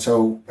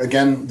so.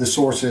 Again, the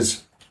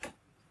sources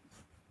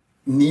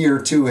near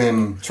to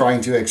him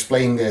trying to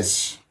explain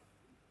this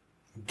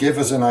give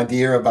us an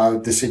idea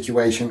about the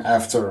situation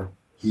after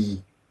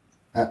the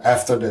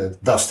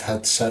dust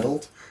had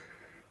settled.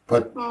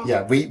 But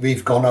yeah,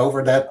 we've gone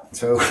over that.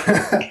 So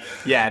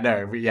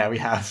we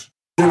have.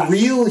 The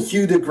real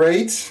Hugh the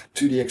Great,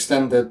 to the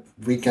extent that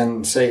we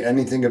can say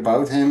anything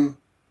about him,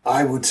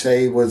 I would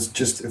say was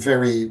just a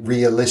very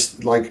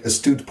realistic, like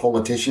astute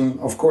politician.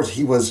 Of course,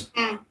 he was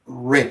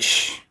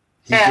rich.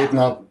 He did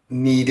not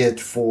need it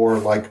for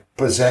like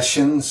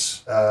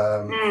possessions.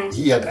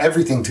 He had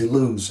everything to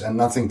lose and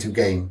nothing to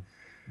gain.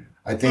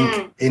 I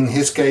think in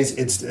his case,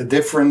 it's a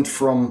different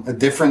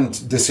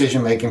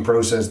decision-making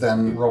process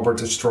than Robert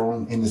the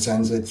Strong, in the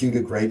sense that Hugh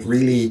the Great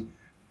really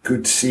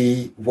could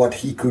see what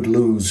he could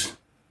lose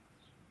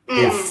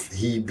if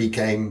he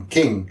became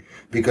king.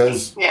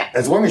 Because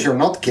as long as you're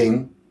not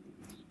king,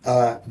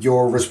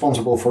 you're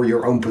responsible for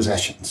your own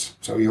possessions.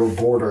 So your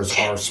borders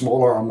are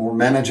smaller, are more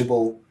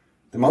manageable.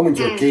 The moment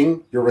you're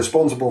king, you're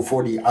responsible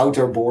for the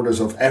outer borders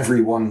of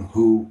everyone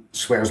who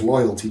swears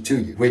loyalty to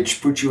you,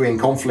 which puts you in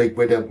conflict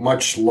with a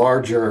much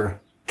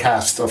larger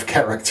cast of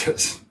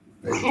characters.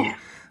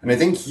 And I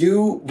think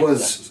Hugh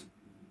was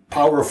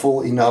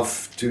powerful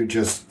enough to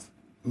just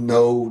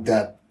know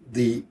that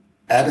the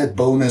added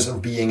bonus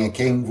of being a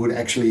king would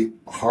actually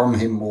harm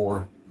him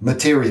more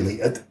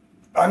materially.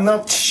 I'm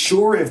not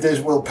sure if this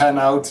will pan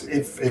out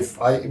if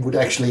I would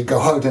actually go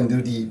out and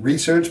do the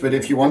research, but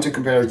if you want to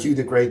compare Hugh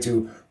the Great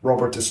to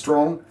Robert the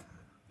Strong,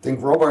 I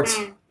think Robert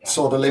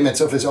saw the limits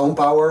of his own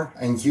power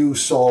and Hugh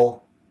saw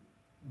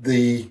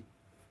the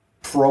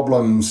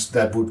problems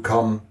that would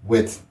come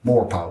with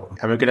more power.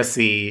 And we're going to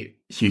see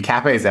Hugh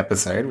Capet's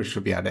episode, which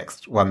will be our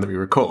next one that we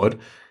record.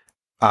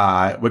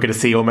 We're going to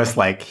see almost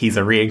like he's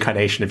a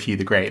reincarnation of Hugh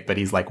the Great, but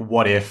he's like,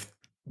 what if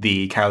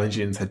the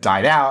Carolingians had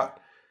died out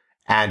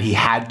and he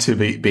had to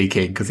be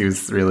king because he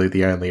was really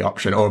the only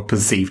option, or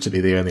perceived to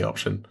be the only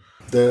option?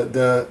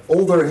 The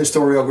older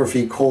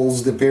historiography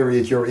calls the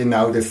period you're in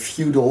now the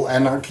feudal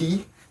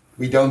anarchy.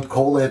 We don't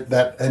call it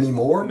that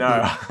anymore. No.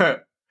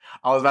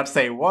 I was about to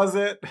say, was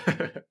it?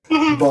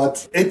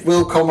 But it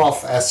will come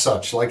off as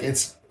such. Like,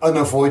 it's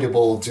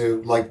unavoidable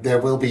to, like, there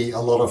will be a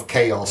lot of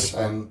chaos,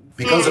 and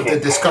because of the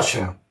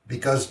discussion.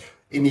 Because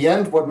in the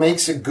end, what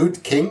makes a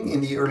good king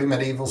in the early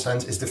medieval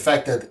sense is the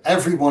fact that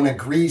everyone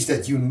agrees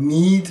that you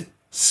need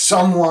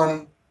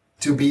someone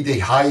to be the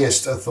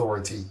highest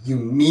authority. You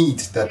need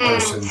that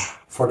person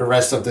for the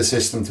rest of the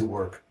system to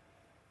work.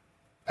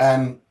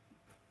 And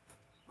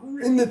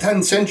in the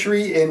 10th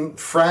century in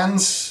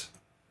France,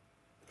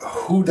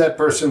 who that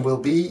person will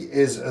be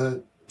is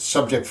a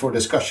subject for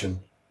discussion.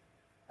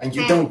 And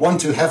you don't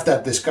want to have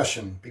that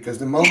discussion, because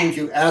the moment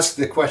you ask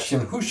the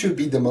question, who should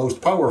be the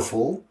most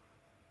powerful,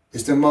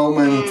 is the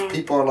moment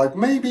people are like,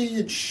 maybe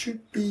it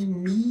should be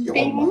me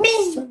or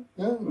my son.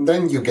 Yeah? And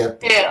then you get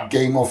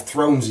Game of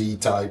Thronesy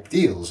type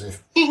deals.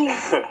 If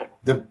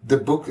the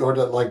book or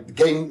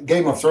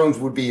Game of Thrones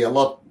would be a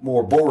lot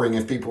more boring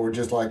if people were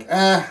just like,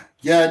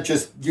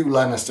 just you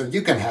Lannister,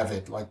 you can have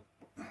it. Like,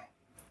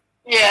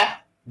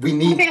 we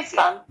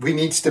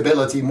need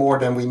stability more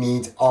than we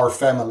need our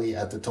family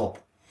at the top.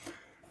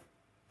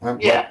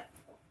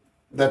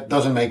 That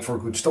doesn't make for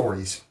good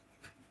stories.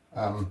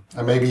 And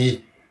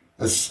maybe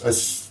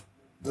as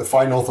the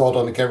final thought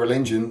on the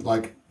Carolingian,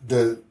 like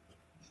the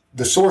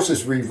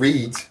sources we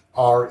read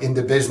are in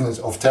the business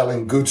of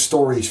telling good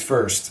stories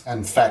first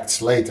and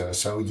facts later.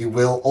 So you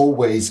will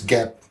always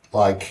get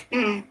like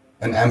an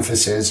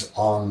emphasis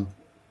on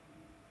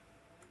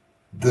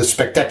the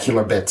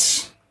spectacular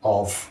bits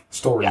of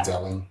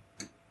storytelling,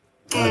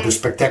 the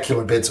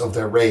spectacular bits of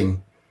their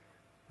reign.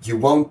 You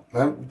won't,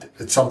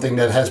 it's something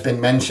that has been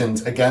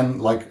mentioned again,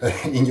 like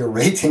in your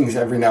ratings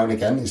every now and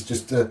again, is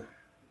just the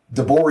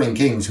boring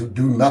kings who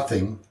do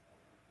nothing.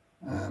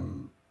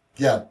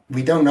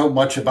 We don't know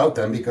much about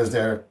them because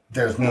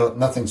there's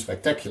nothing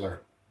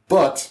spectacular.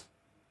 But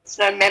There's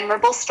no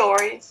memorable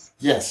stories.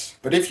 Yes,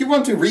 but if you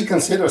want to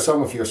reconsider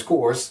some of your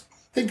scores,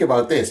 think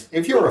about this.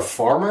 If you're a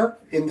farmer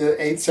in the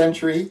 8th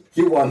century,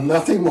 you want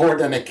nothing more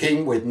than a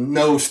king with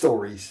no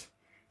stories.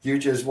 You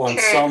just want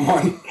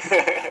someone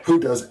who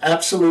does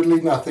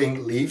absolutely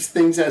nothing, leaves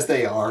things as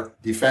they are,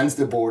 defends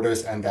the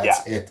borders, and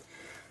that's it.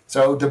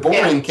 So the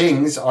boring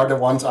kings are the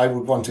ones I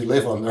would want to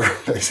live under,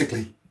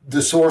 basically.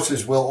 The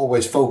sources will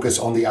always focus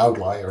on the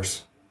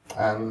outliers.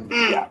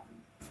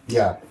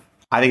 Yeah.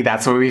 I think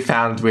that's what we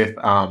found with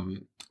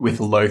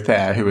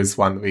Lothair, who was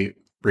one that we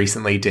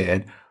recently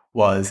did,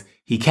 was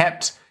he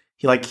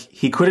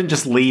couldn't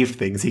just leave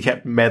things. He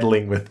kept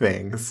meddling with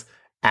things.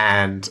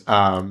 And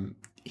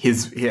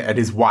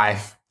his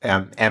wife,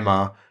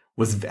 Emma,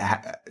 was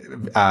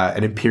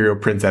an imperial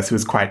princess who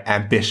was quite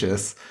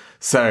ambitious.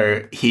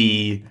 So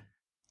he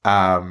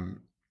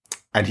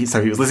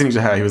was listening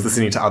to her. He was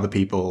listening to other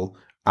people,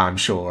 I'm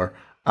sure,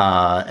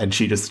 and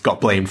she just got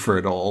blamed for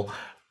it all.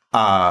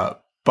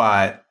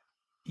 But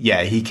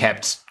yeah, he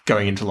kept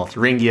going into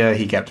Lotharingia.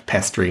 He kept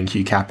pestering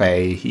Hugh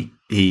Capet.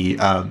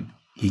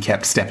 He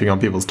kept stepping on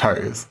people's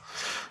toes.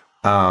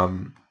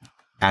 And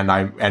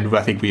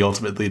I think we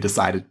ultimately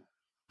decided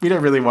we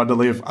don't really want to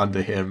live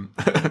under him.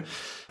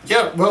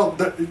 Yeah, well,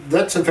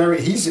 that's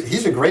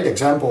he's a great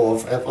example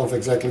of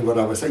exactly what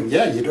I was saying.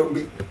 Yeah,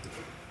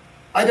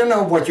 I don't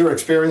know what your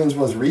experience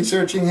was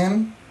researching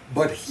him,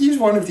 but he's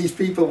one of these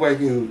people where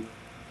you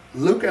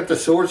look at the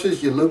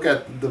sources, you look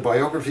at the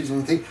biographies,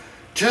 and you think,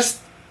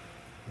 just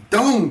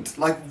don't.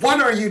 Like, what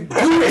are you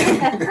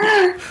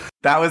doing?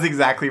 That was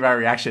exactly my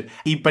reaction.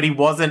 He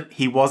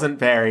wasn't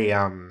very,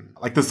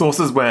 like, the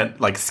sources weren't,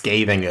 like,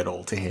 scathing at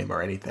all to him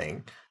or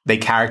anything. They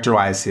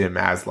characterized him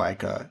as,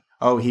 like,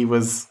 he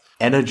was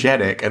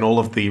energetic and all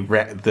of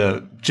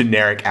the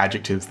generic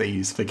adjectives they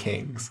use for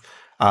kings.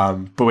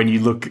 But when you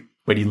look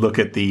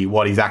at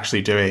what he's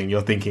actually doing,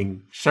 you're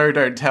thinking, show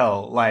don't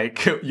tell.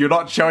 Like, you're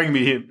not showing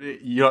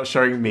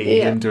me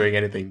him doing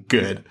anything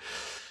good.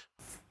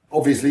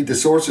 Obviously, the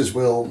sources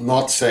will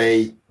not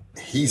say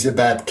he's a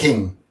bad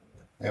king.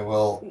 They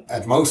will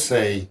at most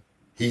say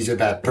he's a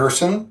bad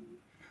person.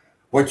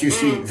 What you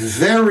see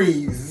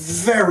very,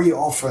 very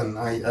often,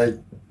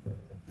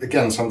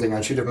 again, something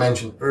I should have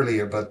mentioned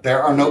earlier, but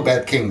there are no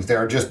bad kings. There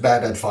are just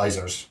bad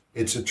advisors.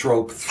 It's a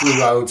trope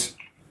throughout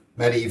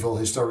medieval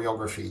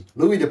historiography.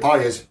 Louis the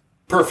Pious,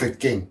 perfect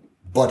king,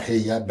 but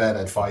he had bad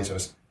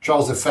advisors.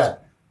 Charles the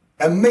Fat,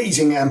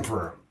 amazing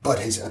emperor, but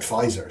his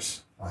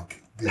advisors,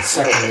 like the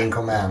second in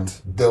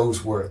command, they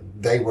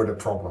were the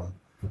problem.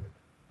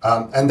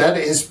 And that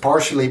is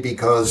partially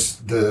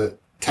because the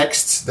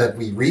texts that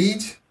we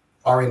read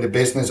are in the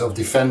business of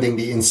defending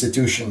the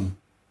institution.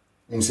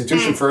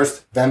 Institution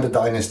first, then the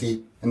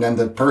dynasty, and then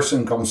the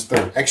person comes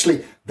third.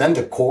 Actually, then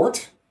the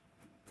court,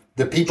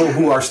 the people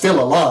who are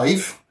still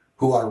alive,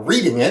 who are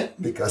reading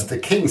it, because the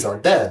kings are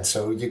dead,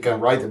 so you can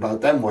write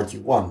about them what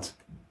you want.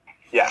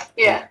 Yeah.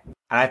 And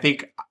I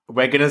think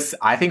we're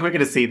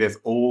gonna see this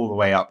all the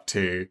way up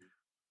to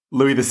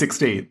Louis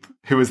XVI,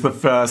 who was the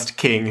first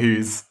king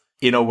who's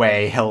in a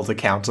way held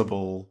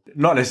accountable,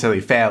 not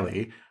necessarily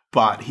fairly,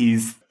 but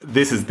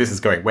this is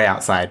going way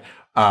outside.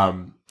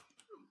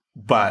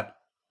 But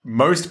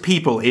most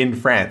people in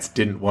France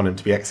didn't want him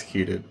to be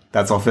executed.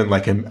 That's often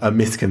like a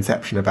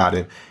misconception about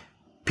him.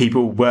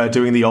 People were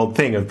doing the old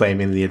thing of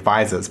blaming the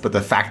advisors, but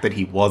the fact that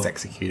he was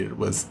executed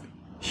was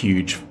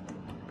huge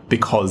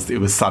because it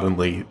was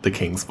suddenly the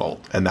king's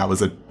fault. And that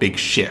was a big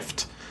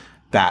shift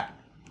that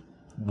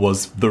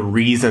was the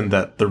reason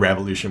that the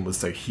revolution was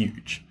so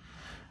huge.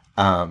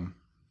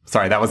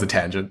 Sorry, that was a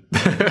tangent.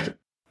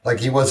 Like,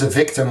 he was a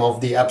victim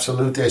of the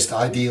absolutist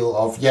ideal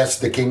of, yes,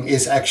 the king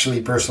is actually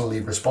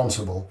personally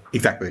responsible.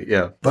 Exactly,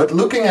 yeah. But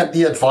looking at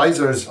the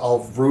advisors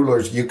of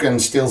rulers, you can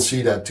still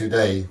see that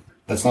today.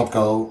 Let's not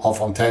go off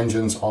on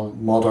tangents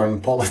on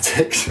modern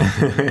politics,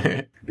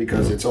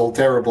 because it's all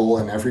terrible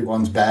and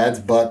everyone's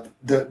bad. But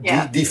the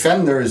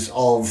defenders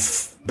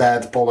of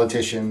bad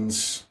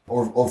politicians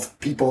or of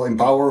people in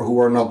power who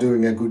are not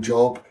doing a good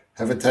job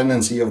have a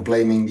tendency of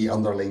blaming the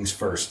underlings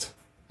first.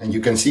 And you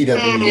can see that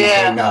in the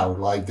UK now,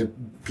 like the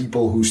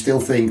people who still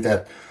think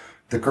that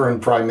the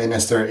current prime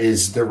minister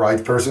is the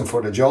right person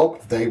for the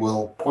job, they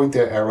will point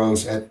their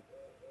arrows at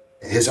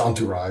his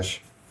entourage.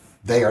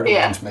 They are the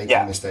ones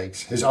making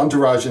mistakes. His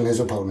entourage and his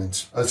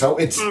opponents. So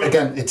it's,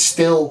 again, it's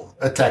still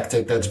a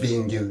tactic that's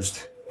being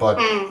used. But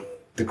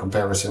the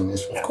comparison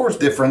is, of course,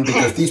 different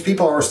because these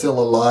people are still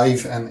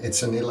alive and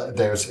it's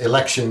there's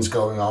elections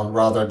going on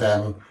rather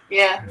than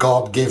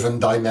God-given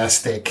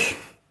dynastic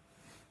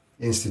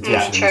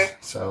institutions. Yeah,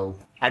 so,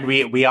 and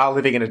we are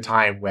living in a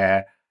time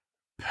where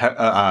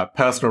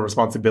personal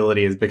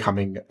responsibility is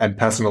becoming and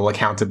personal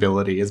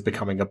accountability is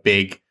becoming a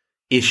big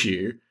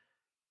issue.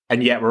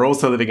 And yet we're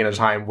also living in a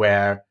time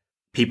where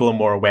people are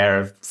more aware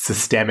of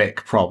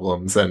systemic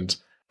problems and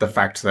the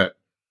fact that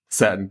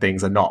certain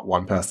things are not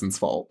one person's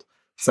fault.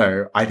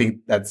 So I think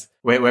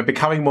we're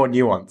becoming more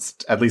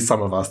nuanced, at least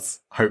some of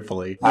us,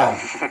 hopefully.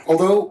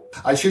 Although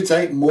I should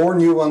say more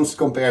nuanced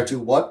compared to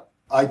what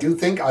I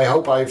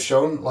hope I've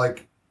shown,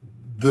 like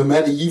the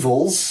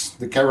medievals,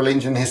 the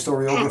Carolingian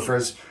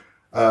historiographers,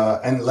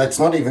 and let's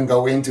not even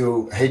go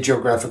into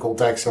hagiographical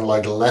texts and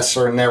like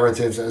lesser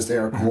narratives as they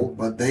are called,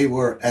 but they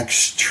were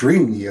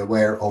extremely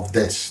aware of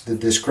this, the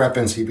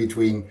discrepancy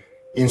between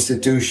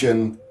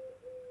institution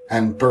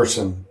and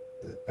person,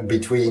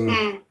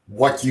 between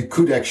what you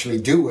could actually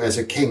do as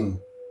a king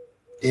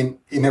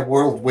in a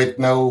world with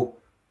no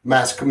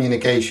mass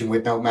communication,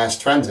 with no mass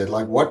transit.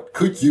 Like, what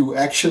could you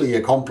actually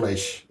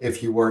accomplish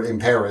if you were in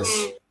Paris,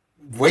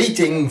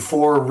 waiting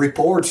for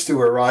reports to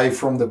arrive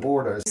from the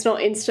borders? It's not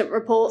instant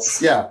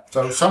reports. Yeah,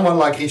 so someone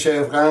like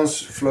Richet of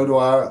Reims,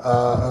 Flodoard,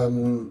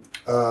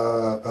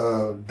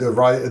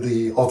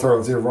 the author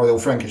of the Royal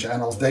Frankish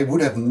Annals, they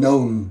would have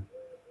known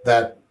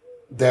that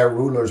their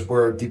rulers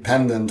were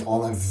dependent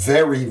on a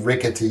very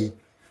rickety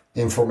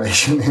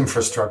information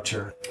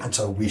infrastructure. And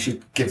so we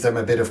should give them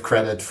a bit of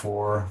credit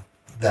for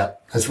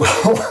that as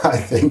well, I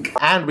think.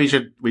 And we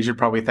should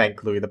probably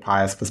thank Louis the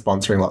Pious for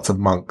sponsoring lots of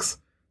monks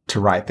to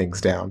write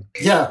things down.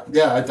 Yeah,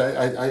 I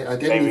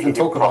didn't even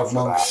talk about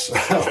monks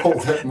all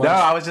that much. No,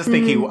 I was just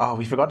thinking,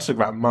 we forgot to talk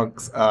about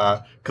monks,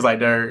 because I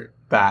know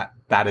that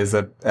is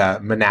a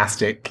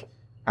monastic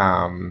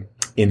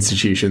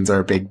institutions are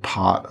a big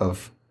part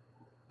of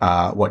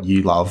what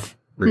you love,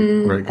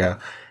 Rutger.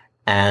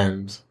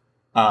 And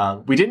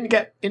we didn't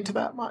get into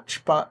that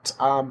much, but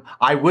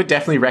I would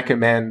definitely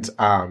recommend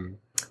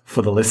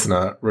for the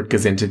listener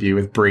Rutger's interview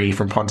with Bree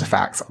from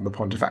Pontifex on the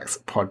Pontifex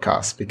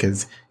podcast,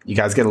 because you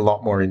guys get a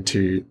lot more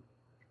into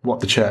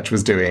what the church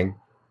was doing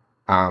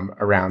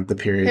around the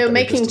period. They were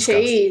making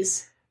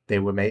cheese. They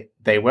were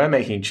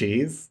making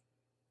cheese.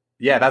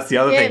 Yeah, that's the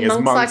other thing.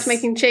 Monks liked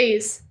making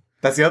cheese.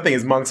 That's the other thing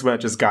is monks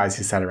weren't just guys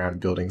who sat around in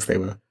buildings. They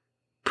were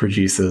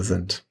producers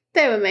and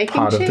they were making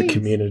part cheese. of the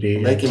community.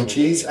 Making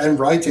cheese and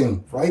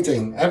writing.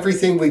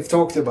 Everything we've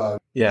talked about.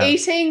 Yeah.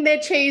 Eating their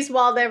cheese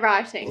while they're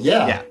writing.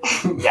 Yeah.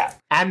 Yeah.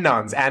 And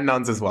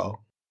nuns as well.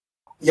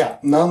 Yeah,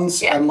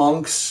 nuns and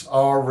monks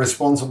are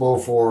responsible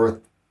for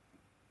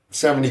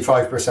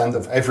 75%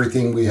 of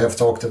everything we have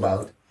talked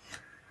about.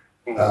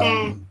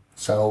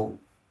 So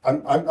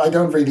I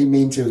don't really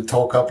mean to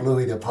talk up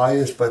Louis the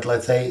Pious, but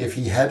let's say if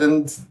he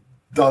hadn't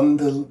done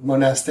the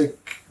monastic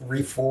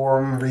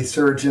reform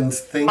resurgence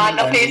thing,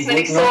 then he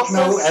would not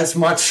know as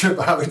much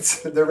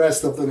about the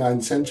rest of the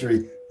 9th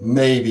century.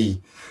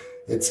 Maybe.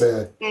 It's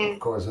of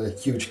course, a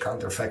huge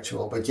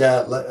counterfactual. But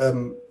yeah,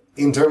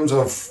 in terms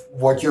of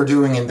what you're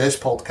doing in this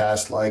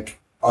podcast, like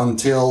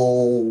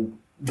until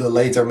the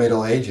later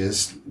Middle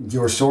Ages,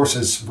 your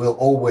sources will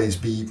always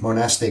be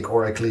monastic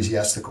or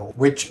ecclesiastical,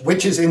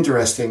 which is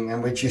interesting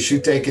and which you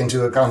should take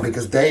into account,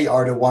 because they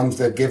are the ones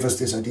that give us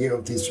this idea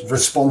of this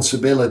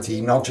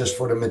responsibility, not just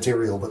for the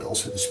material, but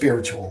also the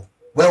spiritual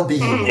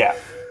well-being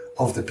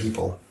of the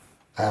people.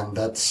 And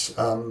that's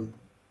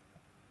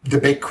the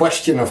big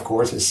question, of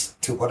course, is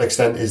to what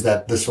extent is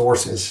that the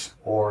sources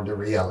or the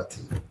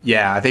reality?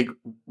 Yeah, I think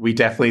we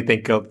definitely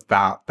think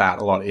about that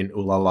a lot in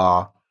Ooh La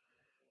La,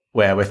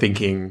 where we're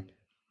thinking,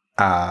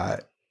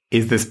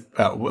 is this,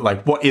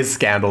 what is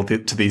scandal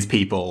to these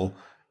people?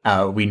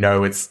 We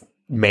know it's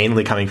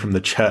mainly coming from the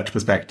church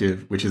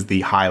perspective, which is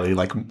the highly,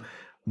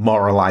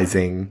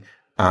 moralizing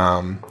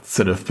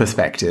sort of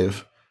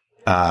perspective.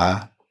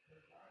 So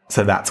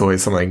that's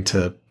always something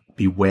to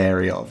be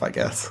wary of, I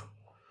guess.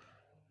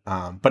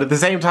 But at the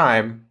same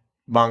time,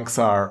 monks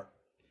are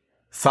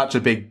such a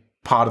big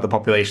part of the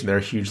population. They're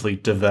a hugely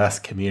diverse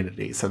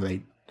community, so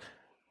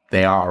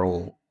they are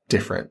all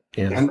different.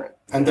 You know?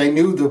 And they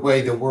knew the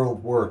way the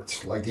world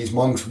worked. Like, these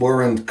monks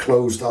weren't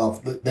closed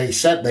off. They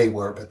said they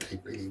were, but they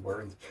really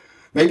weren't.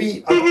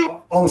 Maybe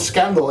on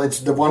scandal, it's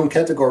the one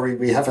category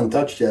we haven't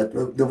touched yet.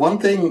 The one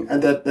thing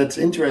that's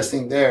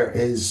interesting there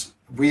is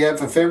we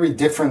have a very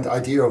different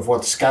idea of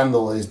what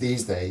scandal is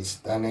these days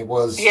than it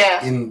was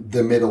in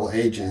the Middle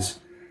Ages.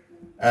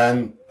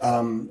 And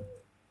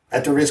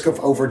at the risk of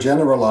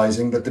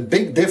overgeneralizing, but the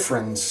big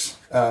difference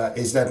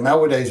is that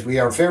nowadays we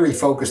are very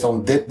focused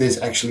on, did this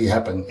actually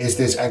happen? Is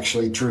this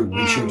actually true?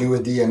 We should do a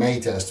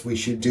DNA test. We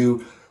should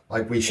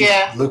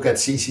look at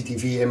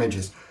CCTV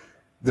images.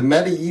 The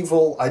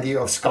medieval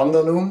idea of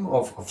scandalum,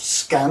 of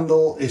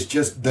scandal, is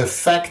just the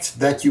fact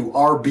that you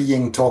are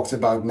being talked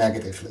about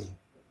negatively.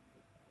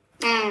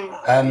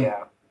 And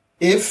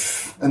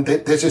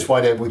this is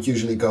why they would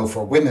usually go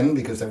for women,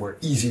 because they were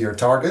easier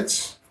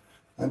targets.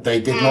 And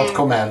they did not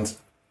command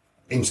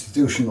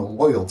institutional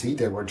loyalty.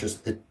 They were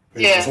just, it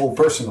was all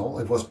personal.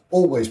 It was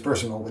always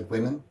personal with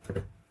women,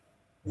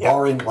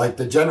 barring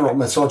the general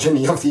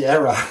misogyny of the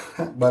era.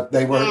 But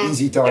they were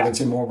easy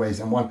targets in more ways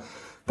than one.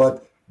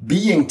 But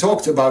being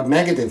talked about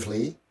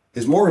negatively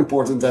is more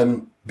important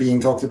than being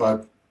talked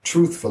about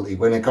truthfully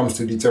when it comes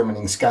to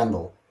determining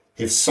scandal.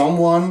 If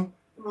someone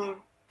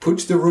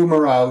puts the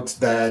rumor out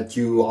that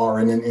you are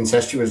in an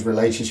incestuous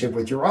relationship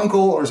with your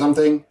uncle or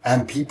something,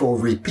 and people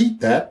repeat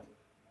that,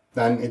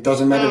 then it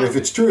doesn't matter if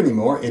it's true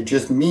anymore. It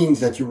just means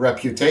that your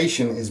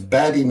reputation is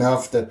bad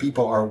enough that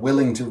people are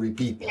willing to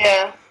repeat that.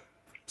 Yeah.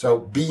 So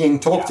being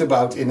talked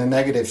about in a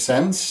negative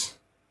sense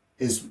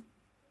is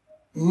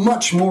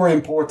much more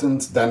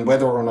important than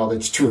whether or not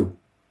it's true.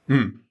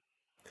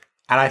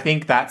 And I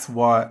think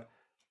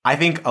I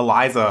think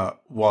Eliza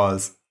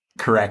was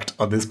correct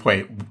on this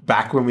point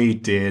back when we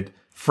did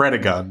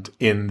Fredegund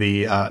in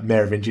the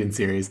Merovingian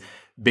series,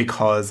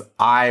 because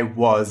I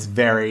was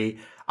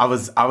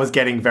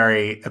getting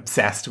very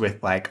obsessed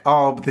with like,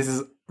 oh, this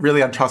is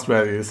really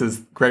untrustworthy. This is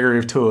Gregory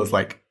of Tours.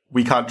 Like,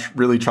 we can't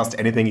really trust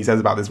anything he says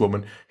about this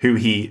woman who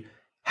he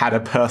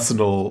had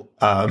personal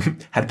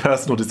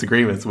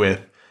disagreements with,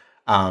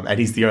 and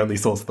he's the only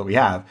source that we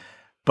have.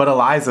 But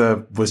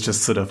Eliza was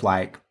just sort of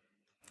like,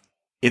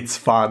 it's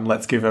fun,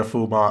 let's give her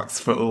full marks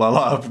for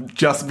love,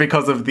 just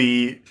because of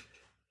the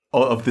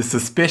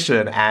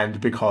suspicion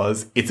and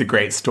because it's a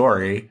great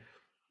story.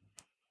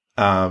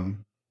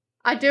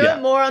 I do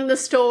it more on the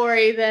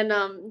story than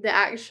the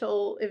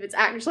actual, if it's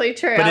actually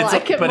true. But I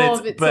like it more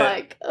if it's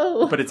like,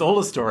 oh. But it's all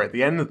a story at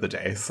the end of the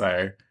day,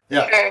 so...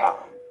 Yeah.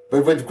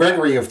 But with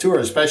Gregory of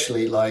Tours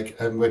especially, like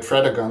with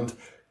Fredegund,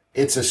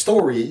 it's a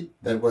story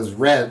that was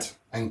read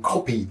and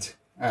copied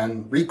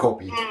and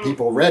recopied.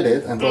 People read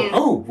it and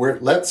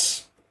thought,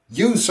 let's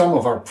use some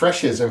of our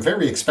precious and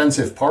very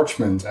expensive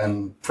parchment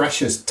and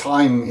precious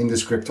time in the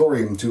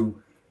scriptorium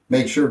to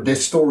make sure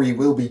this story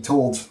will be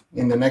told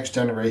in the next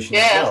generation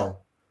as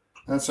well.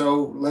 And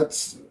so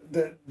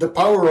the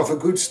power of a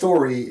good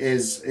story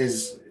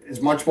is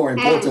much more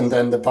important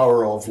than the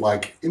power of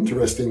like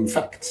interesting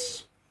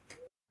facts.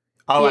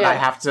 Oh, and I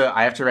have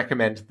to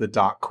recommend The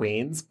Dark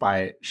Queens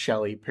by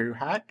Shelley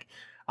Puhack.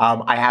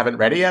 I haven't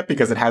read it yet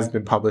because it hasn't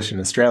been published in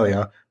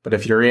Australia, but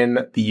if you're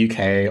in the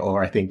UK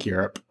or I think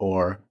Europe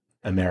or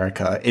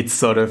America, it's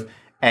sort of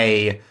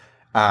she's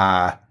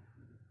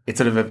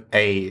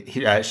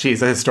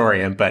a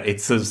historian, but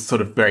it's a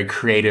sort of very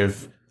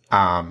creative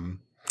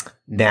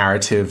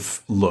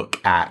narrative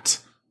look at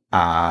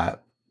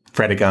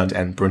Fredegund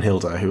and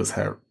Brunhilde, who was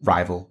her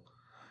rival.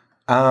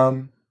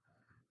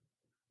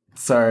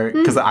 So,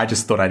 because I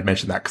just thought I'd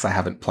mention that because I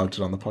haven't plugged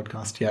it on the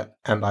podcast yet,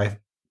 and I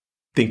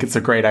think it's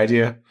a great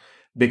idea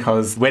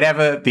because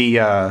whenever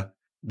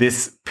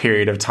this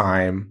period of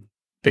time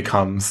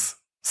becomes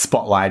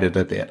spotlighted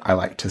a bit, I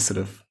like to sort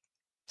of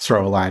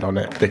throw a light on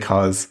it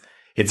because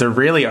it's a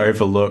really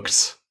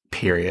overlooked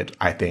period,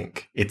 I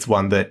think. It's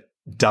one that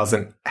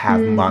doesn't have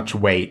much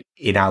weight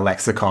in our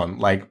lexicon.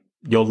 Like,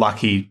 you're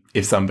lucky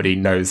if somebody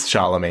knows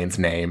Charlemagne's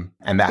name,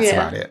 and that's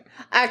about it.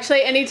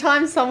 Actually,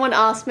 anytime someone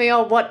asks me,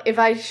 what if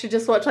I should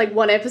just watch like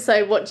one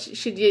episode, what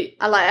should you,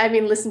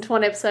 listen to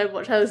one episode,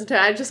 what should I listen to?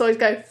 I just always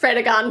go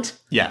Fredegund.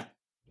 Yeah.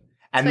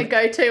 And my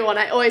go-to one,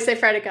 I always say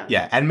Fredegund.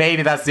 Yeah, and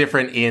maybe that's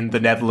different in the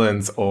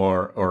Netherlands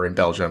or in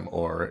Belgium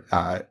or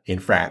in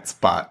France,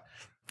 but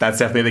that's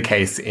definitely the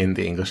case in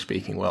the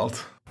English-speaking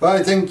world. Well,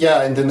 I think,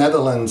 in the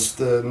Netherlands,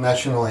 the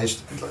national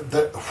history,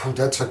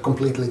 that's a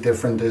completely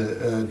different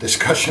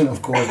discussion,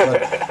 of course.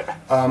 But,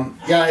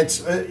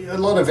 it's a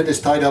lot of it is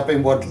tied up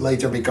in what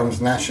later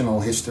becomes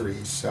national history.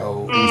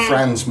 So in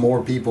France,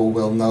 more people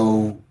will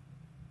know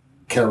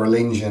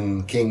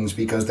Carolingian kings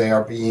because they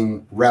are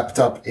being wrapped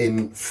up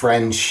in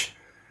French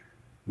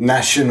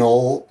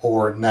national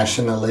or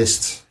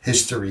nationalist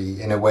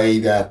history in a way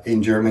that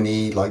in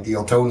Germany, like the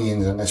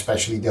Ottonians and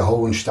especially the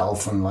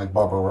Hohenstaufen, like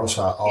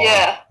Barbarossa,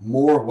 are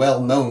more well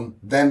known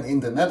than in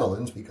the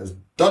Netherlands because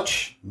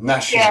Dutch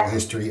national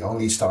history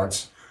only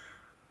starts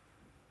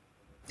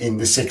in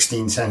the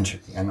 16th century,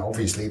 and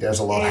obviously there's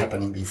a lot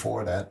happening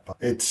before that. But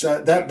it's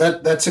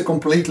that's a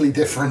completely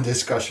different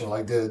discussion,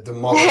 like the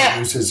modern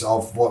uses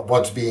of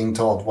what's being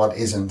taught, what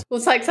isn't. Well,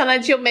 it's like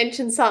sometimes you'll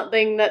mention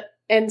something that,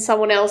 and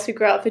someone else who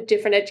grew up with a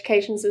different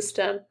education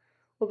system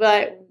will be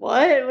like,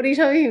 what are you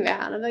talking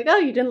about? And I'm like, oh,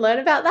 you didn't learn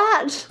about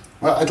that?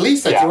 Well, at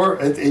least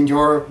on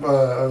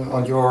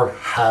your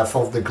half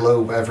of the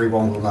globe,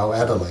 everyone will know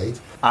Adelaide.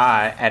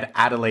 At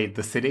Adelaide,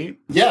 the city?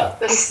 Yeah.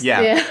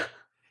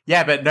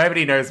 Yeah, but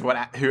nobody knows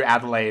who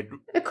Adelaide...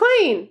 A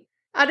queen.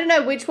 I don't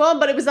know which one,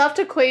 but it was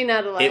after Queen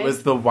Adelaide. It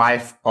was the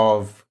wife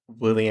of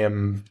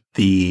William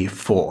the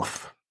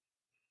Fourth.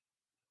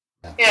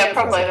 Yeah,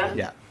 probably then.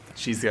 Yeah.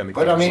 She's the only.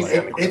 But I mean,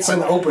 it's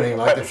an opening.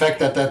 Like the fact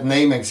that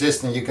name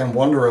exists and you can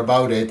wonder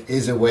about it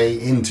is a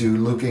way into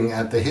looking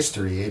at the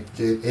history.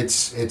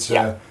 It's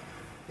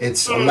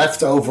a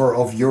leftover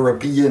of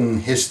European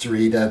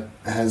history that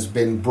has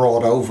been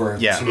brought over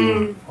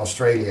to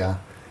Australia.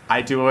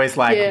 I do always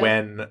like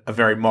when a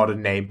very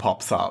modern name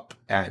pops up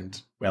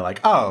and we're like,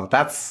 oh,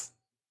 that's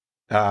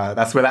where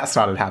that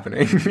started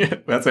happening.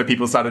 That's where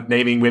people started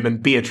naming women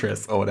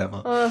Beatrice or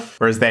whatever.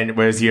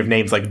 Whereas you have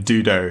names like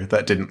Dudo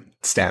that didn't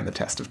stand the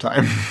test of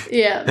time.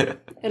 Yeah.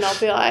 And I'll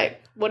be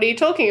like, what are you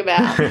talking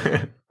about?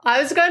 I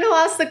was going to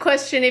ask the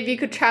question, if you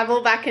could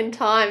travel back in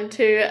time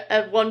to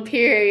one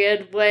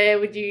period, where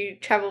would you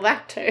travel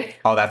back to?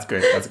 Oh, that's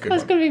good. That's a good one.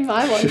 That's going to be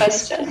my one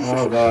question.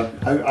 Oh,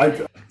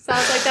 God.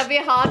 Sounds like that'd be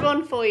a hard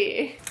one for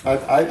you.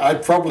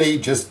 I'd probably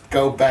just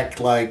go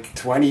back like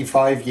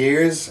 25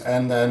 years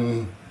and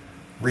then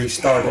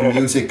restart a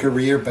music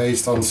career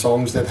based on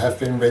songs that have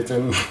been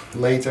written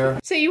later.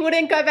 So you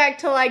wouldn't go back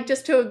to like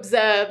just to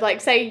observe,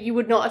 like say you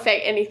would not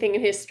affect anything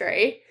in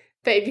history,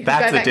 but if you could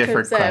go back to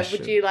observe,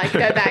 would you like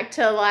go back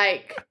to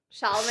like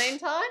Charlemagne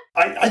time?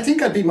 I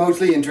think I'd be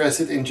mostly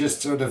interested in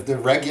just sort of the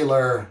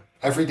regular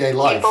everyday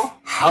life. People.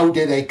 How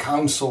did a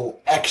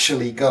council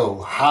actually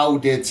go? How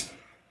did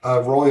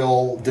a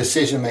royal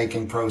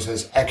decision-making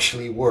process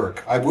actually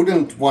work? I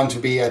wouldn't want to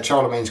be at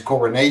Charlemagne's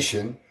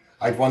coronation.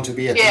 I'd want to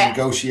be at the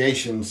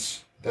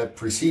negotiations that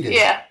preceded.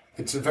 Yeah.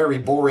 It's a very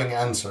boring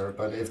answer,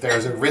 but if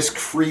there's a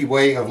risk-free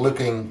way of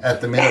looking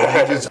at the Middle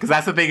Ages... Because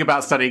that's the thing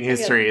about studying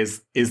history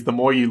is the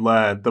more you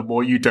learn, the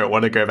more you don't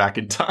want to go back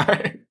in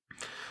time.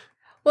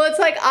 Well, it's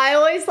like, I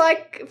always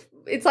like,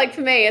 it's like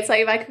for me, it's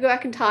like if I could go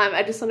back in time,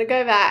 I just want to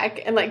go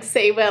back and like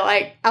see where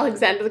like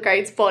Alexander the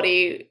Great's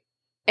body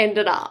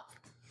ended up.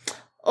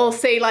 Or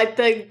see like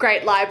the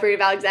Great Library of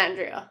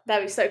Alexandria.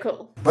 That'd be so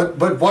cool. But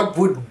what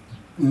would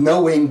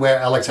knowing where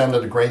Alexander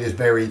the Great is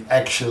buried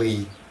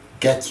actually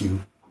get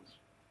you?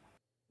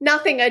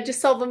 Nothing, I'd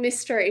just solve a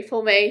mystery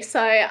for me, so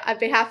I'd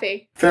be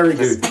happy. Very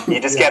good. You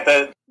just get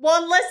the...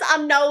 One less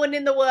unknown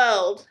in the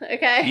world,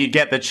 okay? You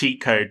get the cheat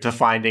code to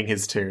finding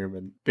his tomb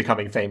and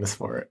becoming famous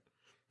for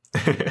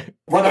it.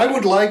 What I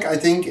would like, I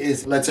think,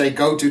 is, let's say,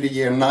 go to the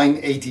year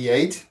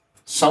 988,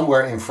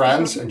 somewhere in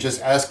France, and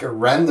just ask a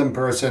random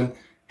person,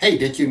 hey,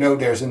 did you know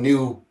there's a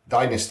new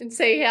dynasty? And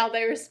see how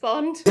they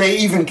respond. They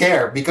even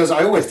care, because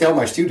I always tell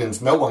my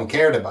students no one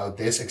cared about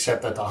this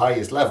except at the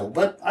highest level.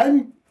 But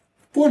I'm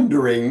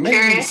wondering, maybe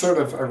Curious. sort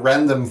of a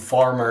random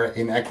farmer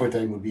in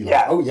Aquitaine would be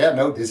like, oh yeah,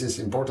 no, this is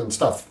important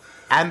stuff.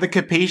 And the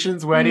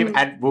Capetians weren't even,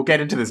 and we'll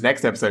get into this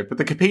next episode, but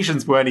the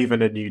Capetians weren't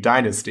even a new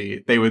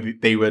dynasty. They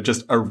were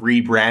just a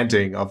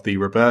rebranding of the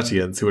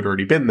Robertians who had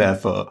already been there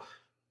for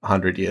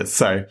 100 years.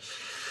 So,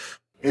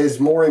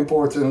 Is more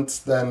important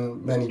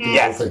than many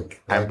people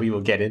think. and we will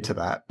get into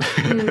that.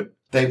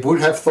 They would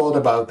have thought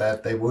about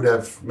that. They would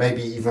have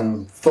maybe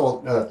even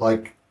thought,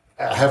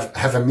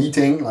 have a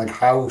meeting, like,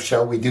 how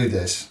shall we do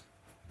this?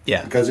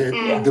 Yeah. Because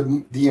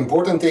the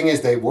important thing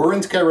is they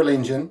weren't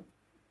Carolingian,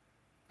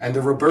 and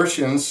the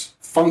Robertians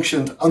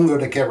functioned under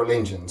the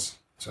Carolingians.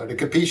 So the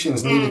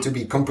Capetians needed to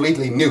be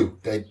completely new.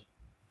 They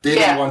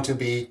didn't want to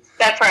be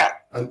That's right.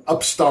 an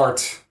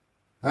upstart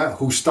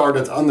who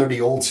started under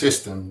the old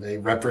system. They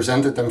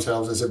represented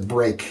themselves as a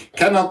break.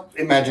 Cannot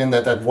imagine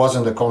that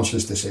wasn't a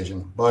conscious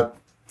decision, but...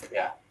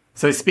 Yeah.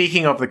 So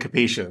speaking of the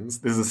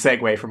Capetians, this is a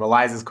segue from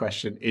Eliza's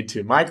question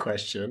into my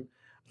question.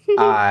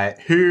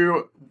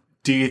 Who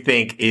do you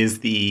think is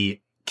the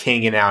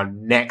king in our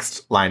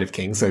next line of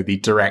kings, so the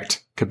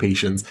direct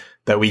Capetians,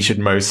 that we should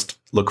most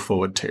look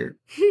forward to?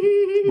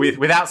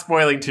 Without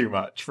spoiling too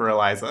much for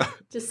Eliza.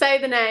 Just say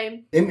the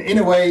name. In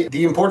a way,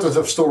 the importance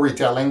of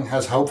storytelling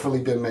has hopefully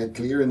been made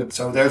clear.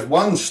 So there's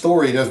one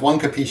story, there's one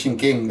Capetian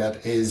king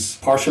that is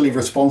partially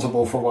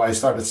responsible for why I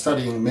started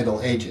studying the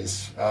Middle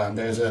Ages.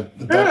 There's a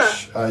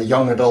Dutch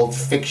young adult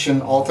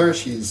fiction author.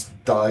 She's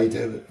died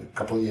a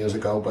couple of years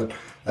ago,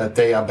 but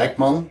Thea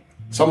Beckman.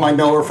 Some might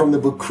know her from the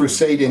book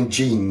Crusade in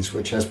Genes,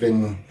 which has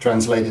been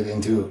translated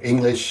into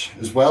English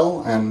as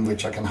well, and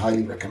which I can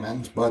highly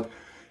recommend. But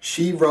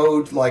she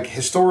wrote like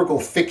historical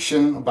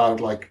fiction about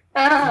like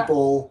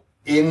people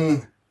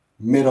in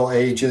Middle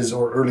Ages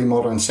or early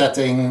modern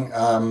setting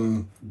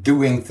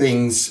doing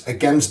things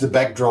against the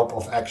backdrop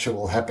of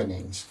actual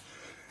happenings.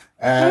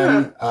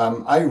 And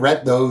I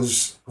read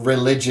those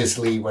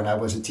religiously when I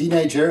was a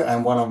teenager,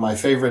 and one of my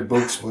favorite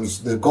books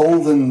was The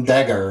Golden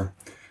Dagger,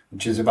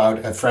 which is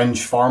about a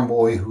French farm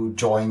boy who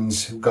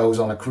goes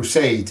on a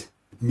crusade,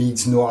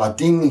 meets Nur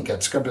ad-Din, he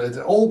gets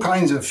all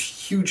kinds of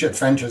huge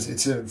adventures.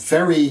 It's a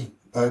very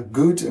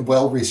good and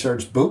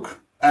well-researched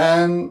book.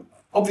 And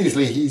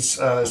obviously he's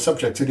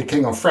subject to the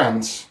King of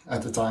France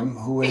at the time,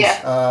 who is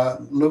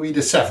Louis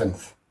VII.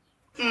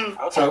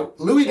 Okay. So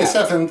Louis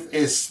VII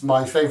is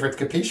my favorite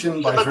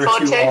Capetian by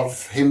virtue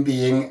of him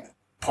being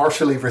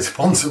partially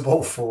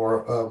responsible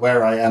for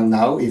where I am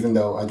now, even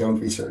though I don't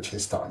research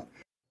his time.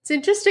 It's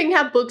interesting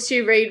how books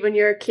you read when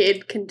you're a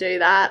kid can do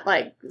that,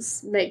 like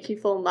make you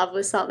fall in love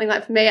with something.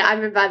 Like for me, I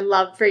remember I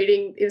loved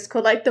reading, it was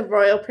called like The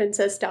Royal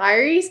Princess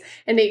Diaries,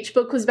 and each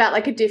book was about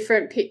like a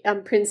different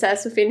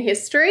princess within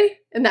history,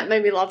 and that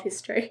made me love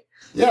history.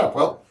 Yeah,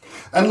 well,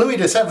 and Louis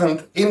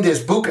VII in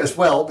this book as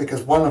well,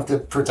 because one of the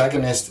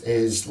protagonists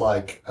is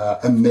like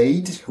a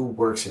maid who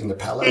works in the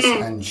palace,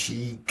 and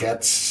she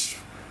gets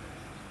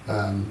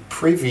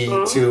privy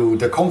to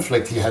the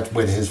conflict he had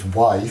with his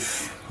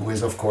wife, who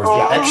is, of course,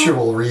 the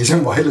actual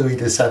reason why Louis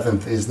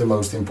VII is the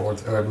most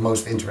important or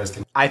most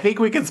interesting. I think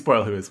we can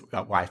spoil who his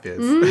wife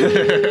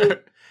is.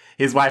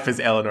 His wife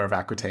is Eleanor of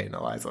Aquitaine,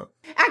 Eliza.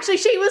 Actually,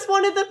 she was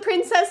one of the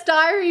Princess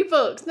Diary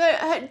books.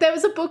 No, there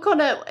was a book on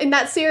it in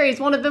that series.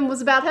 One of them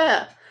was about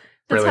her.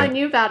 That's how I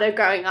knew about her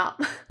growing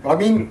up. I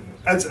mean,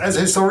 as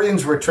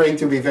historians, we're trained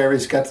to be very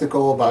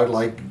skeptical about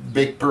like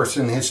big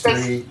person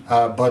history,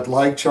 but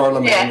like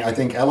Charlemagne, I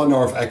think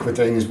Eleanor of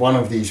Aquitaine is one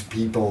of these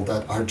people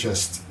that are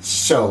just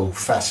so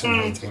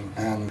fascinating.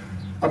 And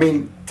I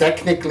mean,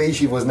 technically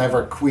she was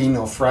never Queen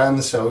of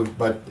France,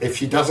 but if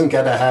she doesn't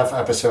get a half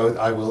episode,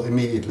 I will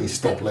immediately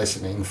stop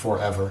listening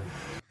forever.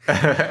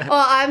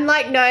 I'm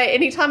like, no,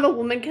 anytime a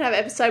woman can have an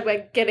episode,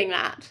 we're getting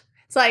that.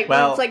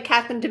 It's like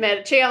Catherine de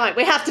Medici. I'm like,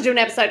 we have to do an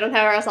episode on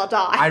her or else I'll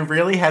die. I'm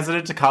really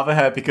hesitant to cover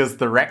her because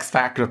the Rex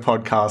Factor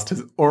podcast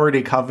has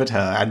already covered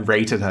her and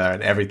rated her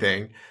and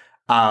everything.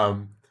 But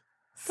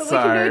we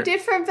can do a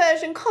different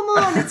version. Come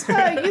on, it's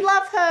her. You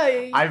love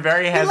her. I'm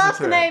very hesitant. You love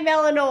the name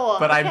Eleanor.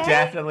 But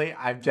okay?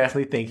 I'm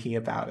definitely thinking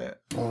about it.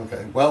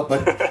 Okay, well,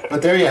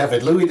 but there you have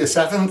it. Louis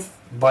VII,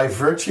 by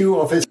virtue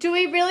of his... Do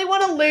we really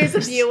want to lose a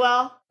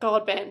viewer?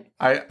 God, Ben.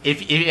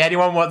 If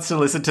anyone wants to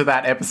listen to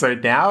that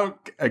episode now,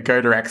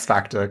 go to X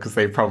Factor because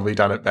they've probably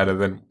done it better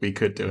than we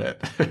could do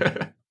it.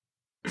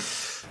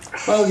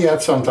 Well, you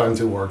have some time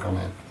to work on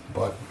it,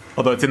 but...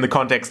 Although it's in the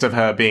context of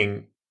her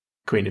being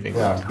Queen of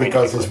England. Yeah,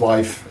 because his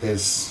wife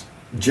is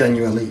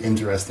genuinely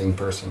interesting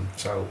person.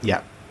 So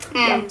yeah,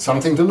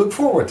 something to look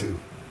forward to.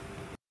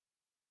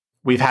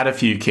 We've had a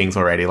few kings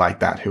already like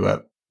that who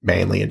are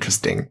mainly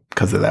interesting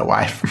because of their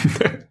wife.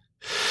 It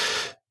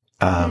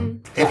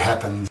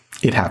happens.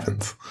 It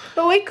happens.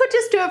 But we could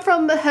just do it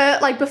from her,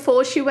 like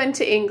before she went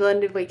to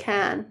England, if we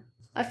can.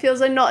 I feel as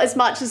though not as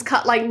much as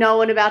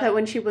known about her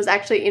when she was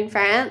actually in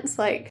France.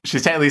 Like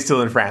she's technically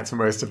still in France for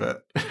most of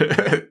it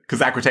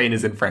because Aquitaine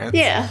is in France.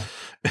 Yeah.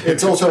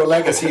 It's also a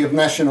legacy of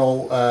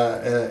national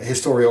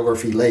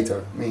historiography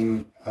later. I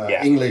mean,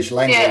 English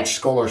language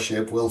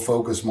scholarship will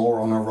focus more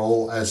on her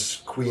role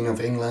as Queen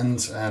of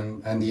England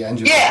and the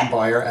Angevin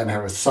Empire and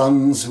her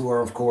sons, who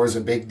are, of course,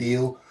 a big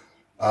deal.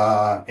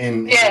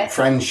 In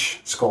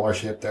French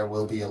scholarship, there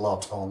will be a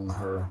lot on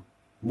her,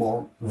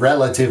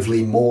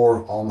 relatively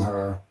more on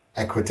her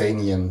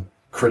Aquitanian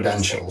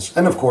credentials.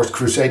 And, of course,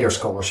 Crusader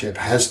scholarship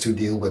has to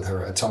deal with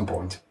her at some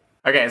point.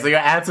 Okay, so your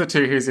answer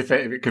to who's your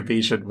favorite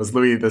Capetian was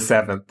Louis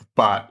VII,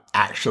 but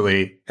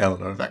actually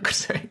Eleanor of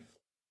Aquitaine.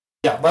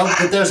 Yeah, well,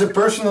 but there's a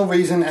personal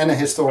reason and a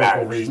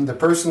historical reason. The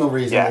personal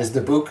reason is the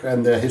book,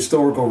 and the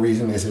historical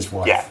reason is his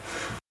wife. Yeah.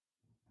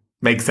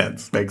 Makes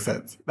sense.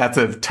 That's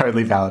a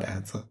totally valid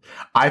answer.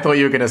 I thought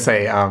you were going to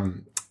say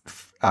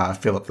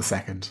Philip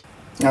II.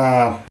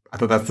 I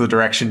thought that's the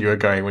direction you were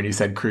going when you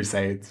said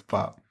Crusades,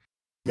 but...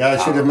 Yeah, I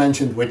should have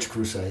mentioned which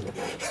crusade.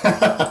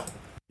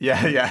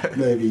 Yeah.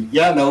 Maybe.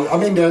 Yeah, no, I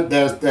mean,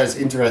 there's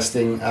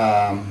interesting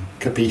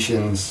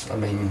Capetians. I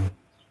mean,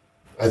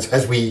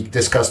 as we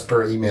discussed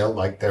per email,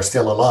 like, they're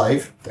still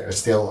alive. There's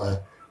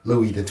still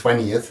Louis the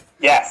 20th.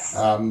 Yes.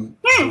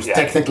 Who's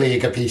technically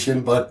a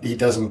Capetian, but he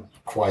doesn't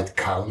quite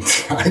count,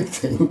 I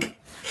think.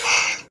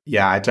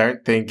 Yeah, I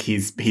don't think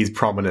he's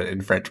prominent in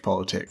French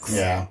politics.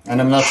 Yeah,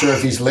 and I'm not sure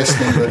if he's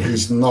listening, but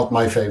he's not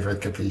my favorite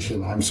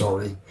Capetian. I'm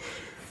sorry.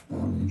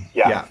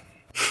 Yeah.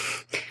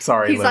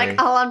 Sorry, he's Louis. like,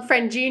 I'll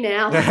unfriend you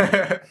now.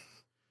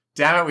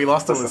 Damn it, we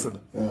lost a listener.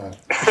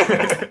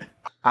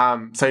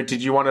 So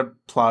did you want to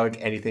plug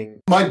anything?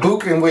 My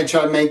book, in which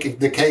I make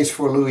the case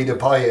for Louis the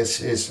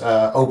Pious, is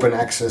open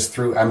access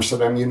through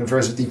Amsterdam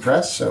University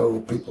Press,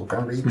 so people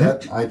can read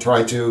that. I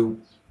try to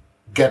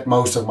get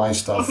most of my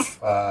stuff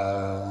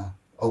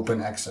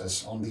open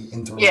access on the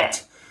internet. Yeah.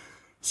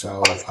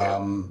 So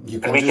you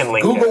can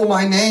just Google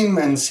my name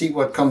and see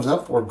what comes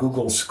up, or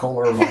Google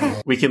Scholar my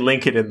name. We can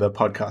link it in the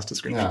podcast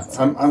description.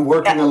 Yeah, I'm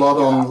working a lot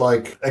on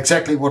like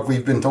exactly what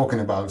we've been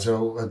talking about.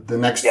 So the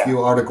next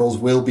few articles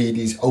will be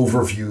these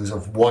overviews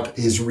of what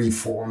is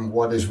reform,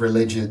 what is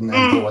religion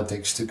and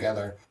politics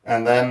together.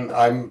 And then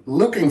I'm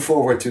looking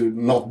forward to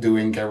not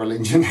doing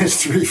Carolingian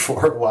history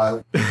for a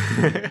while.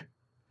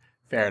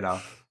 Fair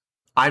enough.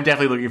 I'm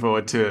definitely looking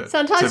forward to.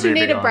 Sometimes you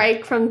need a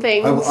break from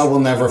things. I will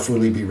never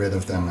fully be rid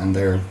of them, and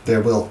they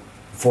will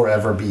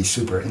forever be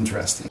super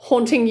interesting,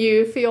 haunting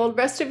you for the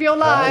rest of your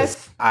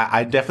life.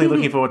 I'm definitely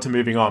looking forward to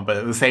moving on, but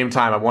at the same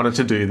time, I wanted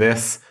to do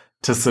this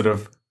to sort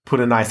of put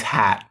a nice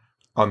hat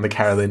on the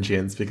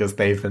Carolingians because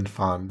they've been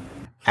fun,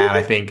 and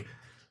I think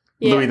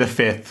Louis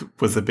V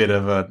was a bit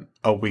of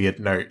a weird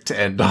note to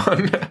end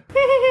on.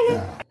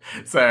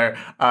 So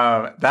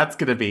that's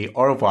going to be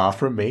au revoir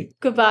from me.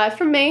 Goodbye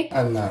from me.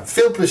 En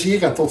veel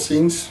plezier en tot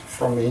ziens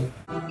from me.